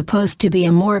 Love is supposed to be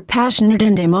a more passionate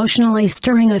and emotionally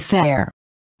stirring affair.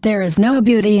 There is no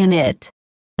beauty in it.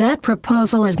 That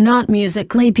proposal is not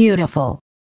musically beautiful.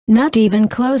 Not even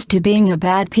close to being a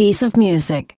bad piece of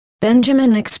music.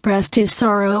 Benjamin expressed his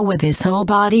sorrow with his whole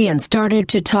body and started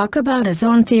to talk about his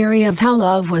own theory of how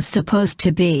love was supposed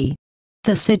to be.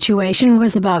 The situation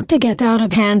was about to get out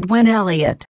of hand when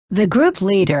Elliot, the group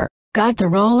leader, got the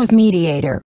role of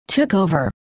mediator, took over.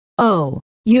 "Oh,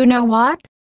 you know what?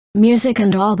 Music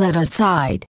and all that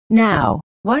aside, now,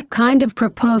 what kind of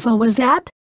proposal was that?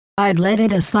 I'd let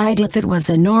it aside if it was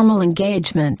a normal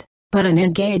engagement. But an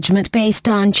engagement based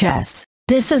on chess,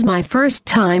 this is my first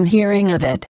time hearing of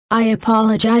it. I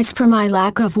apologize for my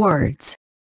lack of words.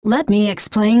 Let me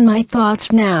explain my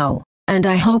thoughts now, and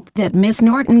I hope that Miss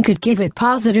Norton could give it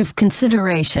positive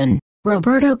consideration."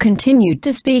 Roberto continued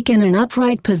to speak in an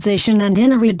upright position and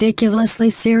in a ridiculously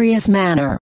serious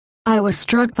manner. "I was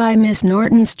struck by Miss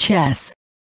Norton's chess.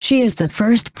 She is the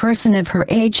first person of her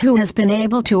age who has been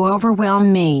able to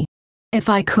overwhelm me. If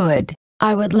I could,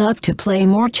 I would love to play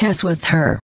more chess with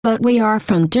her, but we are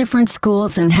from different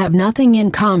schools and have nothing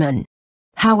in common.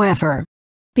 However,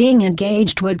 being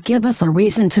engaged would give us a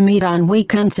reason to meet on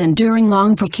weekends and during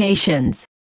long vacations.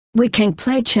 We can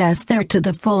play chess there to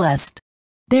the fullest.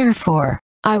 Therefore,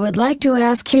 I would like to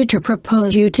ask you to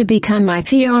propose you to become my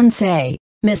fiancée,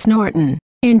 Miss Norton."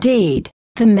 Indeed,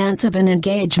 the meant of an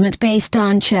engagement based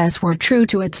on chess were true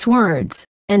to its words,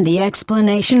 and the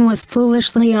explanation was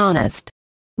foolishly honest.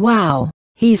 Wow,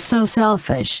 he's so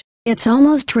selfish. It's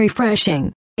almost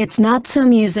refreshing. It's not so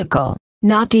musical,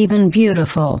 not even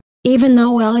beautiful. Even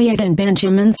though Elliot and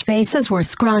Benjamin's faces were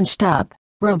scrunched up,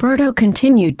 Roberto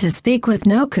continued to speak with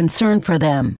no concern for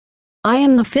them. "I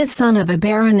am the fifth son of a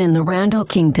baron in the Randall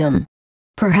Kingdom.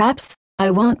 Perhaps,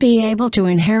 I won't be able to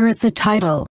inherit the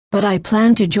title, but I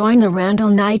plan to join the Randall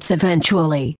Knights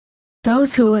eventually.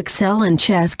 Those who excel in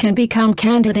chess can become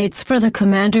candidates for the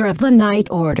commander of the Knight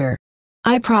Order.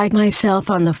 I pride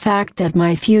myself on the fact that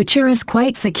my future is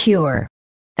quite secure.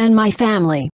 And my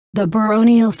family, the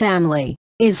baronial family,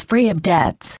 is free of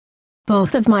debts.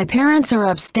 Both of my parents are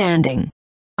upstanding.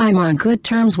 I'm on good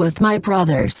terms with my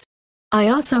brothers. I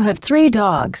also have 3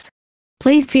 dogs.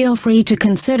 Please feel free to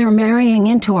consider marrying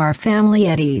into our family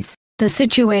at ease. The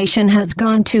situation has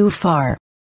gone too far.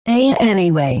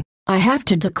 Anyway, I have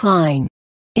to decline.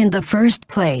 In the first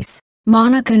place,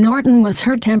 Monica Norton was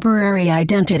her temporary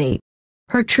identity.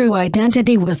 Her true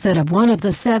identity was that of one of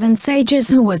the 7 sages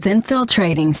who was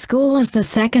infiltrating school as the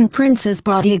second prince's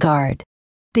bodyguard.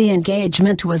 The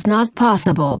engagement was not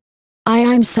possible.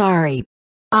 I'm sorry.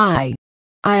 I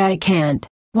can't.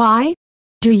 Why?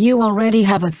 Do you already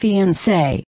have a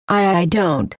fiancé? I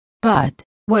don't, but,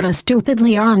 what a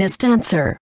stupidly honest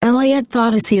answer, Elliot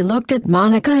thought as he looked at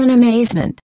Monica in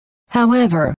amazement.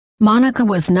 However, Monica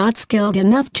was not skilled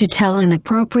enough to tell an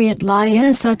appropriate lie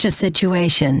in such a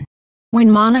situation.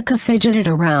 When Monica fidgeted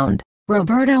around,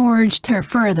 Roberto urged her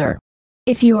further.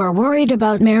 "If you are worried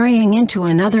about marrying into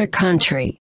another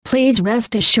country, please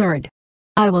rest assured.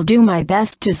 I will do my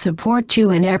best to support you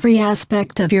in every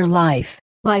aspect of your life,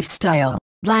 lifestyle,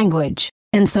 language,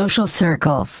 and social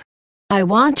circles. I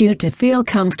want you to feel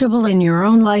comfortable in your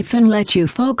own life and let you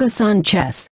focus on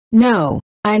chess. No,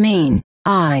 I mean,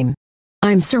 I'm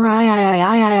sorry.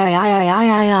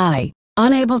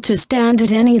 Unable to stand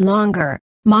it any longer,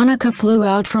 Monica flew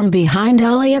out from behind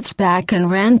Elliot's back and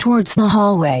ran towards the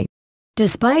hallway.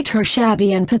 Despite her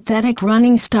shabby and pathetic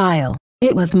running style,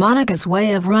 it was Monica's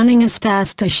way of running as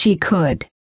fast as she could.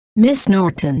 "Miss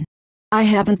Norton, I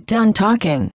haven't done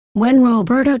talking." When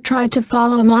Roberto tried to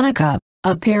follow Monica,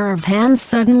 a pair of hands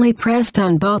suddenly pressed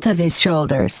on both of his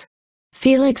shoulders.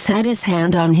 Felix had his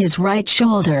hand on his right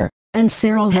shoulder, and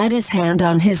Cyril had his hand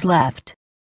on his left.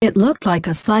 It looked like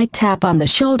a slight tap on the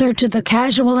shoulder to the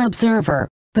casual observer,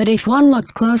 but if one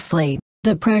looked closely,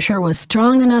 the pressure was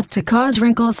strong enough to cause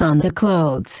wrinkles on the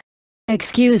clothes.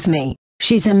 "Excuse me,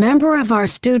 she's a member of our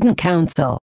student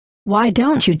council. Why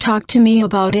don't you talk to me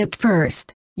about it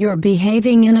first? You're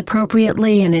behaving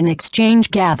inappropriately in an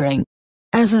exchange gathering."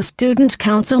 "As a student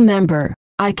council member,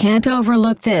 I can't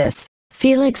overlook this."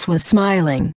 Felix was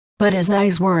smiling, but his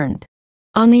eyes weren't.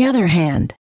 On the other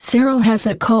hand, Cyril has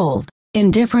a cold,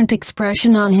 indifferent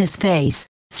expression on his face,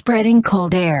 spreading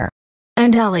cold air.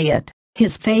 And Elliot,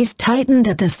 his face tightened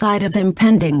at the sight of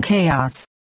impending chaos.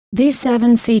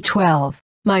 V07C12,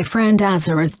 my friend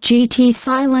Azareth GT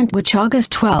Silent Witch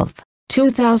August 12,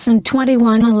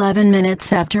 2021 11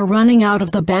 minutes after running out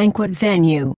of the banquet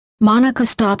venue, Monica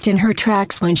stopped in her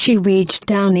tracks when she reached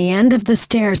down the end of the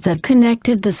stairs that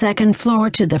connected the second floor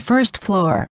to the first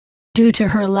floor. Due to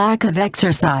her lack of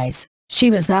exercise,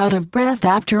 she was out of breath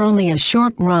after only a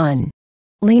short run.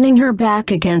 Leaning her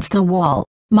back against the wall,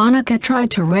 Monica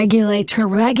tried to regulate her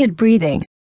ragged breathing.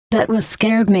 "That was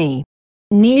scared me."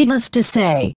 Needless to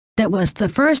say, that was the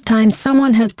first time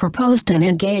someone has proposed an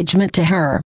engagement to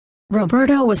her.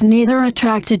 Roberto was neither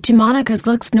attracted to Monica's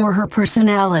looks nor her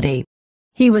personality.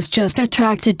 He was just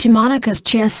attracted to Monica's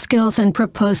chess skills and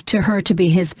proposed to her to be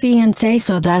his fiancée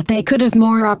so that they could have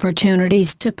more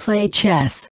opportunities to play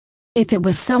chess. If it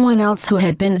was someone else who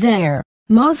had been there,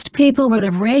 most people would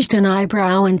have raised an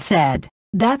eyebrow and said,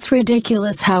 "That's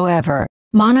ridiculous." However,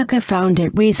 Monica found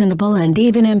it reasonable and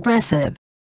even impressive.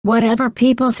 Whatever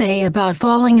people say about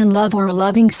falling in love or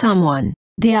loving someone,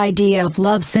 the idea of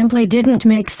love simply didn't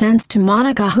make sense to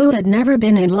Monica, who had never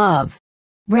been in love.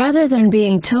 Rather than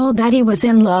being told that he was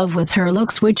in love with her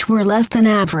looks, which were less than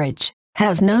average,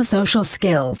 has no social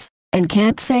skills, and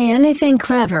can't say anything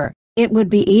clever, it would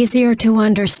be easier to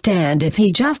understand if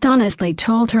he just honestly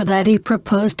told her that he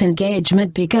proposed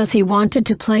engagement because he wanted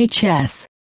to play chess.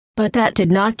 But that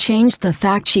did not change the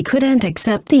fact she couldn't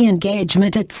accept the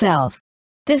engagement itself.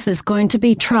 This is going to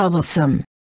be troublesome.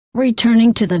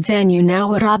 Returning to the venue now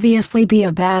would obviously be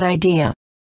a bad idea.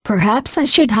 Perhaps I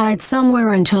should hide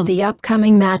somewhere until the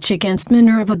upcoming match against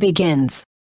Minerva begins.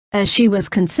 As she was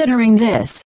considering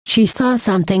this, she saw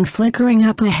something flickering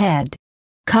up ahead.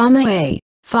 A.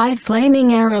 5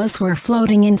 flaming arrows were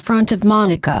floating in front of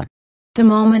Monica. The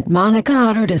moment Monica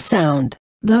uttered a sound,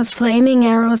 those flaming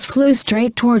arrows flew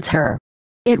straight towards her.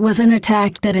 It was an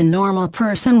attack that a normal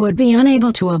person would be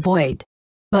unable to avoid.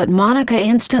 But Monica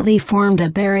instantly formed a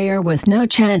barrier with no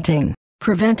chanting,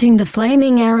 preventing the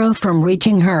flaming arrow from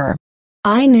reaching her.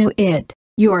 I knew it.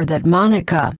 You're that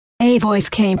Monica. A voice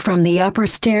came from the upper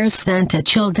stairs, sent a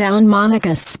chill down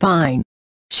Monica's spine.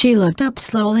 She looked up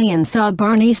slowly and saw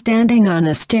Barney standing on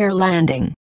a stair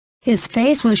landing. His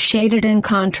face was shaded in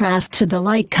contrast to the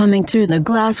light coming through the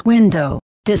glass window,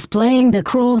 displaying the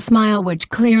cruel smile which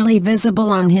clearly visible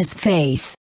on his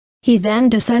face. He then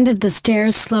descended the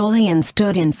stairs slowly and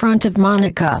stood in front of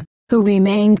Monica, who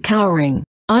remained cowering,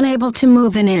 unable to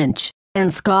move an inch,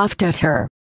 and scoffed at her.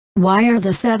 Why are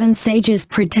the 7 sages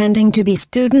pretending to be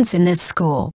students in this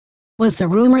school? Was the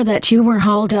rumor that you were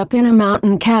holed up in a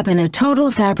mountain cabin a total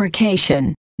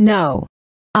fabrication? No.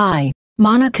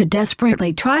 Monica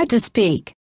desperately tried to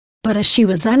speak. But as she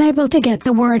was unable to get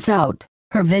the words out,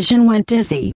 her vision went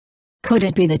dizzy. Could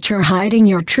it be that you're hiding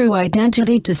your true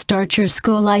identity to start your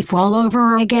school life all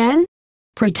over again?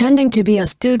 Pretending to be a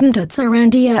student at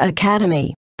Sarandia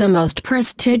Academy, the most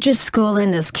prestigious school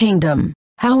in this kingdom.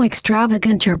 How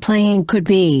extravagant your playing could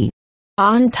be.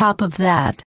 On top of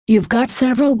that, you've got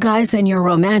several guys in your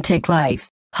romantic life.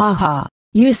 Haha,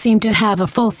 you seem to have a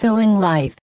fulfilling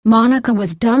life. Monica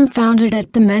was dumbfounded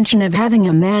at the mention of having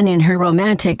a man in her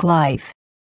romantic life.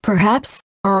 Perhaps,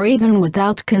 or even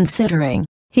without considering,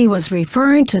 he was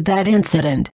referring to that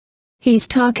incident. He's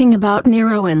talking about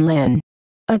Nero and Lynn.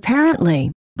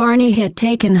 Apparently, Barney had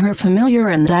taken her familiar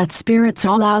and that spirit's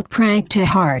all-out prank to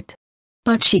heart.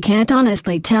 But she can't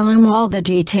honestly tell him all the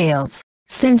details,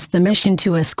 since the mission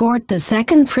to escort the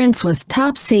second prince was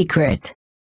top secret.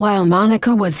 While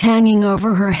Monica was hanging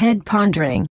over her head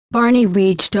pondering, Barney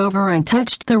reached over and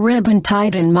touched the ribbon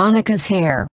tied in Monica's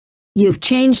hair. You've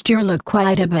changed your look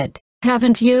quite a bit,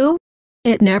 haven't you?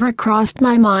 It never crossed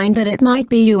my mind that it might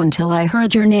be you until I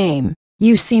heard your name.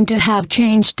 You seem to have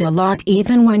changed a lot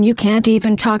even when you can't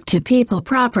even talk to people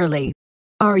properly.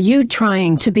 Are you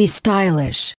trying to be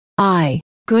stylish?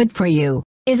 Good for you,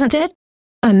 isn't it?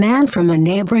 A man from a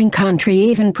neighboring country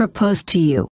even proposed to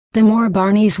you. The more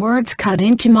Barney's words cut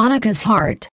into Monica's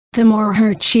heart, the more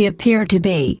hurt she appeared to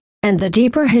be, and the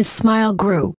deeper his smile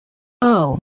grew.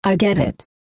 Oh, I get it.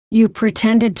 You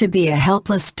pretended to be a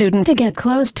helpless student to get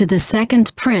close to the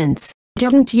second prince,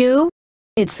 didn't you?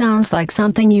 It sounds like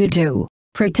something you do.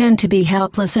 Pretend to be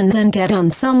helpless and then get on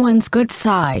someone's good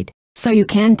side, so you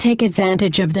can take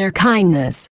advantage of their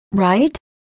kindness, right?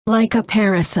 Like a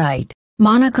parasite,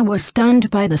 Monica was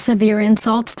stunned by the severe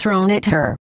insults thrown at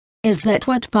her. Is that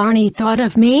what Barney thought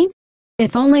of me?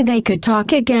 If only they could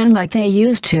talk again like they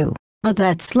used to, but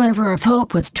that sliver of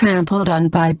hope was trampled on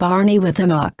by Barney with a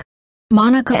muck.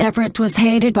 Monica Everett was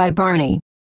hated by Barney.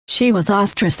 She was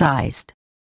ostracized.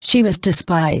 She was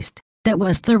despised. That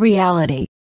was the reality.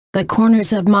 The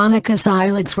corners of Monica's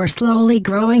eyelids were slowly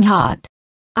growing hot.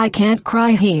 I can't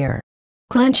cry here.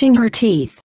 Clenching her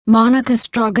teeth, Monica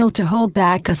struggled to hold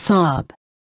back a sob.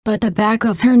 But the back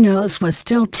of her nose was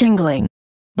still tingling.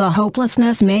 The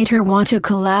hopelessness made her want to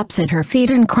collapse at her feet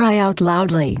and cry out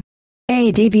loudly.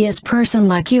 A devious person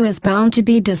like you is bound to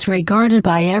be disregarded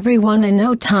by everyone in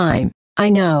no time. I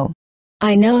know.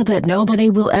 I know that nobody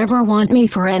will ever want me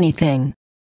for anything.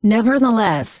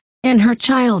 Nevertheless, in her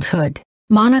childhood,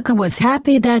 Monica was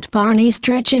happy that Barney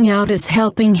stretching out his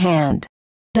helping hand.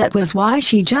 That was why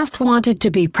she just wanted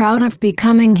to be proud of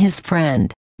becoming his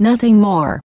friend, nothing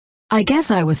more. I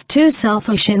guess I was too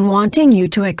selfish in wanting you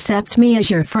to accept me as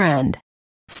your friend.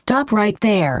 Stop right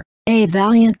there, a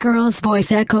valiant girl's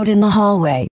voice echoed in the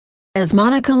hallway. As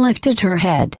Monica lifted her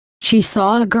head, she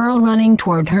saw a girl running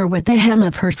toward her with the hem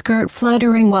of her skirt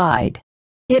fluttering wide.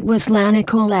 It was Lana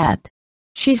Colette.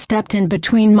 She stepped in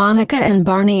between Monica and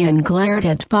Barney and glared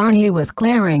at Barney with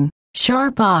glaring,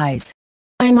 sharp eyes.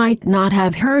 I might not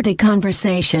have heard a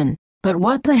conversation, but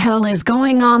what the hell is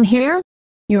going on here?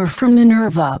 You're from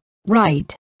Minerva,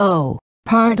 right? Oh,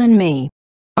 pardon me.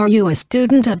 Are you a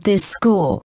student of this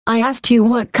school? I asked you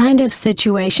what kind of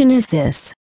situation is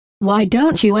this? Why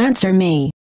don't you answer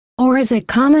me? Or is it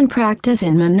common practice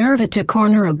in Minerva to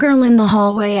corner a girl in the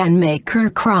hallway and make her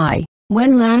cry?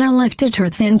 When Lana lifted her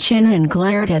thin chin and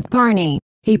glared at Barney,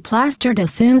 He plastered a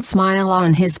thin smile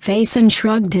on his face and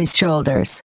shrugged his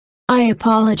shoulders. I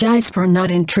apologize for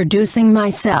not introducing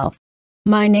myself.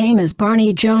 My name is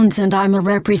Barney Jones and I'm a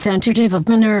representative of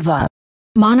Minerva.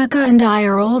 Monica and I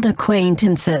are old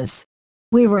acquaintances.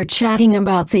 We were chatting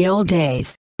about the old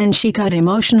days, and she got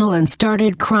emotional and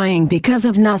started crying because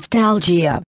of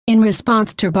nostalgia. In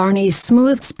response to Barney's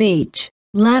smooth speech,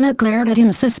 Lana glared at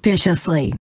him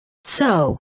suspiciously.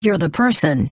 So, you're the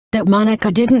person that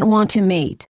Monica didn't want to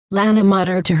meet, Lana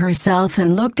muttered to herself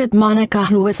and looked at Monica,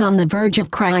 who was on the verge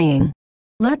of crying.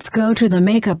 Let's go to the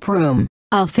makeup room.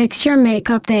 I'll fix your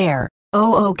makeup there.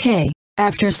 Oh, okay.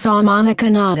 After Monica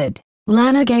nodded,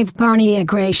 Lana gave Barney a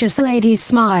gracious lady's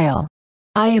smile.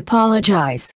 I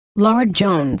apologize, Lord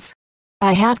Jones.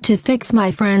 I have to fix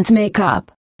my friend's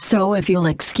makeup, so if you'll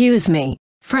excuse me,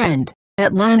 friend.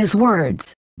 At Lana's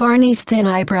words, Barney's thin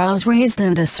eyebrows raised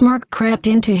and a smirk crept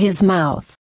into his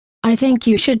mouth. I think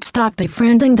you should stop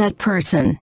befriending that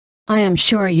person. I am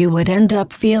sure you would end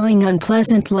up feeling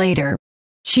unpleasant later.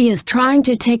 She is trying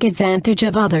to take advantage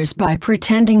of others by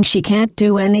pretending she can't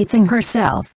do anything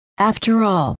herself. After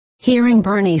all, hearing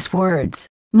Barney's words,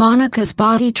 Monica's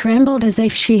body trembled as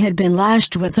if she had been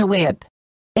lashed with a whip.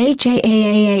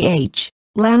 H.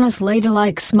 Lana's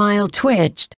ladylike smile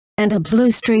twitched, and a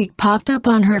blue streak popped up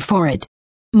on her forehead.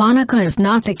 Monica is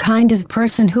not the kind of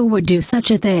person who would do such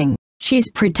a thing.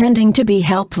 She's pretending to be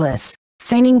helpless,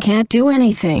 feigning can't do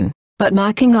anything, but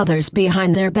mocking others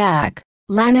behind their back.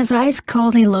 Lana's eyes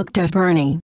coldly looked at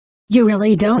Barney. You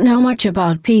really don't know much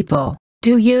about people,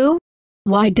 do you?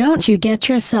 Why don't you get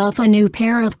yourself a new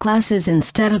pair of glasses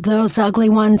instead of those ugly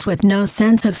ones with no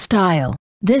sense of style?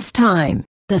 This time,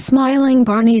 the smiling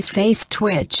Barney's face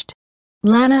twitched.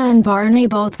 Lana and Barney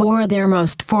both wore their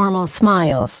most formal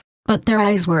smiles, but their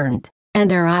eyes weren't, and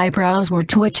their eyebrows were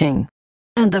twitching.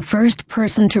 And the first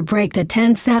person to break the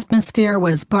tense atmosphere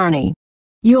was Barney.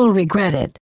 You'll regret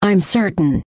it, I'm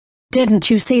certain. Didn't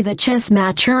you see the chess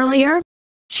match earlier?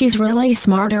 She's really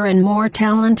smarter and more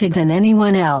talented than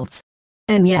anyone else.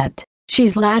 And yet,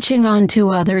 she's latching on to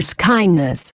others'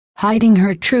 kindness, hiding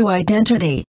her true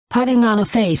identity, putting on a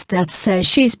face that says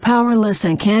she's powerless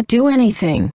and can't do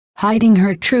anything, hiding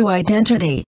her true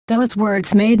identity. Those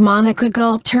words made Monica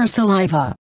gulp her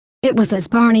saliva. It was as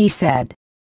Barney said.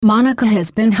 Monica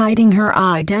has been hiding her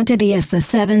identity as the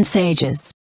Seven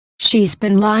Sages. She's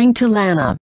been lying to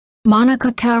Lana.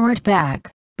 Monica cowered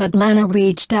back, but Lana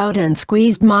reached out and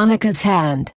squeezed Monica's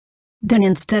hand. Then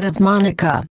instead of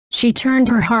Monica, she turned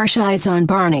her harsh eyes on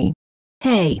Barney.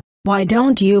 Hey, why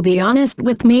don't you be honest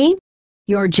with me?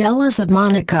 You're jealous of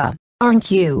Monica,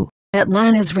 aren't you? At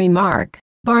Lana's remark,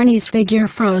 Barney's figure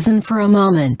frozen for a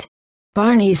moment.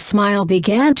 Barney's smile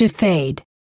began to fade.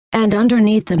 And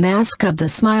underneath the mask of the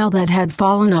smile that had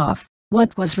fallen off,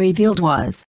 what was revealed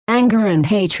was anger and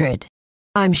hatred.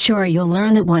 I'm sure you'll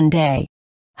learn it one day.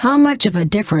 How much of a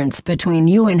difference between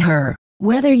you and her,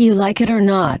 whether you like it or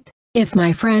not. If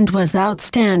my friend was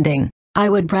outstanding, I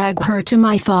would brag her to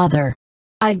my father.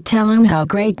 I'd tell him how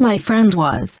great my friend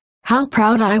was, how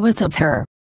proud I was of her.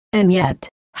 And yet,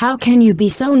 how can you be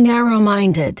so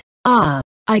narrow-minded?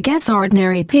 I guess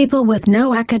ordinary people with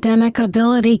no academic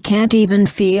ability can't even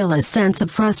feel a sense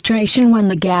of frustration when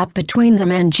the gap between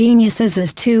them and geniuses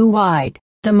is too wide.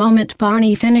 The moment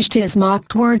Barney finished his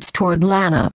mocked words toward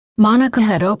Lana, Monica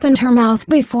had opened her mouth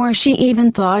before she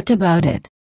even thought about it.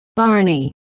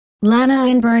 Barney. Lana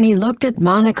and Barney looked at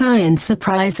Monica in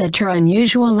surprise at her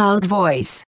unusual loud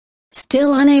voice.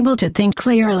 Still unable to think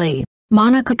clearly,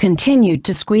 Monica continued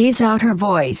to squeeze out her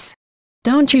voice.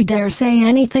 Don't you dare say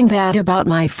anything bad about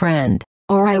my friend,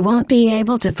 or I won't be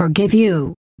able to forgive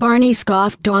you. Barney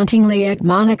scoffed dauntingly at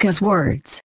Monica's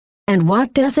words. And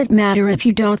what does it matter if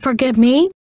you don't forgive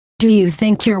me? Do you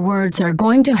think your words are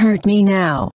going to hurt me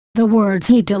now? The words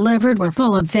he delivered were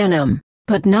full of venom,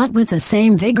 but not with the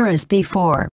same vigor as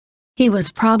before. He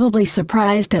was probably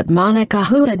surprised at Monica,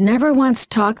 who had never once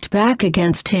talked back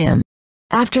against him.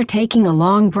 After taking a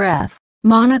long breath,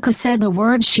 Monica said the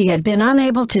words she had been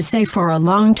unable to say for a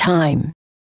long time.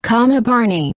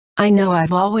 Barney, I know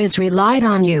I've always relied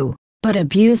on you, but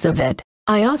abuse of it.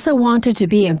 I also wanted to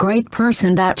be a great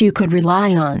person that you could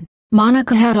rely on.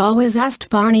 Monica had always asked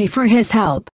Barney for his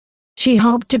help. She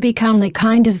hoped to become the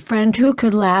kind of friend who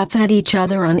could laugh at each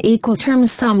other on equal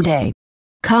terms someday.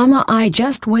 I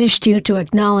just wished you to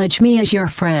acknowledge me as your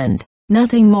friend,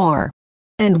 nothing more.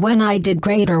 And when I did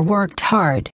great or worked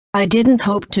hard, I didn't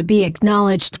hope to be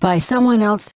acknowledged by someone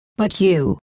else, but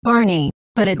you, Barney,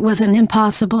 but it was an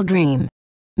impossible dream.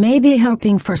 Maybe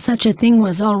hoping for such a thing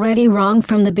was already wrong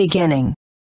from the beginning.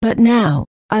 But now,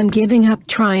 I'm giving up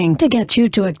trying to get you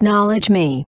to acknowledge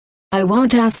me. I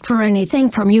won't ask for anything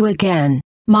from you again."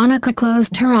 Monica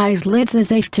closed her eyelids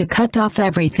as if to cut off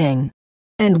everything.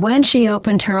 And when she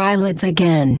opened her eyelids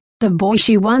again, the boy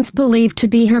she once believed to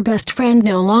be her best friend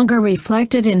no longer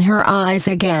reflected in her eyes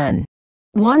again.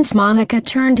 Once Monica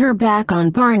turned her back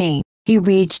on Barney, he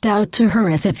reached out to her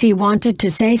as if he wanted to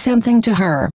say something to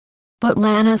her. But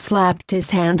Lana slapped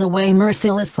his hand away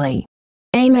mercilessly.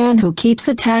 "A man who keeps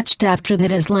attached after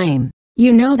that is lame.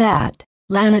 You know that,"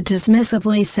 Lana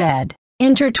dismissively said,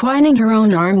 intertwining her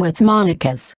own arm with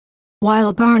Monica's.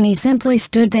 While Barney simply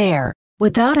stood there,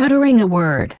 without uttering a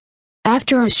word.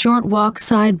 After a short walk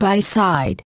side by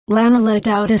side, Lana let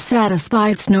out a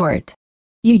satisfied snort.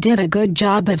 "You did a good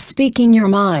job of speaking your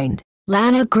mind,"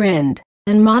 Lana grinned,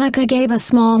 and Monica gave a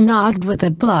small nod with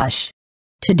a blush.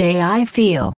 "Today I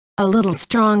feel a little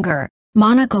stronger."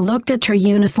 Monica looked at her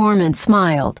uniform and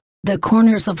smiled, the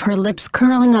corners of her lips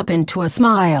curling up into a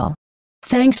smile.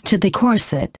 "Thanks to the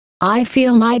corset, I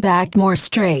feel my back more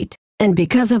straight, and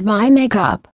because of my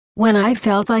makeup, when I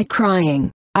felt like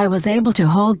crying, I was able to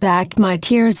hold back my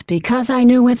tears because I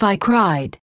knew if I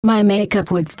cried, my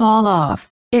makeup would fall off.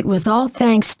 It was all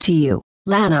thanks to you,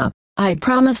 Lana. I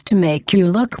promise to make you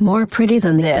look more pretty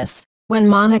than this." When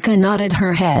Monica nodded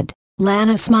her head,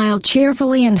 Lana smiled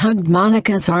cheerfully and hugged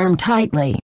Monica's arm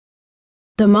tightly.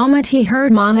 The moment he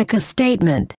heard Monica's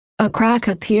statement, a crack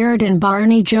appeared in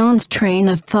Barney Jones' train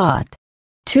of thought.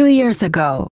 2 years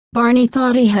ago, Barney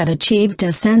thought he had achieved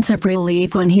a sense of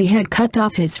relief when he had cut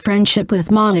off his friendship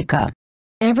with Monica.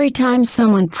 Every time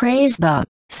someone praised the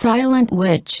silent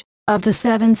witch of the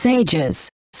 7 sages,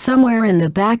 somewhere in the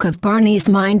back of Barney's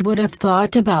mind would have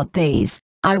thought about these.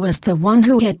 I was the one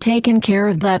who had taken care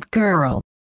of that girl.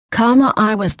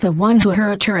 I was the one who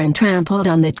hurt her and trampled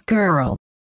on that girl.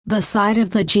 The sight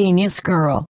of the genius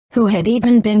girl, who had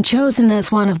even been chosen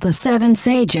as one of the 7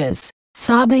 sages,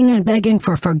 sobbing and begging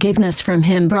for forgiveness from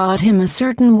him brought him a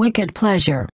certain wicked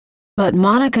pleasure. But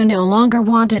Monica no longer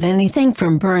wanted anything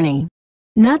from Barney.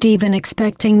 Not even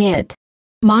expecting it.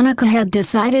 Monica had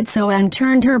decided so and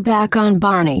turned her back on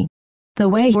Barney. The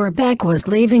way her back was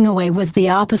leaving away was the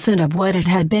opposite of what it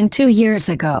had been 2 years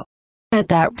ago. At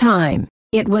that time,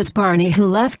 it was Barney who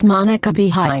left Monica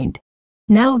behind.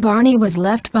 Now Barney was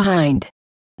left behind.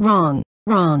 Wrong,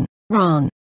 wrong, wrong.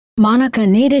 Monica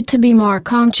needed to be more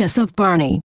conscious of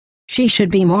Barney. She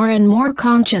should be more and more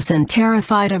conscious and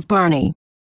terrified of Barney.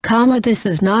 This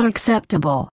is not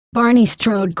acceptable. Barney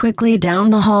strode quickly down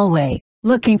the hallway,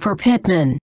 looking for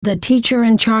Pittman, the teacher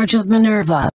in charge of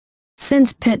Minerva.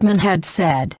 Since Pittman had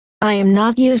said, "I am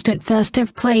not used at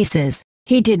festive places,"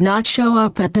 he did not show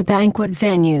up at the banquet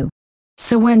venue.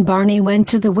 So when Barney went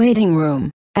to the waiting room,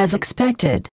 as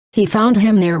expected, he found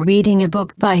him there reading a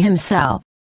book by himself.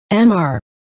 Mr.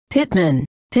 Pittman.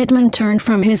 Pittman turned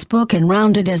from his book and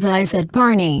rounded his eyes at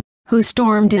Barney, who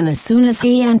stormed in as soon as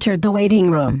he entered the waiting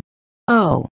room.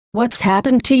 "Oh, what's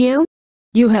happened to you?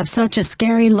 You have such a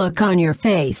scary look on your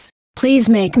face. Please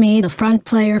make me the front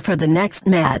player for the next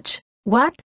match."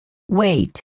 "What?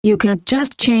 Wait, you can't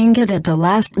just change it at the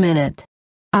last minute.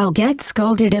 I'll get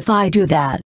scolded if I do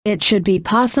that. It should be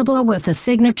possible with the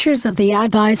signatures of the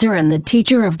advisor and the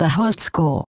teacher of the host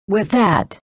school." With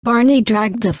that, Barney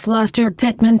dragged the flustered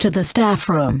Pittman to the staff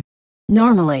room.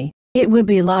 Normally, it would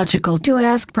be logical to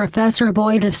ask Professor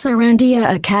Boyd of Serendia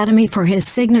Academy for his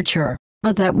signature,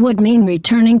 but that would mean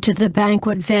returning to the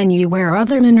banquet venue where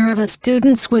other Minerva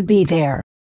students would be there.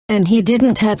 And he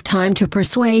didn't have time to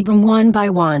persuade them one by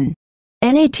one.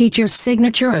 Any teacher's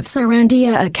signature of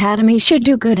Serendia Academy should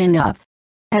do good enough.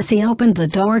 As he opened the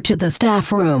door to the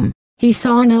staff room, he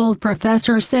saw an old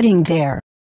professor sitting there.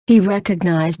 He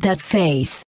recognized that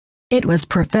face. It was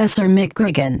Professor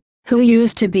McGrigan, who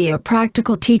used to be a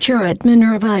practical teacher at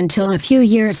Minerva until a few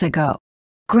years ago.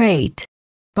 "Great,"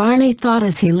 Barney thought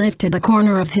as he lifted the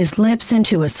corner of his lips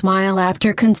into a smile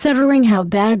after considering how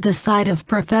bad the sight of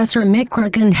Professor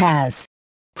McGrigan has.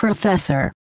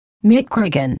 "Professor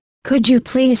McGrigan, could you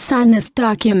please sign this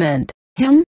document?"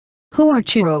 "Him? Who are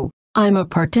you?" "I'm a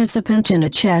participant in a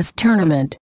chess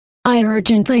tournament. I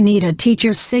urgently need a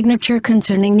teacher's signature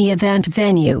concerning the event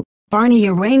venue." Barney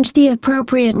arranged the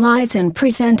appropriate lies and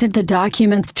presented the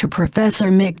documents to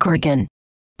Professor McGrigan.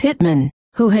 Pittman,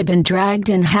 who had been dragged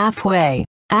in halfway,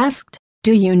 asked,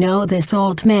 "Do you know this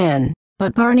old man?"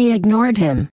 But Barney ignored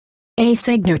him. "A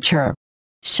signature.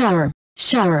 Sure,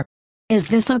 sure. Is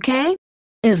this okay?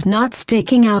 Is not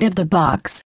sticking out of the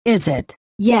box, is it?"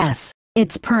 "Yes,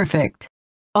 it's perfect."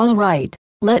 "All right,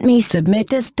 let me submit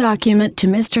this document to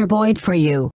Mr. Boyd for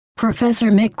you, Professor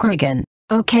McGrigan."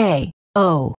 "Okay."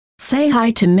 "Oh, say hi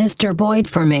to Mr. Boyd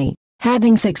for me."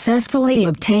 Having successfully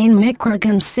obtained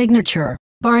McGrigan's signature,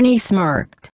 Barney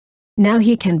smirked. Now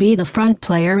he can be the front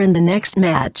player in the next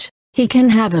match. He can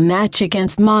have a match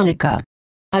against Monica.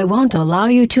 I won't allow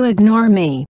you to ignore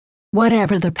me.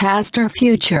 Whatever the past or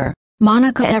future,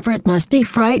 Monica Everett must be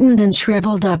frightened and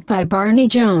shriveled up by Barney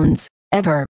Jones,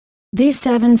 ever.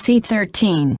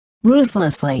 V07Ch,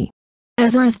 ruthlessly.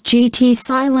 Azareth GT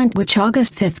Silent Witch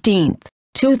August 15,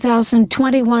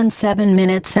 2021. 7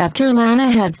 minutes after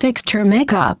Lana had fixed her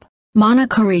makeup,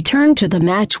 Monica returned to the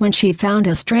match when she found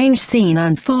a strange scene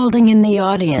unfolding in the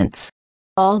audience.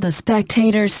 All the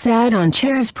spectators sat on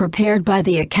chairs prepared by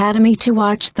the Academy to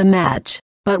watch the match,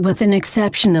 but with an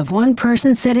exception of one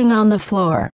person sitting on the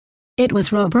floor. It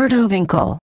was Roberto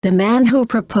Winkle, the man who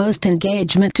proposed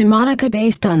engagement to Monica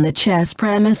based on the chess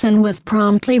premise and was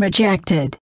promptly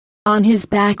rejected. On his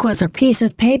back was a piece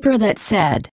of paper that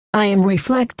said, "I am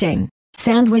reflecting."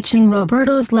 Sandwiching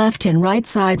Roberto's left and right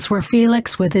sides were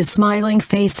Felix with his smiling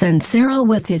face and Cyril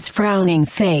with his frowning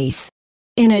face.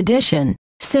 In addition,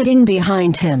 sitting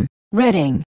behind him,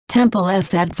 Redding,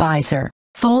 Temple's advisor,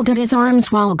 folded his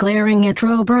arms while glaring at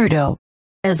Roberto.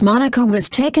 As Monica was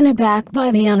taken aback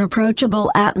by the unapproachable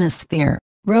atmosphere,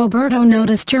 Roberto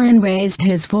noticed her and raised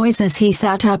his voice as he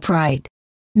sat upright.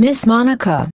 "Miss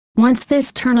Monica, once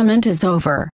this tournament is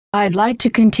over, I'd like to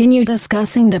continue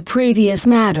discussing the previous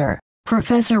matter."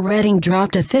 Professor Redding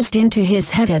dropped a fist into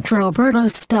his head at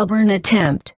Roberto's stubborn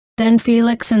attempt. Then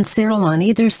Felix and Cyril on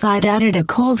either side added a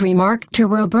cold remark to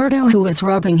Roberto, who was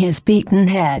rubbing his beaten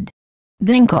head.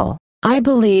 "Winkle, I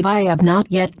believe I have not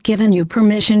yet given you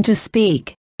permission to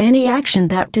speak. Any action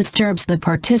that disturbs the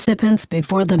participants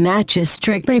before the match is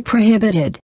strictly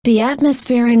prohibited." The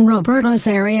atmosphere in Roberto's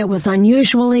area was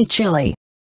unusually chilly.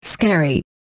 Scary.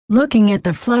 Looking at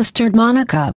the flustered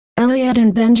Monica, Elliot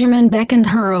and Benjamin beckoned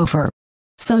her over.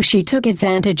 So she took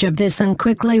advantage of this and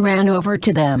quickly ran over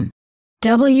to them.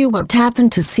 "What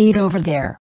happened to seat over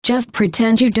there? Just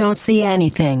pretend you don't see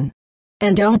anything.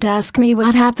 And don't ask me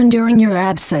what happened during your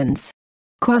absence.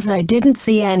 'Cause I didn't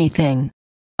see anything."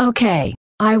 "Okay,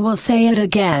 I will say it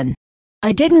again.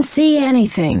 I didn't see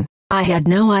anything. I had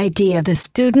no idea the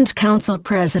student council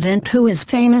president, who is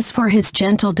famous for his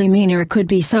gentle demeanor, could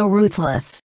be so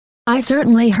ruthless. I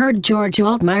certainly heard George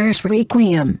Altmaier's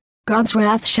Requiem, God's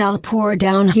Wrath Shall Pour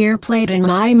Down here, played in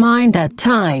my mind that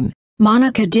time."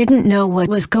 Monica didn't know what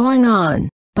was going on,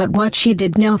 but what she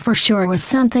did know for sure was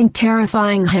something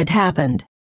terrifying had happened.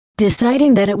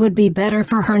 Deciding that it would be better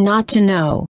for her not to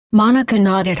know, Monica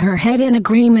nodded her head in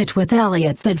agreement with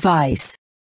Elliot's advice.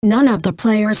 None of the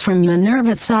players from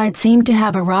Minerva's side seemed to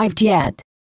have arrived yet,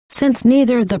 since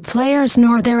neither the players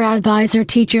nor their advisor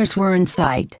teachers were in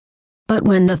sight. But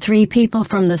when the 3 people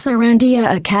from the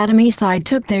Serendia Academy side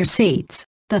took their seats,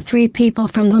 the 3 people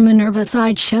from the Minerva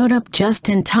side showed up just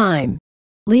in time.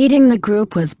 Leading the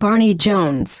group was Barney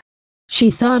Jones.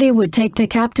 She thought he would take the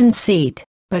captain's seat,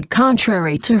 but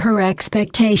contrary to her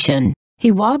expectation,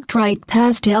 he walked right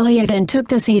past Elliot and took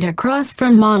the seat across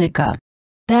from Monica.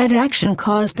 That action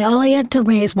caused Elliot to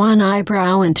raise one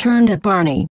eyebrow and turned at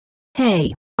Barney.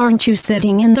 "Hey, aren't you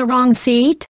sitting in the wrong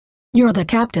seat? You're the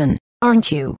captain,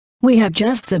 aren't you? We have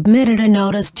just submitted a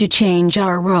notice to change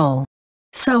our role.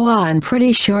 So I'm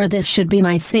pretty sure this should be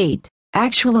my seat."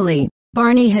 Actually,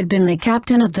 Barney had been the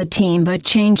captain of the team but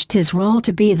changed his role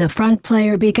to be the front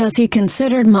player because he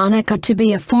considered Monica to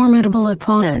be a formidable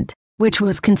opponent, which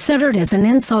was considered as an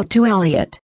insult to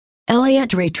Elliot.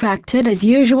 Elliot retracted his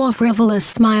usual frivolous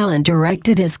smile and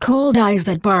directed his cold eyes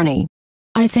at Barney.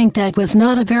 "I think that was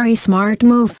not a very smart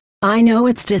move. I know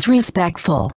it's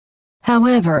disrespectful.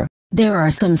 However, there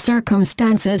are some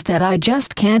circumstances that I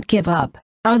just can't give up."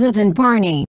 Other than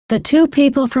Barney, the 2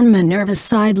 people from Minerva's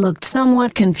side looked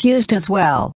somewhat confused as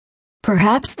well.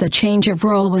 Perhaps the change of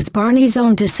role was Barney's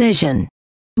own decision.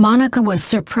 Monica was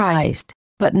surprised,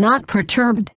 but not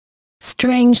perturbed.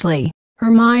 Strangely,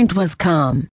 her mind was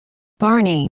calm.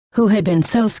 Barney, who had been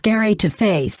so scary to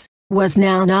face, was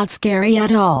now not scary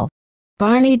at all.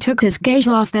 Barney took his gaze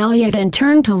off Elliot and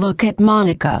turned to look at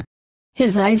Monica.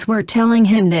 His eyes were telling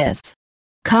him this.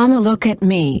 "Come look at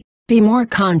me, be more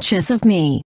conscious of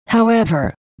me."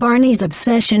 However, Barney's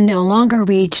obsession no longer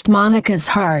reached Monica's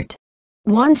heart.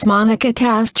 Once Monica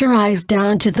cast her eyes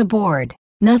down to the board,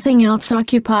 nothing else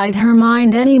occupied her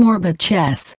mind anymore but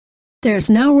chess. There's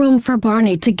no room for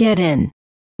Barney to get in.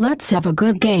 "Let's have a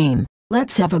good game,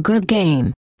 let's have a good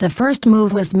game." The first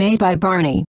move was made by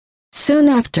Barney. Soon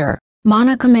after,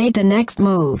 Monica made the next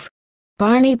move.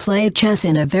 Barney played chess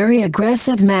in a very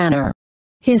aggressive manner.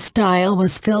 His style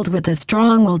was filled with a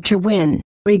strong will to win,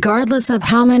 regardless of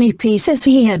how many pieces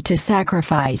he had to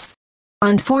sacrifice.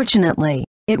 Unfortunately,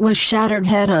 it was shattered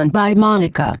head-on by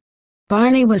Monica.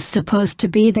 Barney was supposed to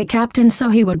be the captain, so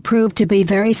he would prove to be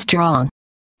very strong.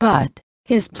 But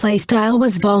his playstyle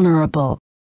was vulnerable.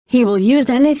 He will use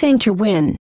anything to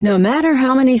win, no matter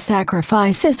how many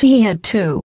sacrifices he had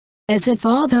to. As if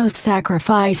all those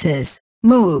sacrifices,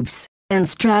 moves, and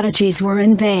strategies were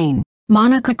in vain,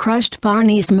 Monica crushed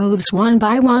Barney's moves one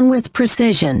by one with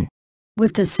precision.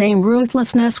 With the same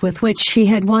ruthlessness with which she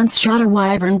had once shot a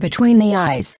wyvern between the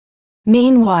eyes.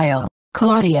 Meanwhile,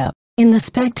 Claudia, in the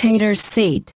spectator's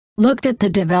seat, looked at the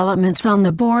developments on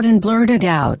the board and blurted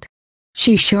out.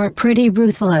 "She's sure pretty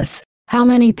ruthless. How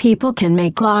many people can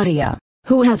make Claudia,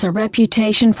 who has a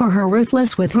reputation for her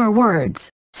ruthless with her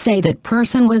words, say that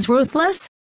person was ruthless?"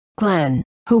 Glenn,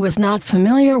 who was not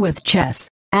familiar with chess,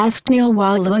 asked Neil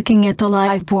while looking at the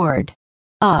live board.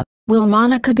 Will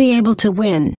Monica be able to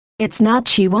win? It's not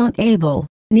she won't able."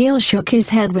 Neil shook his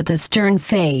head with a stern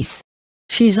face.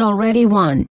 "She's already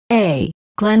won,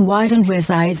 Glenn widened his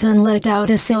eyes and let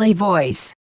out a silly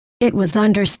voice. It was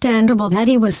understandable that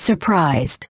he was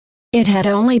surprised. It had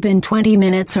only been 20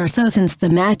 minutes or so since the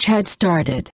match had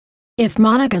started. If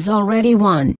Monica's already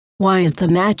won, why is the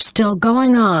match still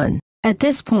going on? At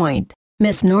this point,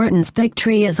 Miss Norton's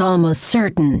victory is almost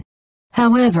certain.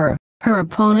 However, her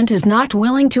opponent is not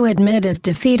willing to admit his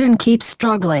defeat and keeps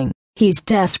struggling. He's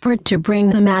desperate to bring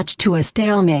the match to a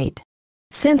stalemate.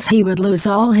 Since he would lose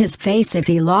all his face if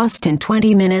he lost in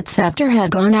 20 minutes after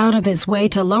had gone out of his way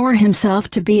to lower himself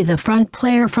to be the front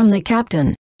player from the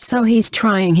captain, so he's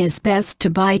trying his best to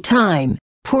buy time.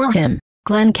 Poor him.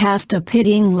 Glenn cast a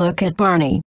pitying look at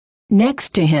Barney.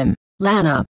 Next to him,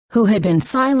 Lana, who had been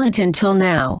silent until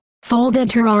now,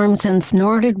 folded her arms and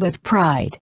snorted with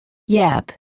pride.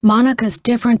 "Yep, Monica's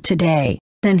different today.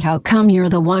 Then how come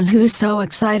you're the one who's so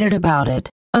excited about it?"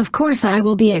 "Of course I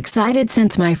will be excited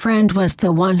since my friend was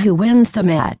the one who wins the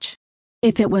match.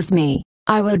 If it was me,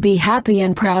 I would be happy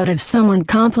and proud if someone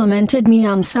complimented me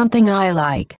on something I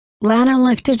like." Lana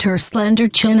lifted her slender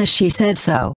chin as she said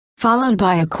so, followed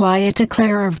by a quiet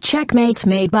declare of checkmate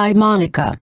made by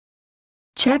Monica.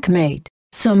 "Checkmate,"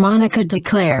 so Monica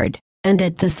declared, and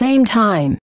at the same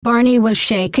time, Barney was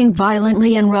shaking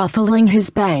violently and ruffling his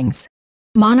bangs.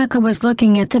 Monica was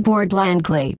looking at the board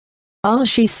blankly. All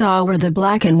she saw were the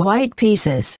black and white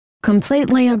pieces,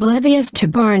 completely oblivious to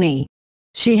Barney.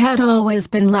 She had always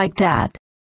been like that.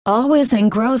 Always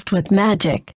engrossed with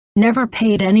magic, never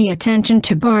paid any attention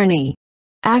to Barney.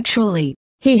 Actually,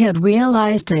 he had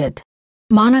realized it.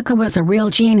 Monica was a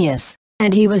real genius,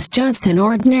 and he was just an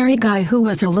ordinary guy who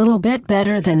was a little bit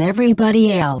better than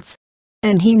everybody else.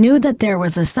 And he knew that there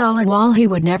was a solid wall he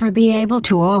would never be able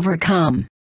to overcome.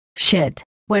 Shit.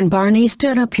 When Barney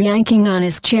stood up yanking on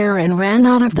his chair and ran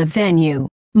out of the venue,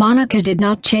 Monica did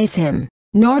not chase him,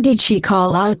 nor did she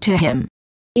call out to him.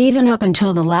 Even up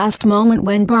until the last moment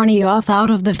when Barney off out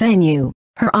of the venue,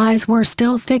 her eyes were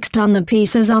still fixed on the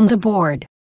pieces on the board.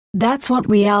 That's what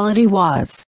reality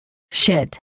was.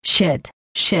 Shit, shit,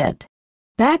 shit.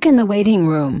 Back in the waiting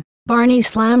room, Barney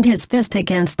slammed his fist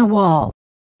against the wall.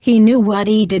 He knew what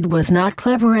he did was not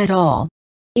clever at all.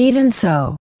 Even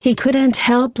so, he couldn't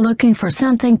help looking for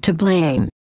something to blame.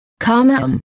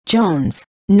 Jones,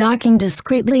 knocking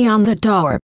discreetly on the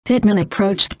door, Pittman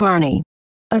approached Barney.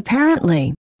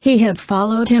 Apparently, he had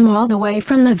followed him all the way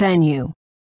from the venue.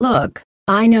 "Look,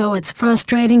 I know it's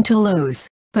frustrating to lose,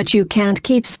 but you can't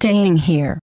keep staying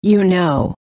here, you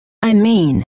know. I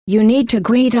mean, you need to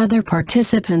greet other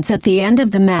participants at the end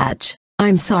of the match.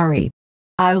 I'm sorry.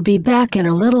 I'll be back in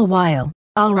a little while,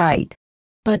 alright?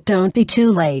 But don't be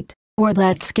too late, or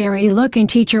that scary-looking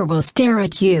teacher will stare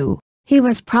at you." He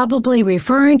was probably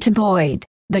referring to Boyd,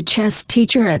 the chess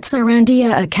teacher at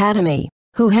Serendia Academy,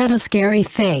 who had a scary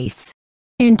face.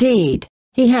 Indeed,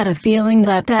 he had a feeling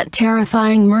that that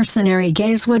terrifying mercenary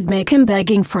gaze would make him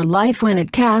begging for life when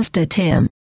it cast at him.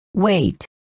 Wait.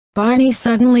 Barney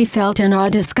suddenly felt an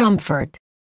odd discomfort.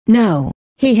 No,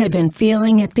 he had been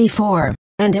feeling it before,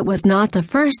 and it was not the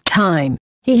first time.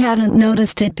 He hadn't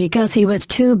noticed it because he was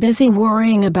too busy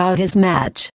worrying about his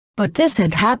match, but this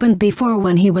had happened before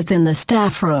when he was in the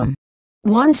staff room.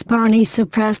 Once Barney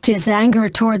suppressed his anger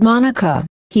toward Monica,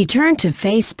 he turned to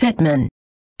face Pittman.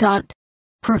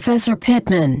 "Professor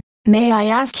Pittman, may I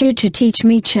ask you to teach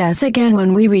me chess again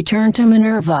when we return to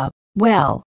Minerva?"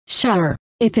 "Well, sure,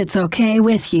 if it's okay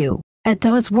with you." At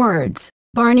those words,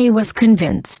 Barney was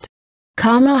convinced.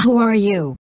 Who are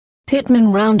you?"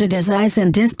 Pittman rounded his eyes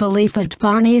in disbelief at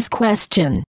Barney's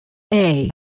question.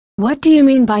 What do you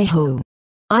mean by who?"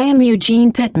 "I am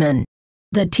Eugene Pittman,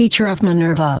 the teacher of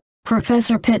Minerva.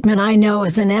 Professor Pittman I know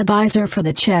is an advisor for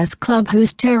the chess club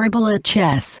who's terrible at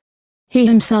chess. He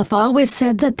himself always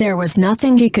said that there was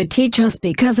nothing he could teach us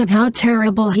because of how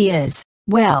terrible he is.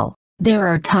 Well, there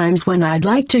are times when I'd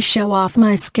like to show off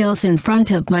my skills in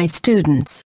front of my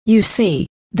students, you see.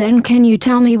 Then can you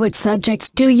tell me what subjects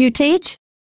do you teach?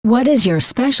 What is your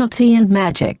specialty in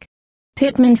magic?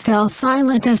 Pittman fell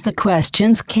silent as the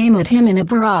questions came at him in a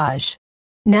barrage.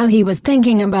 Now he was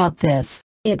thinking about this.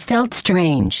 It felt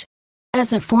strange.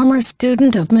 As a former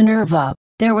student of Minerva,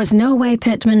 there was no way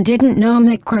Pittman didn't know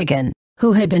McGregor,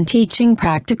 who had been teaching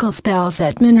practical spells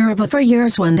at Minerva for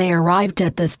years when they arrived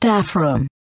at the staff room.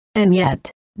 And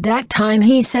yet, that time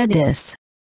he said this.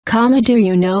 Do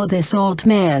you know this old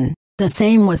man? The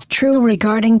same was true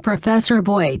regarding Professor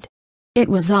Boyd. It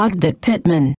was odd that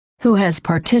Pittman, who has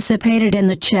participated in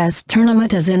the chess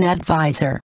tournament as an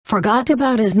advisor, forgot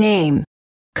about his name.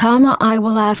 I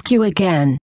will ask you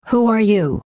again, who are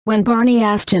you? When Barney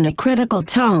asked in a critical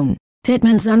tone,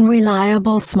 Pittman's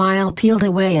unreliable smile peeled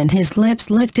away and his lips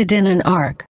lifted in an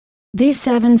arc.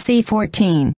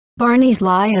 V07Ch, Barney's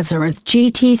Lie as Earth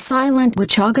GT Silent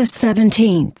Witch August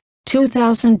 17,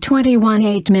 2021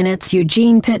 8 minutes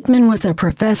Eugene Pittman was a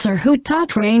professor who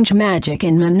taught range magic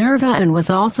in Minerva and was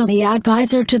also the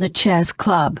advisor to the chess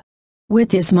club.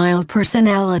 With his mild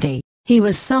personality, he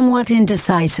was somewhat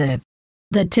indecisive.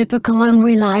 The typical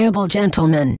unreliable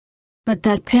gentleman. But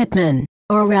that Pittman,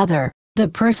 or rather, the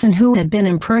person who had been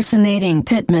impersonating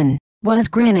Pittman, was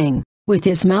grinning, with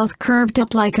his mouth curved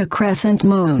up like a crescent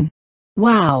moon.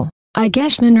 Wow, I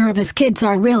guess Minerva's kids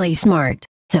are really smart.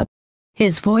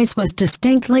 His voice was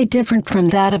distinctly different from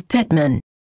that of Pittman.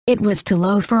 It was too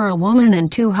low for a woman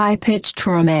and too high-pitched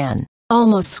for a man,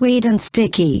 almost sweet and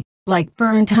sticky, like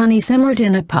burnt honey simmered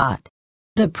in a pot.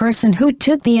 The person who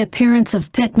took the appearance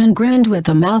of Pittman grinned with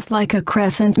a mouth like a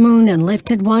crescent moon and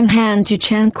lifted one hand to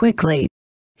chant quickly.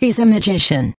 He's a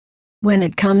magician. When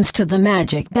it comes to the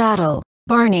magic battle,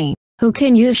 Barney, who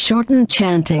can use shortened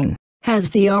chanting, has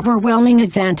the overwhelming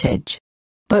advantage.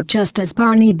 But just as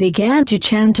Barney began to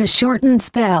chant a shortened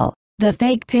spell, the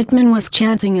fake Pittman was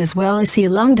chanting as well as he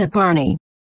lunged at Barney.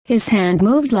 His hand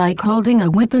moved like holding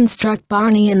a whip and struck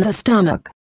Barney in the stomach.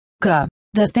 Gah!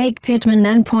 The fake Pittman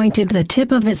then pointed the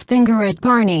tip of his finger at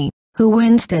Barney, who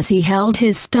winced as he held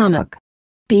his stomach.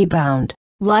 Be bound,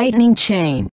 lightning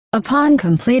chain. Upon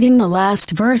completing the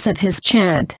last verse of his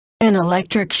chant, an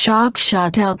electric shock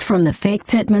shot out from the fake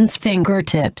Pittman's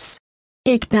fingertips.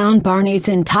 It bound Barney's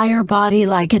entire body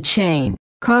like a chain,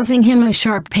 causing him a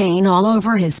sharp pain all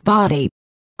over his body.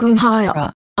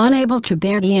 Guhara, unable to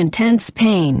bear the intense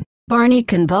pain, Barney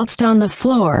convulsed on the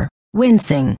floor,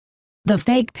 wincing. The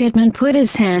fake Pittman put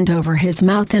his hand over his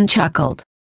mouth and chuckled.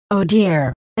 Oh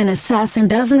dear, an assassin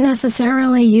doesn't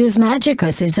necessarily use magic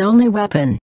as his only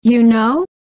weapon, you know?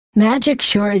 Magic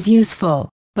sure is useful,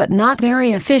 but not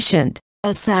very efficient,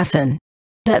 assassin.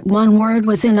 That one word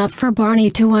was enough for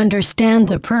Barney to understand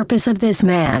the purpose of this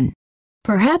man.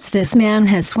 Perhaps this man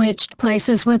has switched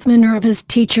places with Minerva's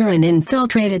teacher and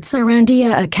infiltrated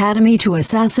Serendia Academy to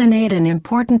assassinate an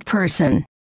important person.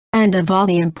 And of all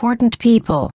the important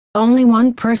people, only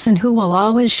one person who will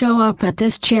always show up at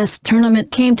this chess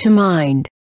tournament came to mind.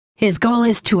 His goal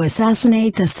is to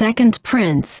assassinate the second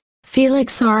prince,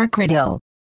 Felix Arkradil.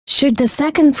 Should the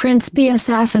second prince be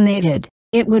assassinated,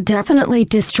 it would definitely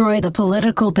destroy the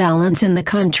political balance in the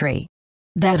country.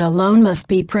 That alone must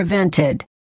be prevented.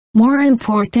 More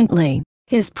importantly,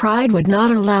 his pride would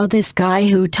not allow this guy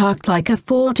who talked like a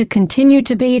fool to continue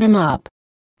to beat him up.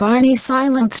 Barney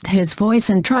silenced his voice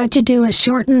and tried to do a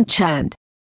shortened chant.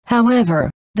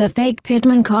 However, the fake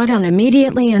Pittman caught on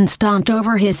immediately and stomped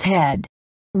over his head,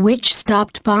 which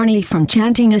stopped Barney from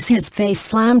chanting as his face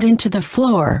slammed into the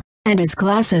floor, and his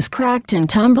glasses cracked and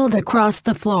tumbled across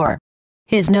the floor.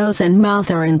 His nose and mouth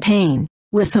are in pain,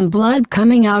 with some blood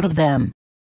coming out of them.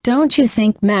 Don't you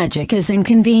think magic is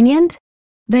inconvenient?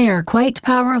 They are quite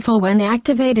powerful when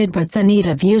activated, but the need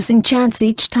of using chants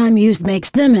each time used makes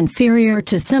them inferior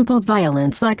to simple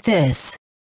violence like this.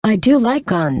 I do like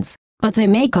guns, but they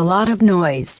make a lot of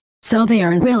noise, so they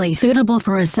aren't really suitable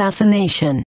for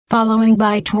assassination. Following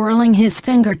by twirling his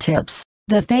fingertips,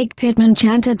 the fake Pittman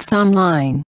chanted some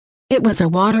line. It was a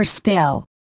water spell.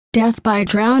 Death by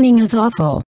drowning is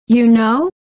awful, you know?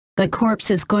 The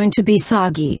corpse is going to be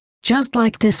soggy, just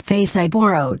like this face I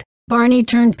borrowed. Barney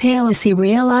turned pale as he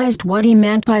realized what he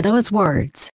meant by those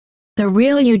words. The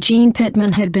real Eugene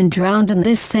Pittman had been drowned in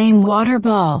this same water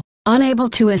ball, unable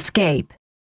to escape.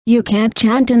 You can't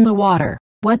chant in the water.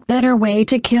 What better way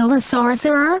to kill a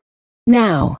sorcerer?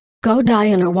 Now, go die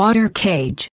in a water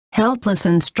cage, helpless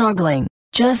and struggling.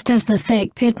 Just as the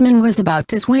fake Pittman was about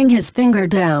to swing his finger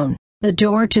down, the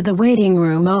door to the waiting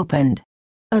room opened.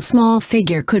 A small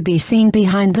figure could be seen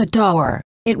behind the door.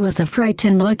 It was a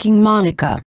frightened-looking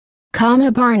Monica.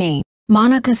 Barney!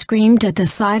 Monica screamed at the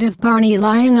sight of Barney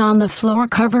lying on the floor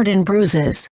covered in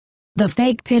bruises. The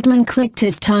fake pitman clicked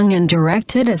his tongue and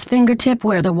directed his fingertip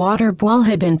where the water ball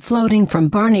had been floating from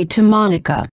Barney to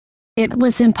Monica. It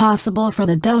was impossible for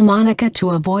the dull Monica to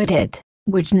avoid it,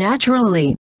 which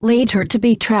naturally led her to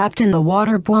be trapped in the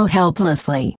water ball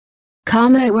helplessly.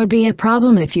 It would be a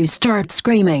problem if you start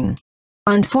screaming.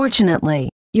 Unfortunately,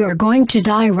 you're going to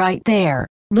die right there,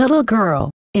 little girl.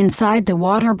 Inside the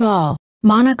water ball,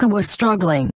 Monica was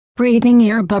struggling, breathing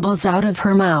air bubbles out of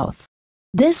her mouth.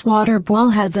 This water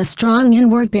ball has a strong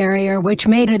inward barrier which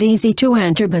made it easy to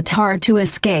enter but hard to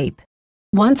escape.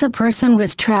 Once a person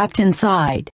was trapped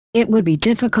inside, it would be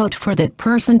difficult for that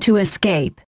person to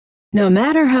escape. No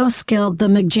matter how skilled the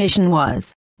magician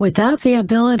was, without the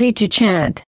ability to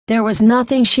chant, there was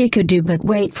nothing she could do but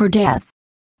wait for death.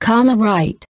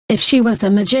 Right, if she was a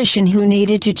magician who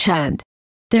needed to chant.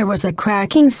 There was a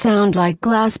cracking sound like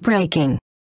glass breaking.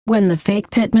 When the fake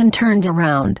pitman turned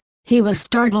around, he was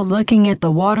startled looking at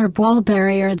the water ball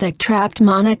barrier that trapped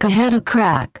Monica had a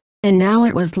crack, and now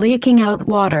it was leaking out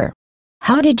water.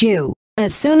 How did you?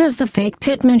 As soon as the fake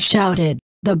pitman shouted,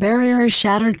 the barrier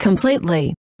shattered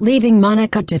completely, leaving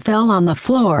Monica to fall on the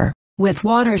floor, with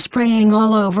water spraying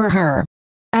all over her.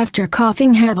 After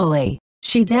coughing heavily,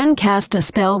 she then cast a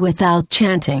spell without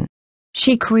chanting.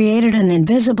 She created an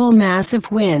invisible mass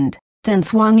of wind, then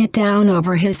swung it down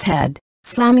over his head,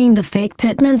 slamming the fake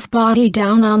pitman's body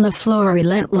down on the floor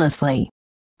relentlessly.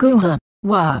 Guha,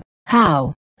 wah,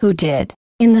 how, who did?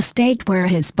 In the state where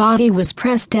his body was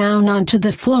pressed down onto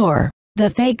the floor,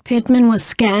 the fake pitman was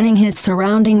scanning his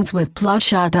surroundings with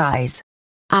bloodshot eyes.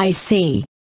 I see.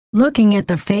 Looking at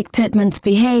the fake pitman's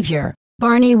behavior,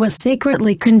 Barney was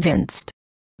secretly convinced.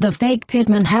 The fake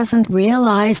pitman hasn't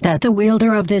realized that the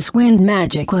wielder of this wind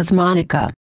magic was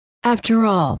Monica. After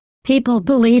all, people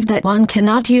believed that one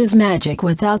cannot use magic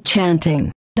without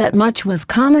chanting. That much was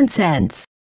common sense.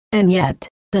 And yet,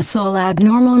 the sole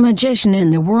abnormal magician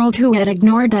in the world who had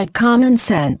ignored that common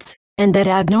sense, and that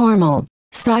abnormal,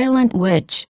 silent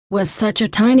witch, was such a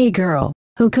tiny girl.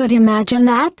 Who could imagine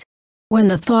that? When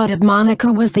the thought of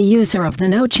Monica was the user of the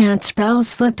no-chant spell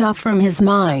slipped off from his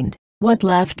mind, what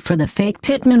left for the fake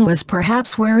pitman was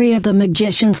perhaps wary of the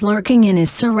magicians lurking in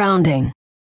his surrounding.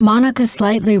 Monica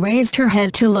slightly raised her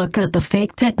head to look at the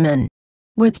fake pitman.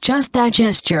 With just that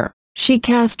gesture, she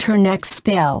cast her next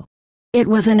spell. It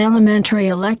was an elementary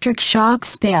electric shock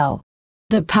spell.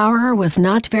 The power was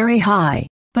not very high,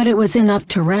 but it was enough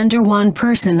to render one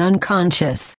person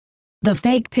unconscious. The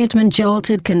fake pitman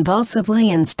jolted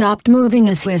convulsively and stopped moving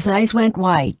as his eyes went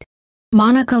white.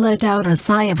 Monica let out a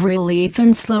sigh of relief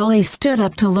and slowly stood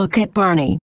up to look at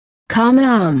Barney.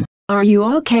 Are you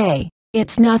okay?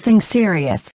 It's nothing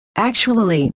serious.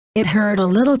 Actually, it hurt a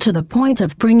little to the point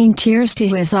of bringing tears to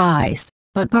his eyes,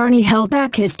 but Barney held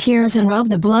back his tears and rubbed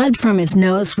the blood from his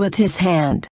nose with his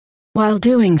hand. While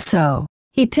doing so,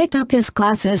 he picked up his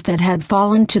glasses that had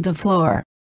fallen to the floor.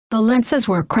 The lenses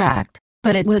were cracked,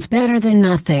 but it was better than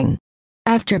nothing.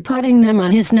 After putting them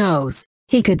on his nose,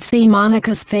 he could see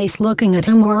Monica's face looking at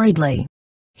him worriedly.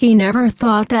 He never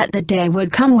thought that the day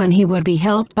would come when he would be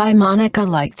helped by Monica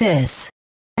like this.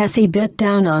 As he bit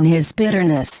down on his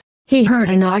bitterness, he heard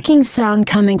a knocking sound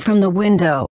coming from the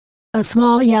window. A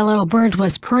small yellow bird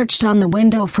was perched on the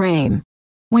window frame.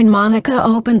 When Monica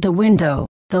opened the window,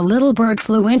 the little bird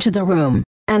flew into the room,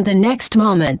 and the next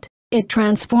moment, it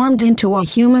transformed into a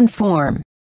human form.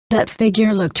 That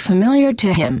figure looked familiar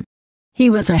to him. He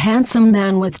was a handsome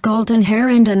man with golden hair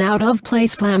and an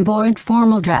out-of-place flamboyant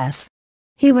formal dress.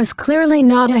 He was clearly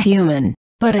not a human,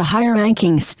 but a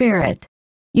high-ranking spirit.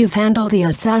 You've handled the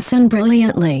assassin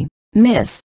brilliantly,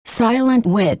 Miss Silent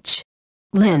Witch.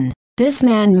 Lynn, this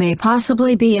man may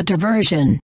possibly be a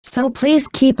diversion, so please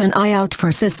keep an eye out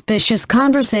for suspicious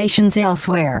conversations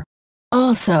elsewhere.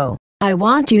 Also, I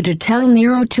want you to tell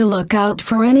Nero to look out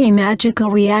for any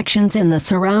magical reactions in the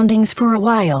surroundings for a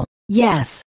while.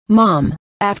 Yes, Mom.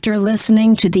 After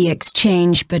listening to the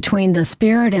exchange between the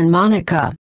spirit and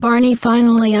Monica, Barney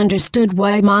finally understood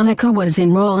why Monica was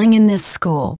enrolling in this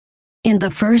school. In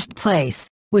the first place,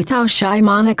 with how shy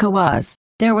Monica was,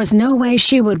 there was no way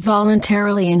she would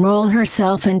voluntarily enroll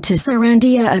herself into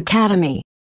Serendia Academy.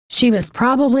 She was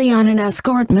probably on an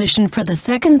escort mission for the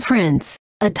second prince,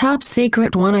 a top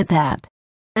secret one at that.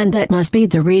 And that must be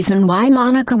the reason why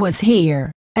Monica was here,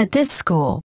 at this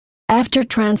school. After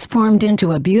transformed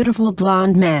into a beautiful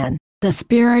blonde man, the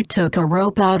spirit took a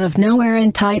rope out of nowhere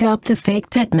and tied up the fake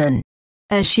pitman.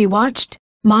 As she watched,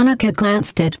 Monica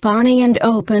glanced at Barney and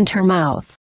opened her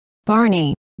mouth.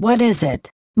 Barney, what is it?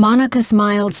 Monica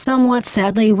smiled somewhat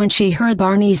sadly when she heard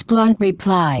Barney's blunt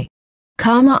reply.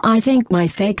 I think my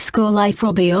fake school life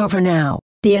will be over now.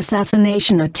 The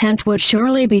assassination attempt would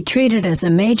surely be treated as a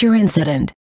major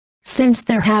incident. Since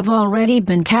there have already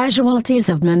been casualties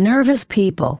of Minerva's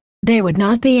people, they would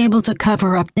not be able to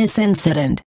cover up this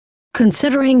incident.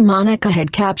 Considering Monica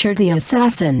had captured the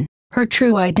assassin, her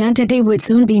true identity would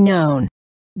soon be known.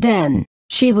 Then,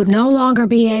 she would no longer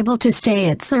be able to stay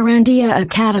at Serendia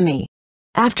Academy.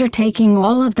 After taking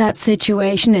all of that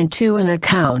situation into an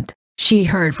account, she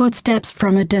heard footsteps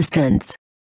from a distance.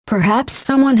 Perhaps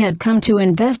someone had come to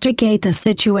investigate the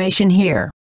situation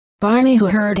here. Barney, who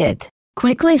heard it,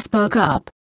 quickly spoke up.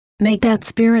 Make that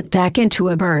spirit back into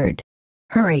a bird.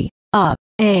 Hurry up,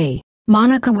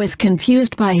 Monica was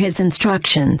confused by his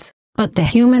instructions, but the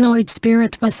humanoid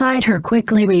spirit beside her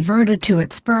quickly reverted to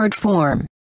its bird form.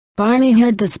 Barney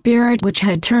hid the spirit which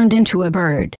had turned into a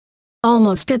bird.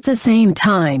 Almost at the same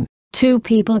time, two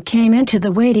people came into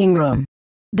the waiting room.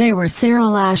 They were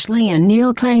Cyril Ashley and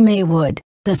Neil Clay Maywood,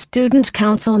 the student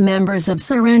council members of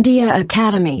Serendia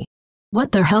Academy.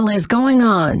 What the hell is going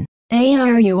on?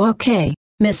 Are you okay,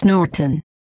 Miss Norton?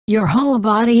 Your whole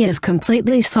body is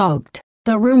completely soaked.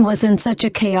 The room was in such a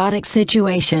chaotic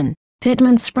situation.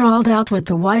 Pittman sprawled out with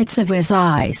the whites of his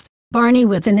eyes, Barney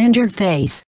with an injured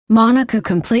face, Monica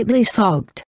completely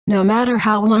soaked. No matter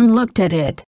how one looked at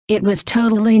it, it was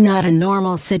totally not a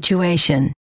normal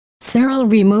situation. Cyril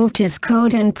removed his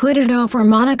coat and put it over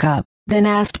Monica, then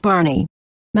asked Barney.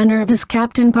 Minerva's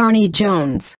Captain Barney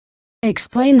Jones.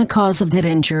 Explain the cause of that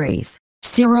injuries.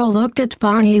 Cyril looked at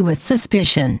Barney with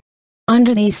suspicion.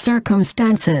 Under these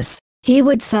circumstances, he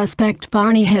would suspect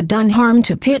Barney had done harm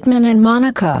to Pittman and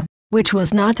Monica, which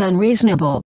was not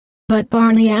unreasonable. But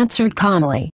Barney answered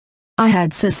calmly. I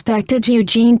had suspected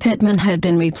Eugene Pittman had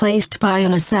been replaced by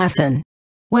an assassin.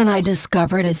 When I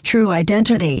discovered his true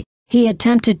identity, he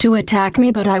attempted to attack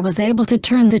me, but I was able to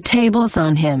turn the tables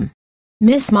on him.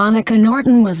 Miss Monica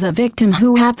Norton was a victim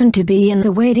who happened to be in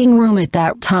the waiting room at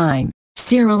that time.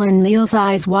 Cyril and Neil's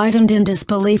eyes widened in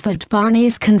disbelief at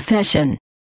Barney's confession.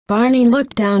 Barney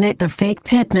looked down at the fake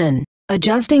Pittman,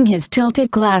 adjusting his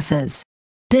tilted glasses.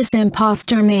 This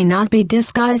imposter may not be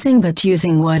disguising but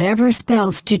using whatever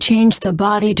spells to change the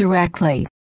body directly.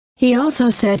 He also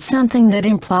said something that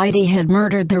implied he had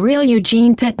murdered the real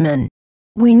Eugene Pittman.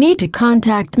 We need to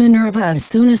contact Minerva as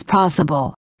soon as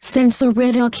possible, since the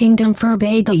Riddle Kingdom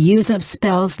forbade the use of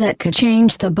spells that could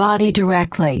change the body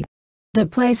directly. The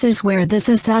places where this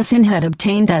assassin had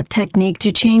obtained that technique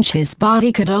to change his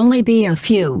body could only be a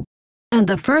few. And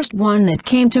the first one that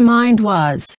came to mind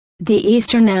was the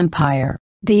Eastern Empire,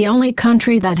 the only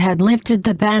country that had lifted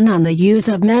the ban on the use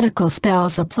of medical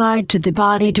spells applied to the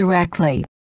body directly.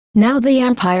 Now the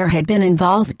Empire had been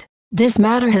involved. This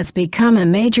matter has become a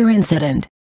major incident.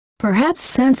 Perhaps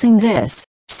sensing this,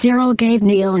 Cyril gave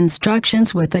Neil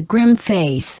instructions with a grim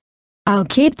face. I'll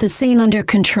keep the scene under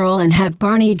control and have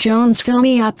Barney Jones fill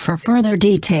me up for further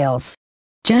details.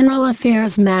 General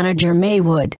Affairs Manager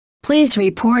Maywood, please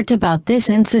report about this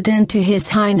incident to His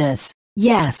Highness.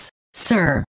 Yes,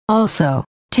 sir. Also,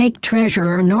 take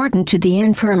Treasurer Norton to the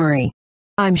infirmary.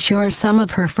 I'm sure some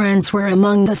of her friends were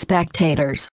among the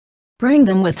spectators. Bring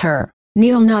them with her.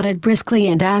 Neil nodded briskly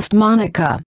and asked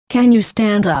Monica, can you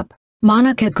stand up?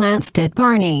 Monica glanced at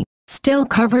Barney, still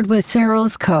covered with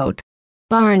Cyril's coat.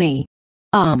 Barney.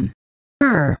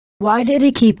 Why did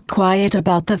he keep quiet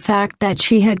about the fact that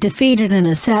she had defeated an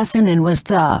assassin and was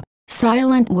the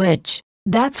silent witch?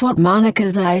 That's what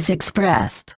Monica's eyes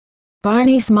expressed.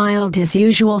 Barney smiled his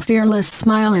usual fearless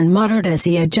smile and muttered as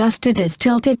he adjusted his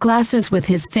tilted glasses with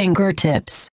his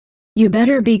fingertips. You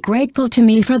better be grateful to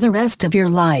me for the rest of your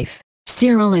life.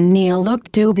 Cyril and Neil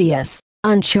looked dubious,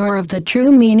 unsure of the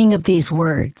true meaning of these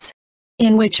words.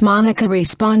 In which Monica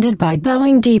responded by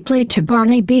bowing deeply to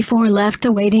Barney before left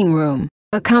the waiting room,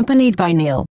 accompanied by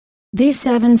Neil.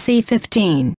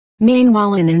 V07C15.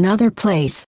 Meanwhile, in another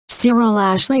place, Cyril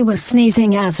Ashley was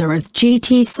sneezing.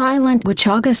 AOG Silent Witch,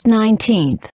 August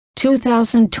 19,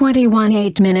 2021.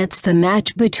 8 minutes. The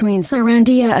match between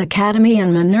Serendia Academy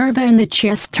and Minerva in the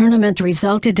chess tournament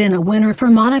resulted in a winner for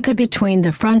Monica between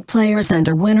the front players and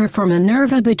a winner for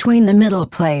Minerva between the middle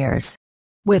players.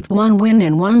 With one win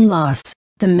and one loss,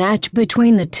 the match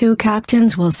between the two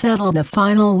captains will settle the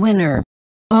final winner.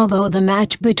 Although the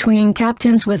match between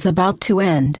captains was about to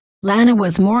end, Lana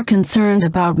was more concerned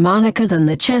about Monica than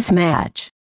the chess match.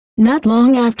 Not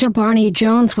long after Barney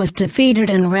Jones was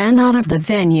defeated and ran out of the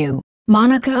venue,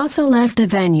 Monica also left the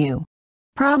venue,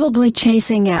 probably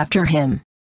chasing after him.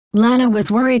 Lana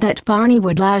was worried that Barney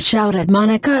would lash out at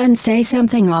Monica and say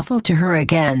something awful to her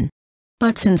again.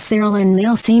 But since Cyril and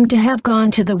Neil seemed to have gone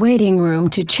to the waiting room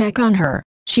to check on her,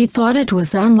 she thought it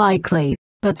was unlikely,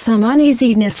 but some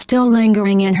uneasiness still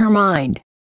lingering in her mind.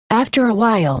 After a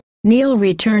while, Neil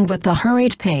returned with a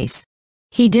hurried pace.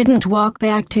 He didn't walk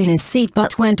back to his seat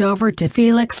but went over to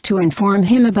Felix to inform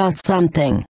him about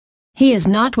something. "He is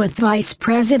not with Vice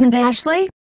President Ashley?"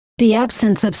 The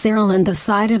absence of Cyril and the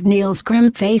sight of Neil's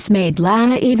grim face made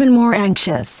Lana even more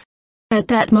anxious. At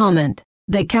that moment,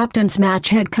 the captain's match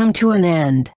had come to an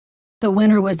end. The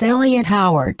winner was Elliot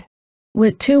Howard.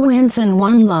 With 2 wins and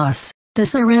 1 loss, the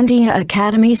Serendia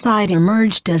Academy side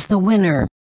emerged as the winner.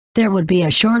 There would be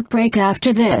a short break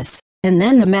after this, and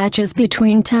then the matches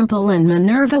between Temple and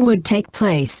Minerva would take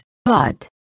place, but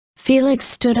Felix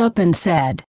stood up and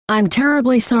said, "I'm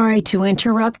terribly sorry to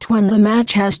interrupt when the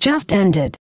match has just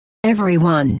ended.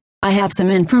 Everyone, I have some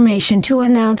information to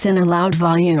announce in a loud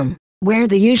volume," where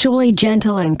the usually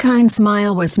gentle and kind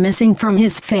smile was missing from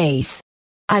his face.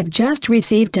 "I've just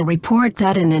received a report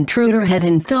that an intruder had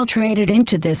infiltrated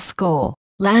into this school."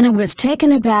 Lana was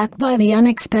taken aback by the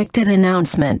unexpected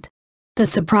announcement. The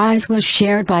surprise was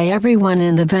shared by everyone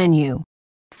in the venue,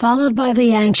 followed by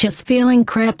the anxious feeling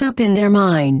crept up in their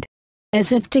mind.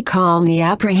 As if to calm the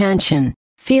apprehension,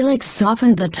 Felix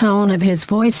softened the tone of his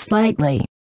voice slightly.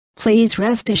 "Please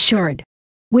rest assured.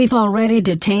 We've already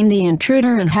detained the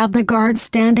intruder and have the guards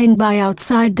standing by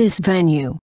outside this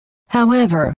venue.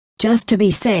 However, just to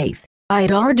be safe,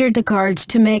 I'd ordered the guards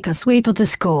to make a sweep of the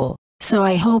school, so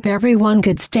I hope everyone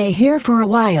could stay here for a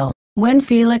while." When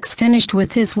Felix finished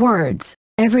with his words,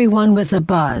 everyone was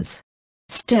abuzz.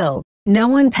 Still, no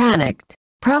one panicked,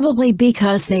 probably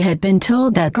because they had been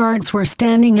told that guards were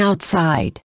standing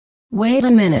outside. "Wait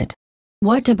a minute.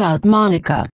 What about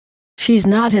Monica? She's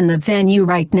not in the venue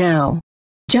right now."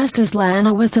 Just as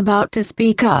Lana was about to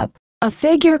speak up, a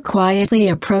figure quietly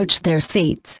approached their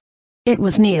seats. It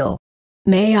was Neil.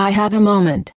 "May I have a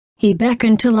moment?" He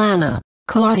beckoned to Lana,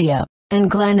 Claudia,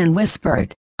 and Glenn and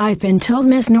whispered, "I've been told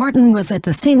Miss Norton was at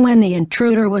the scene when the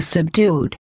intruder was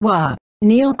subdued." "Wha?"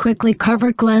 Neil quickly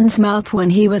covered Glenn's mouth when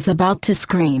he was about to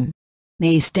scream.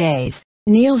 These days,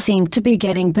 Neil seemed to be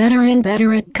getting better and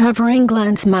better at covering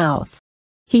Glenn's mouth.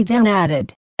 He then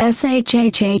added,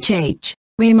 "SHHHH,"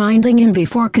 reminding him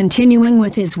before continuing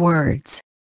with his words.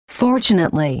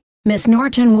 "Fortunately, Miss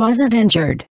Norton wasn't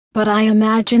injured, but I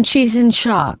imagine she's in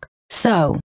shock,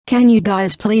 so, can you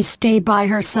guys please stay by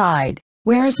her side?"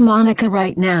 "Where's Monica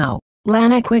right now?"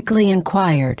 Lana quickly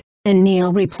inquired, and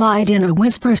Neil replied in a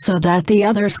whisper so that the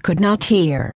others could not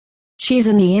hear. "She's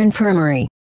in the infirmary."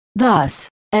 Thus,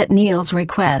 at Neil's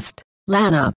request,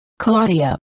 Lana,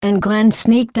 Claudia, and Glenn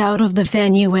sneaked out of the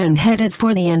venue and headed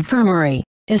for the infirmary,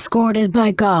 escorted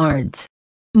by guards.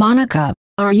 "Monica,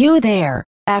 are you there?"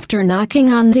 After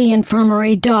knocking on the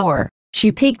infirmary door,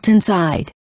 she peeked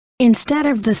inside. Instead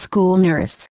of the school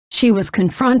nurse, she was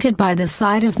confronted by the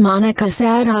sight of Monica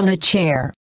sat on a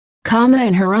chair,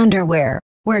 in her underwear,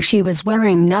 where she was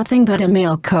wearing nothing but a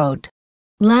male coat.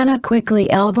 Lana quickly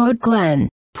elbowed Glenn,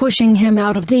 pushing him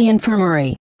out of the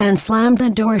infirmary, and slammed the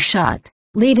door shut,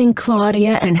 leaving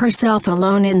Claudia and herself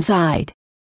alone inside.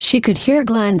 She could hear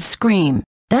Glenn scream,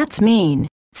 "That's mean,"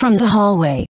 from the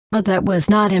hallway, but that was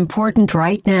not important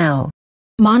right now.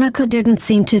 Monica didn't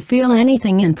seem to feel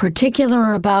anything in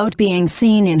particular about being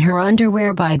seen in her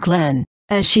underwear by Glenn,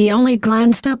 as she only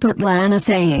glanced up at Lana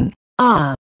saying,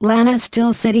 "Ah." Lana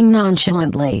still sitting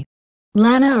nonchalantly.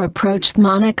 Lana approached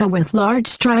Monica with large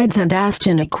strides and asked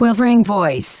in a quivering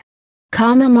voice,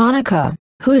 "Monica,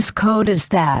 whose coat is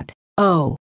that?"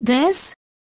 "Oh, this?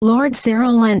 Lord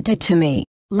Cyril lent it to me."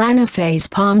 Lana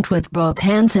face-palmed with both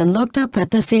hands and looked up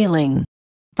at the ceiling.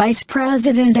 "Vice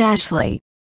President Ashley.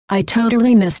 I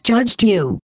totally misjudged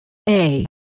you.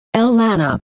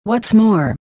 Lana, what's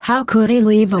more, how could he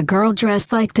leave a girl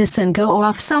dressed like this and go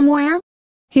off somewhere?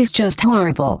 He's just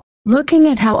horrible." Looking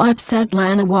at how upset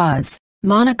Lana was,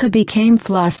 Monica became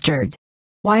flustered.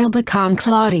 While the calm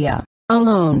Claudia,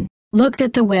 alone, looked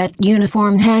at the wet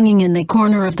uniform hanging in the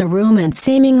corner of the room and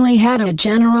seemingly had a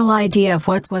general idea of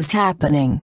what was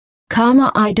happening.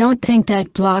 "I don't think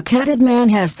that blockheaded man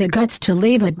has the guts to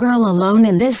leave a girl alone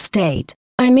in this state.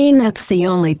 I mean, that's the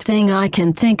only thing I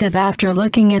can think of after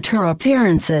looking at her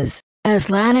appearances." As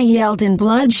Lana yelled in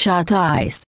bloodshot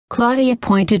eyes, Claudia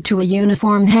pointed to a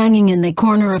uniform hanging in the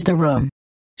corner of the room.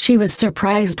 She was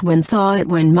surprised when saw it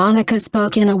when Monica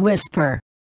spoke in a whisper.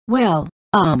 "Well,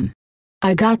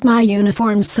 I got my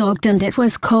uniform soaked and it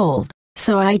was cold,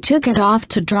 so I took it off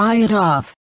to dry it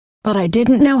off. But I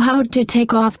didn't know how to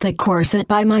take off the corset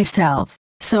by myself,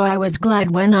 so I was glad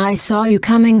when I saw you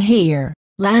coming here."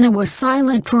 Lana was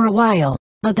silent for a while,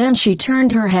 But then she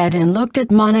turned her head and looked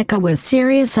at Monica with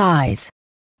serious eyes.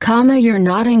 You're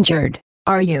not injured,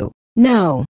 are you?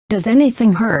 No. Does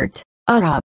anything hurt?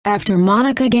 After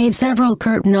Monica gave several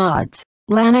curt nods,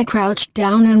 Lana crouched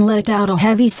down and let out a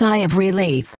heavy sigh of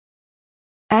relief.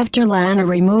 After Lana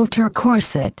removed her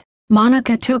corset,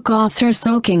 Monica took off her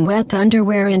soaking wet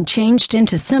underwear and changed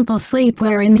into simple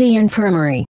sleepwear in the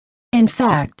infirmary. In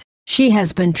fact, she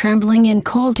has been trembling in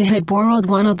cold to had borrowed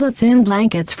one of the thin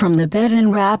blankets from the bed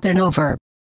and wrap it over.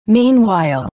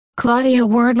 Meanwhile, Claudia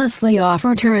wordlessly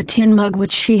offered her a tin mug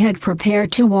which she had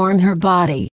prepared to warm her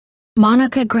body.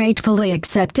 Monica gratefully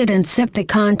accepted and sipped the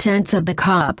contents of the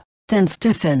cup, then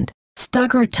stiffened,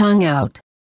 stuck her tongue out.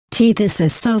 "Tea, this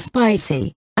is so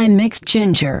spicy. I mixed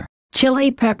ginger,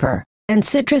 chili pepper, and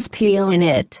citrus peel in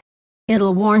it.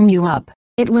 It'll warm you up."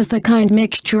 It was the kind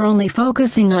mixture only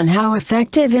focusing on how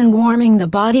effective in warming the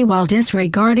body while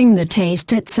disregarding the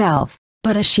taste itself,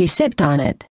 but as she sipped on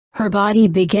it, her body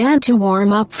began to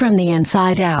warm up from the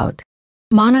inside out.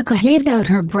 Monica heaved out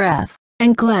her breath,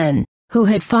 and Glenn, who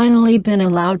had finally been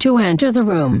allowed to enter the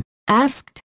room,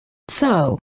 asked,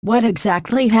 "So, what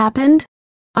exactly happened?"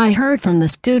 "I heard from the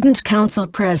student council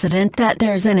president that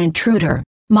there's an intruder."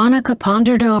 Monica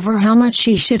pondered over how much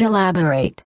she should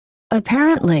elaborate.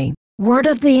 Apparently, word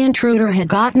of the intruder had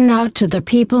gotten out to the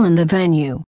people in the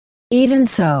venue. Even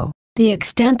so, the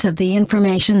extent of the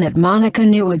information that Monica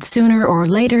knew would sooner or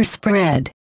later spread.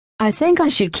 "I think I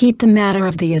should keep the matter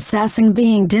of the assassin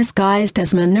being disguised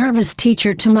as Minerva's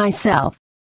teacher to myself."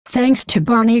 Thanks to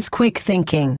Barney's quick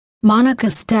thinking,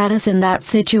 Monica's status in that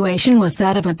situation was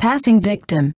that of a passing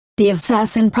victim. The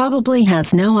assassin probably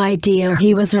has no idea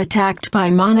he was attacked by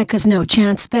Monica's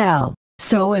no-chance spell,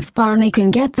 so if Barney can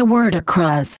get the word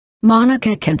across,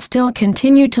 Monica can still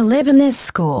continue to live in this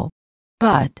school.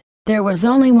 But there was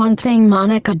only one thing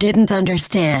Monica didn't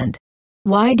understand.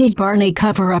 Why did Barney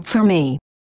cover up for me?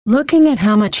 Looking at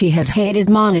how much he had hated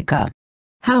Monica,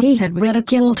 how he had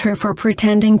ridiculed her for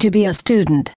pretending to be a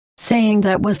student, saying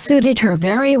that was suited her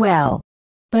very well.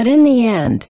 But in the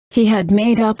end, he had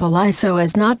made up a lie so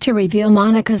as not to reveal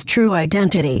Monica's true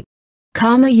identity.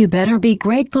 You better be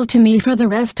grateful to me for the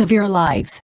rest of your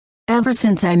life. Ever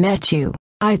since I met you,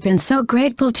 I've been so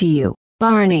grateful to you,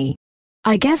 Barney.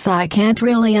 I guess I can't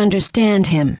really understand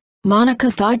him,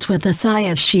 Monica thought with a sigh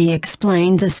as she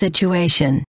explained the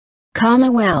situation.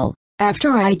 Well,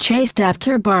 after I chased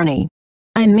after Barney,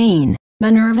 I mean,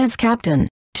 Minerva's captain,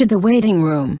 to the waiting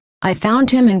room, I found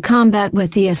him in combat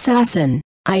with the assassin.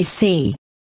 I see.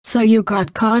 So you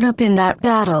got caught up in that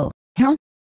battle, huh?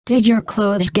 Did your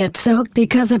clothes get soaked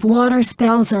because of water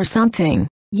spells or something?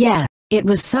 Yeah, it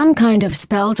was some kind of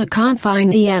spell to confine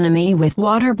the enemy with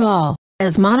water ball.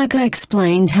 As Monica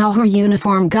explained how her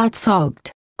uniform got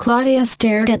soaked, Claudia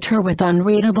stared at her with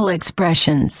unreadable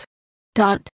expressions.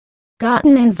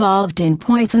 Gotten involved in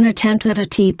poison attempt at a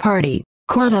tea party,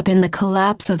 caught up in the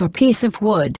collapse of a piece of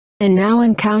wood, and now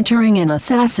encountering an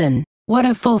assassin. What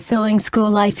a fulfilling school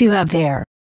life you have there.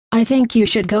 I think you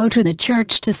should go to the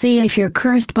church to see if you're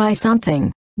cursed by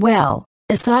something. Well,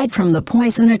 aside from the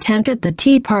poison attempt at the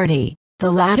tea party,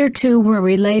 the latter two were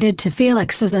related to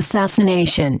Felix's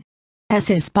assassination. As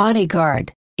his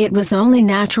bodyguard, it was only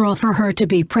natural for her to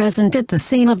be present at the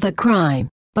scene of the crime,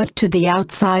 but to the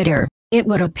outsider, it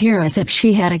would appear as if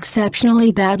she had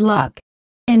exceptionally bad luck.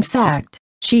 In fact,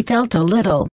 she felt a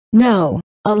little, no,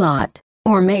 a lot,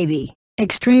 or maybe,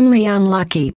 extremely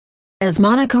unlucky. As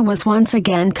Monica was once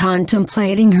again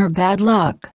contemplating her bad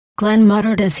luck, Glenn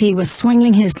muttered as he was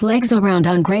swinging his legs around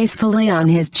ungracefully on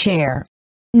his chair.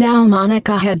 Now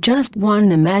Monica had just won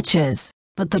the matches,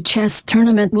 but the chess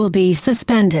tournament will be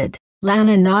suspended.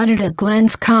 Lana nodded at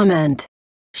Glenn's comment.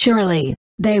 Surely,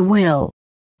 they will.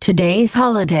 Today's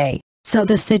holiday, so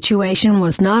the situation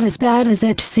was not as bad as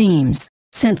it seems,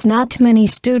 since not many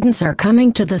students are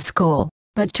coming to the school,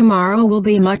 but tomorrow will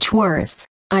be much worse,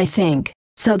 I think.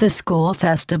 So the school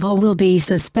festival will be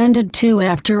suspended too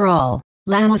after all.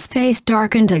 Lana's face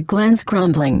darkened at Glenn's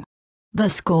grumbling. The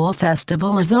school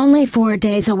festival is only 4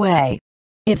 days away.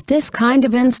 If this kind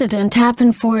of incident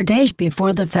happened 4 days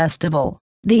before the festival,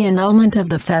 the annulment of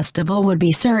the festival would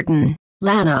be certain.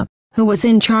 Lana, who was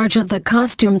in charge of the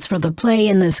costumes for the play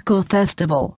in the school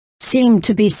festival, seemed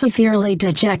to be severely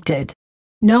dejected.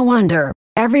 No wonder,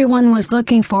 everyone was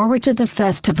looking forward to the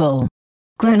festival.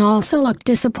 Glenn also looked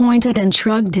disappointed and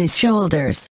shrugged his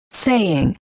shoulders,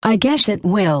 saying, I guess it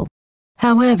will.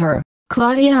 However,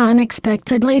 Claudia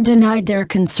unexpectedly denied their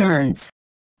concerns.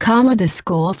 The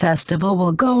school festival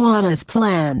will go on as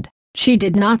planned. She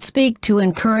did not speak to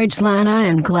encourage Lana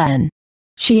and Glenn.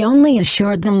 She only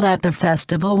assured them that the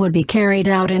festival would be carried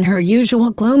out in her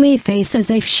usual gloomy face as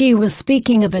if she was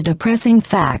speaking of a depressing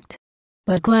fact.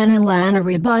 But Glenn and Lana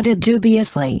rebutted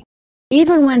dubiously.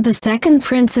 Even when the second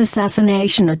prince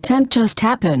assassination attempt just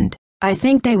happened, I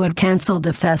think they would cancel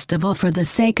the festival for the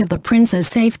sake of the prince's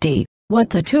safety. What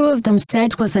the two of them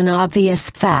said was an obvious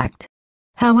fact.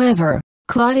 However,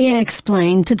 Claudia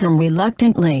explained to them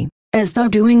reluctantly, as though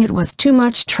doing it was too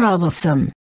much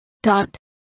troublesome.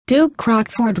 Duke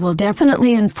Crockford will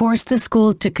definitely enforce the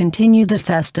school to continue the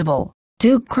festival.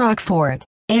 Duke Crockford,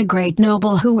 a great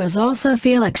noble who was also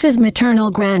Felix's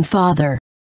maternal grandfather.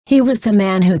 He was the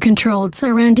man who controlled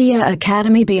Serendia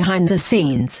Academy behind the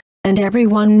scenes, and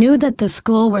everyone knew that the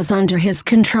school was under his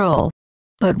control.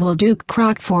 But will Duke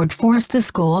Crockford force the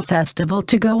school festival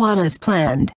to go on as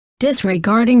planned,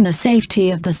 disregarding the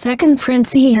safety of the second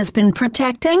prince he has been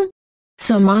protecting?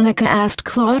 So Monica asked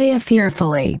Claudia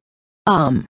fearfully.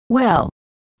 Well,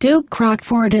 Duke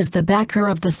Crockford is the backer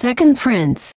of the second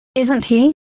prince, isn't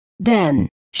he? Then,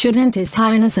 shouldn't His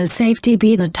Highness's safety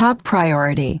be the top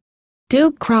priority?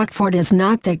 Duke Crockford is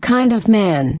not that kind of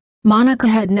man. Monica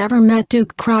had never met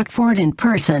Duke Crockford in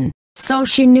person, so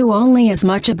she knew only as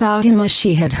much about him as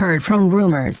she had heard from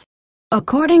rumors.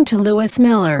 According to Lewis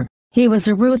Miller, he was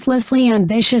a ruthlessly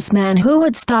ambitious man who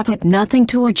would stop at nothing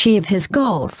to achieve his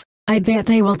goals. I bet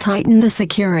they will tighten the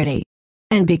security.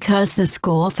 And because the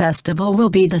school festival will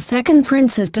be the second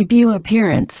prince's debut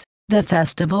appearance, the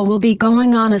festival will be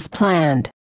going on as planned.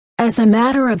 As a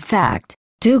matter of fact,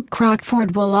 Duke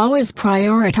Crockford will always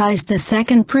prioritize the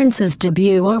second prince's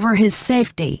debut over his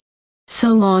safety.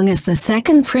 So long as the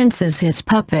second prince is his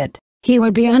puppet, he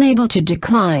would be unable to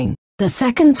decline. The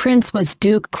second prince was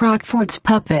Duke Crockford's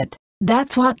puppet,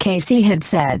 that's what Casey had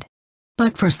said.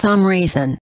 But for some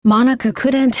reason, Monica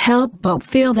couldn't help but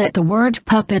feel that the word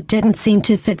puppet didn't seem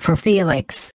to fit for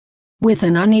Felix. With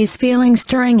an uneasy feeling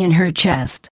stirring in her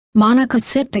chest, Monica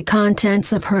sipped the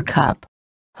contents of her cup,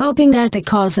 hoping that the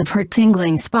cause of her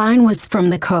tingling spine was from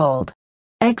the cold.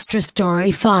 Extra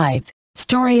Story 5,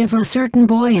 Story of a Certain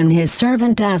Boy and His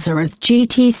Servant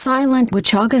AOG Silent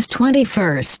Witch August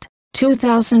 21,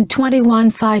 2021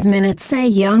 5 minutes. A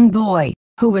young boy,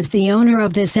 who was the owner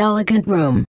of this elegant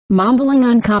room, mumbling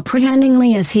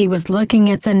uncomprehendingly as he was looking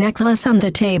at the necklace on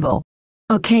the table.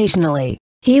 Occasionally,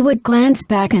 he would glance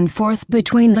back and forth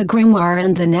between the grimoire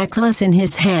and the necklace in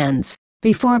his hands,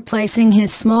 before placing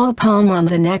his small palm on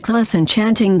the necklace and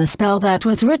chanting the spell that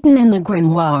was written in the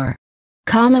grimoire.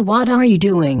 What are you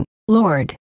doing,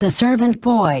 Lord?" the servant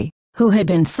boy, who had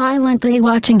been silently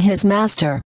watching his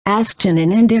master, asked in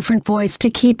an indifferent voice to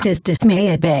keep his dismay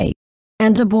at bay.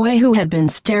 And the boy who had been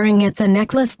staring at the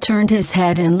necklace turned his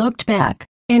head and looked back,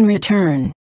 in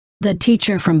return. "The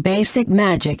teacher from basic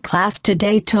magic class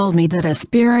today told me that a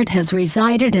spirit has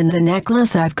resided in the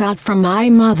necklace I've got from my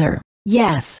mother.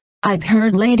 Yes, I've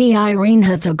heard Lady Irene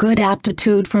has a good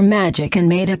aptitude for magic and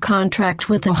made a contract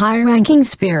with a high-ranking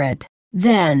spirit.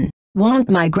 Then,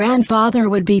 won't my grandfather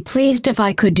would be pleased if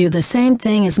I could do the same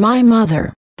thing as my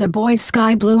mother?" The boy's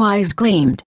sky-blue eyes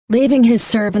gleamed, leaving his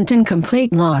servant in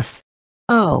complete loss.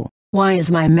 "Oh, why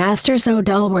is my master so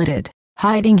dull-witted?"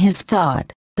 Hiding his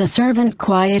thought, the servant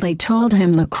quietly told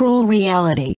him the cruel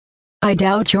reality. "I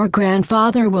doubt your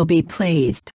grandfather will be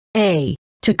pleased.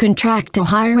 To contract a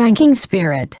high-ranking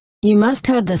spirit, you must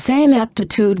have the same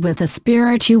aptitude with the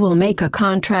spirit you will make a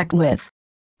contract with.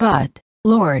 But,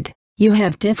 Lord, you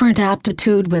have different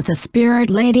aptitude with the spirit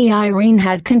Lady Irene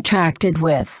had contracted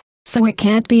with, so it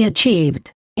can't be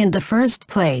achieved. In the first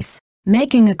place,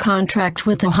 making a contract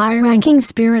with a high-ranking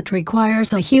spirit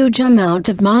requires a huge amount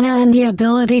of mana and the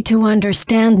ability to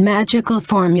understand magical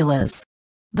formulas."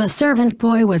 The servant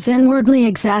boy was inwardly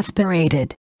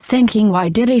exasperated, thinking why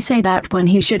did he say that when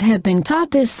he should have been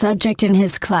taught this subject in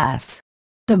his class.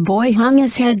 The boy hung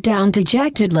his head down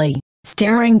dejectedly,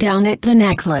 staring down at the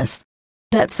necklace.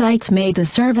 That sight made the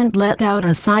servant let out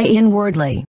a sigh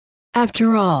inwardly.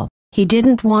 After all, he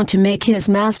didn't want to make his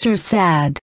master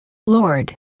sad.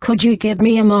 "Lord, could you give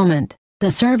me a moment?" The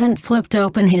servant flipped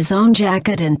open his own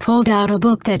jacket and pulled out a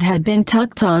book that had been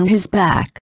tucked on his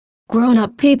back.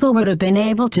 Grown-up people would have been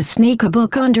able to sneak a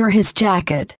book under his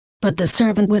jacket, but the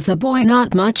servant was a boy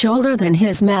not much older than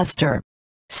his master.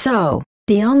 So,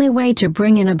 the only way to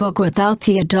bring in a book without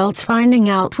the adults finding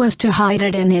out was to hide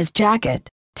it in his jacket,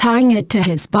 tying it to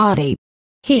his body.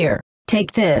 "Here,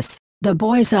 take this." The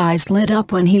boy's eyes lit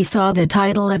up when he saw the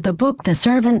title of the book the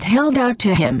servant held out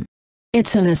to him.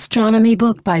 "It's an astronomy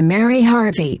book by Mary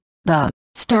Harvey, the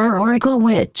Star Oracle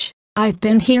Witch. I've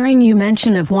been hearing you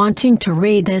mention of wanting to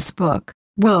read this book."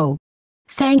 "Whoa.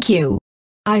 Thank you.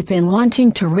 I've been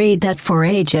wanting to read that for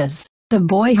ages." The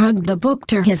boy hugged the book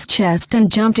to his chest and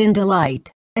jumped in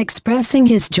delight, expressing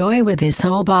his joy with his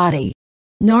whole body.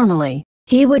 Normally,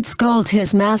 he would scold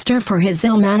his master for his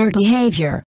ill-mannered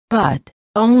behavior, but,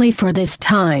 only for this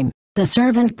time, the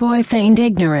servant boy feigned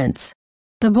ignorance.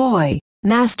 The boy,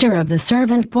 master of the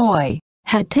servant boy,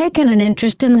 had taken an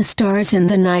interest in the stars in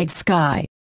the night sky.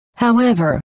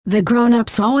 However, the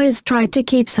grown-ups always tried to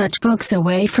keep such books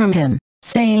away from him,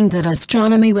 saying that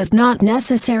astronomy was not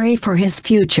necessary for his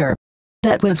future.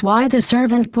 That was why the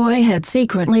servant boy had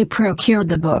secretly procured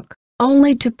the book,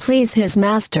 only to please his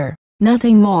master,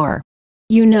 nothing more.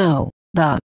 You know,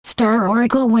 the Star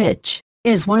Oracle Witch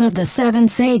is one of the 7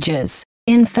 sages.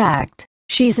 In fact,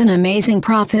 she's an amazing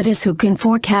prophetess who can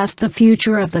forecast the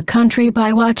future of the country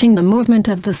by watching the movement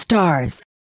of the stars.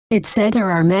 It's said there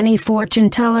are many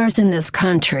fortune tellers in this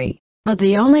country, but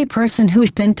the only person who's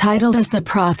been titled as the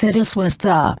prophetess was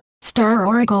the Star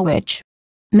Oracle Witch.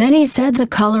 Many said the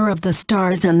color of the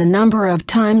stars and the number of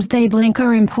times they blink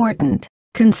are important,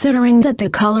 considering that the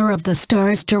color of the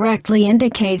stars directly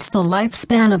indicates the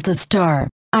lifespan of the star.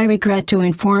 I regret to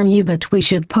inform you, but we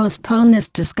should postpone this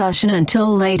discussion until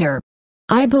later.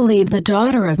 I believe the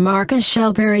daughter of Marcus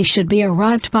Shelbury should be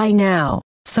arrived by now,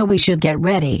 so we should get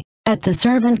ready. At the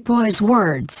servant boy's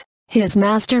words, his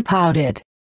master pouted.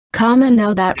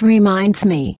 Now that reminds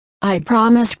me, I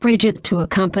promised Bridget to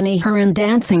accompany her in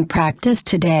dancing practice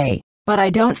today, but I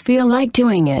don't feel like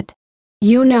doing it.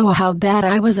 You know how bad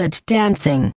I was at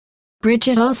dancing.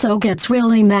 Bridget also gets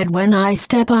really mad when I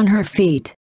step on her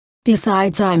feet.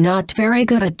 Besides, I'm not very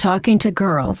good at talking to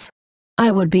girls. I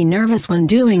would be nervous when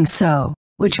doing so,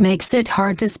 which makes it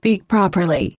hard to speak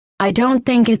properly. I don't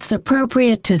think it's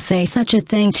appropriate to say such a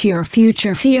thing to your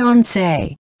future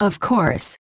fiancé. Of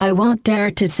course, I won't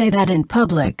dare to say that in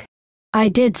public. I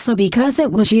did so because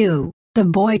it was you. The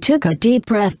boy took a deep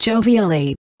breath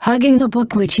jovially, hugging the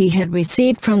book which he had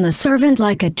received from the servant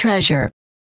like a treasure.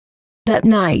 That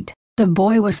night, the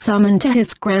boy was summoned to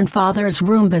his grandfather's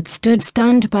room but stood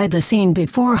stunned by the scene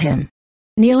before him.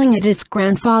 Kneeling at his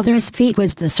grandfather's feet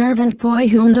was the servant boy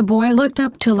whom the boy looked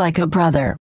up to like a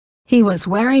brother. He was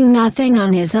wearing nothing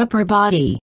on his upper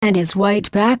body, and his white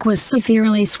back was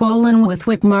severely swollen with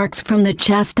whip marks from the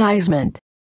chastisement.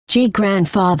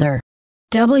 Grandfather.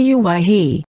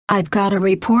 Why I've got a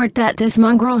report that this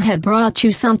mongrel had brought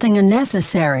you something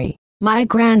unnecessary. My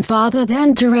grandfather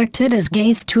then directed his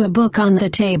gaze to a book on the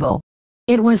table.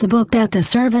 It was a book that the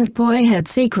servant boy had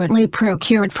secretly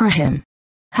procured for him.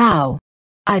 How?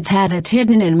 I've had it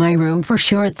hidden in my room for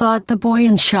sure, thought the boy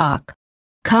in shock.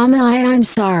 I'm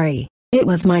sorry, it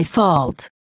was my fault.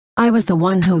 I was the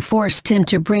one who forced him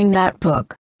to bring that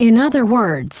book. In other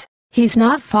words, he's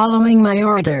not following my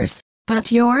orders, but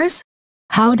yours?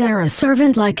 How dare a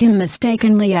servant like him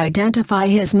mistakenly identify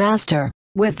his master?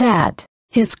 With that,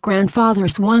 his grandfather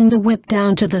swung the whip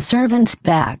down to the servant's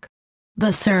back.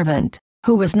 The servant,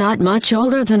 who was not much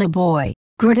older than a boy,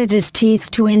 gritted his teeth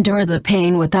to endure the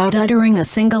pain without uttering a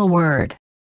single word.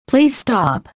 Please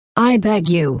stop, I beg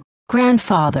you,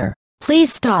 grandfather,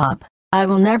 please stop. I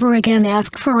will never again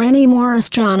ask for any more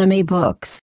astronomy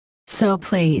books. So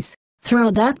please,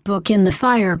 throw that book in the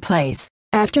fireplace.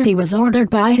 After he was ordered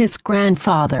by his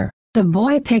grandfather, the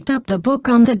boy picked up the book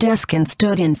on the desk and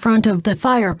stood in front of the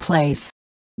fireplace.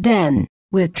 Then,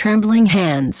 with trembling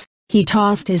hands, he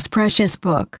tossed his precious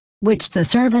book, which the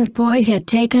servant boy had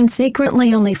taken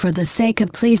secretly only for the sake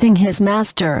of pleasing his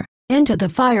master, into the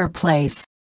fireplace.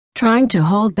 Trying to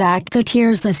hold back the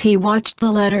tears as he watched the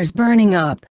letters burning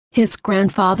up, his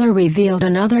grandfather revealed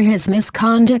his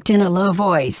misconduct in a low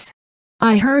voice.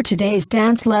 I heard today's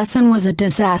dance lesson was a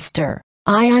disaster.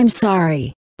 I'm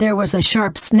sorry. There was a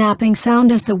sharp snapping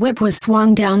sound as the whip was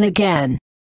swung down again.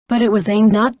 But it was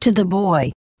aimed not to the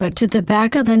boy, but to the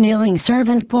back of the kneeling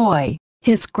servant boy.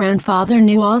 His grandfather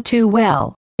knew all too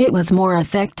well, it was more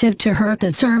effective to hurt the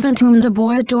servant whom the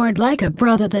boy adored like a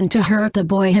brother than to hurt the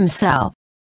boy himself.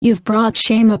 You've brought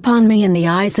shame upon me in the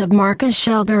eyes of Marcus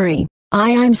Shelbury.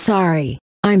 I'm sorry.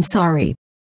 I'm sorry.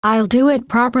 I'll do it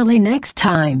properly next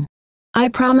time. I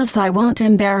promise I won't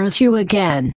embarrass you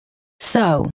again.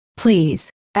 So, please,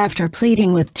 after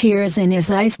pleading with tears in his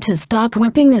eyes to stop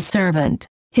whipping the servant,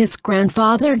 his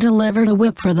grandfather delivered a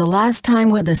whip for the last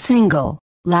time with a single,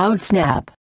 loud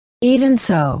snap. Even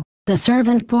so, the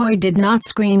servant boy did not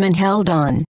scream and held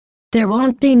on. There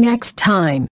won't be next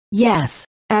time, yes.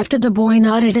 After the boy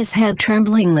nodded his head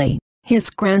tremblingly,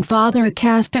 his grandfather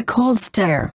cast a cold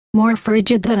stare, more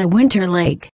frigid than a winter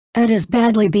lake, at his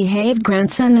badly behaved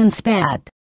grandson and spat.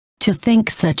 To think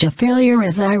such a failure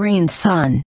is Irene's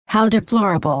son, how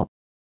deplorable.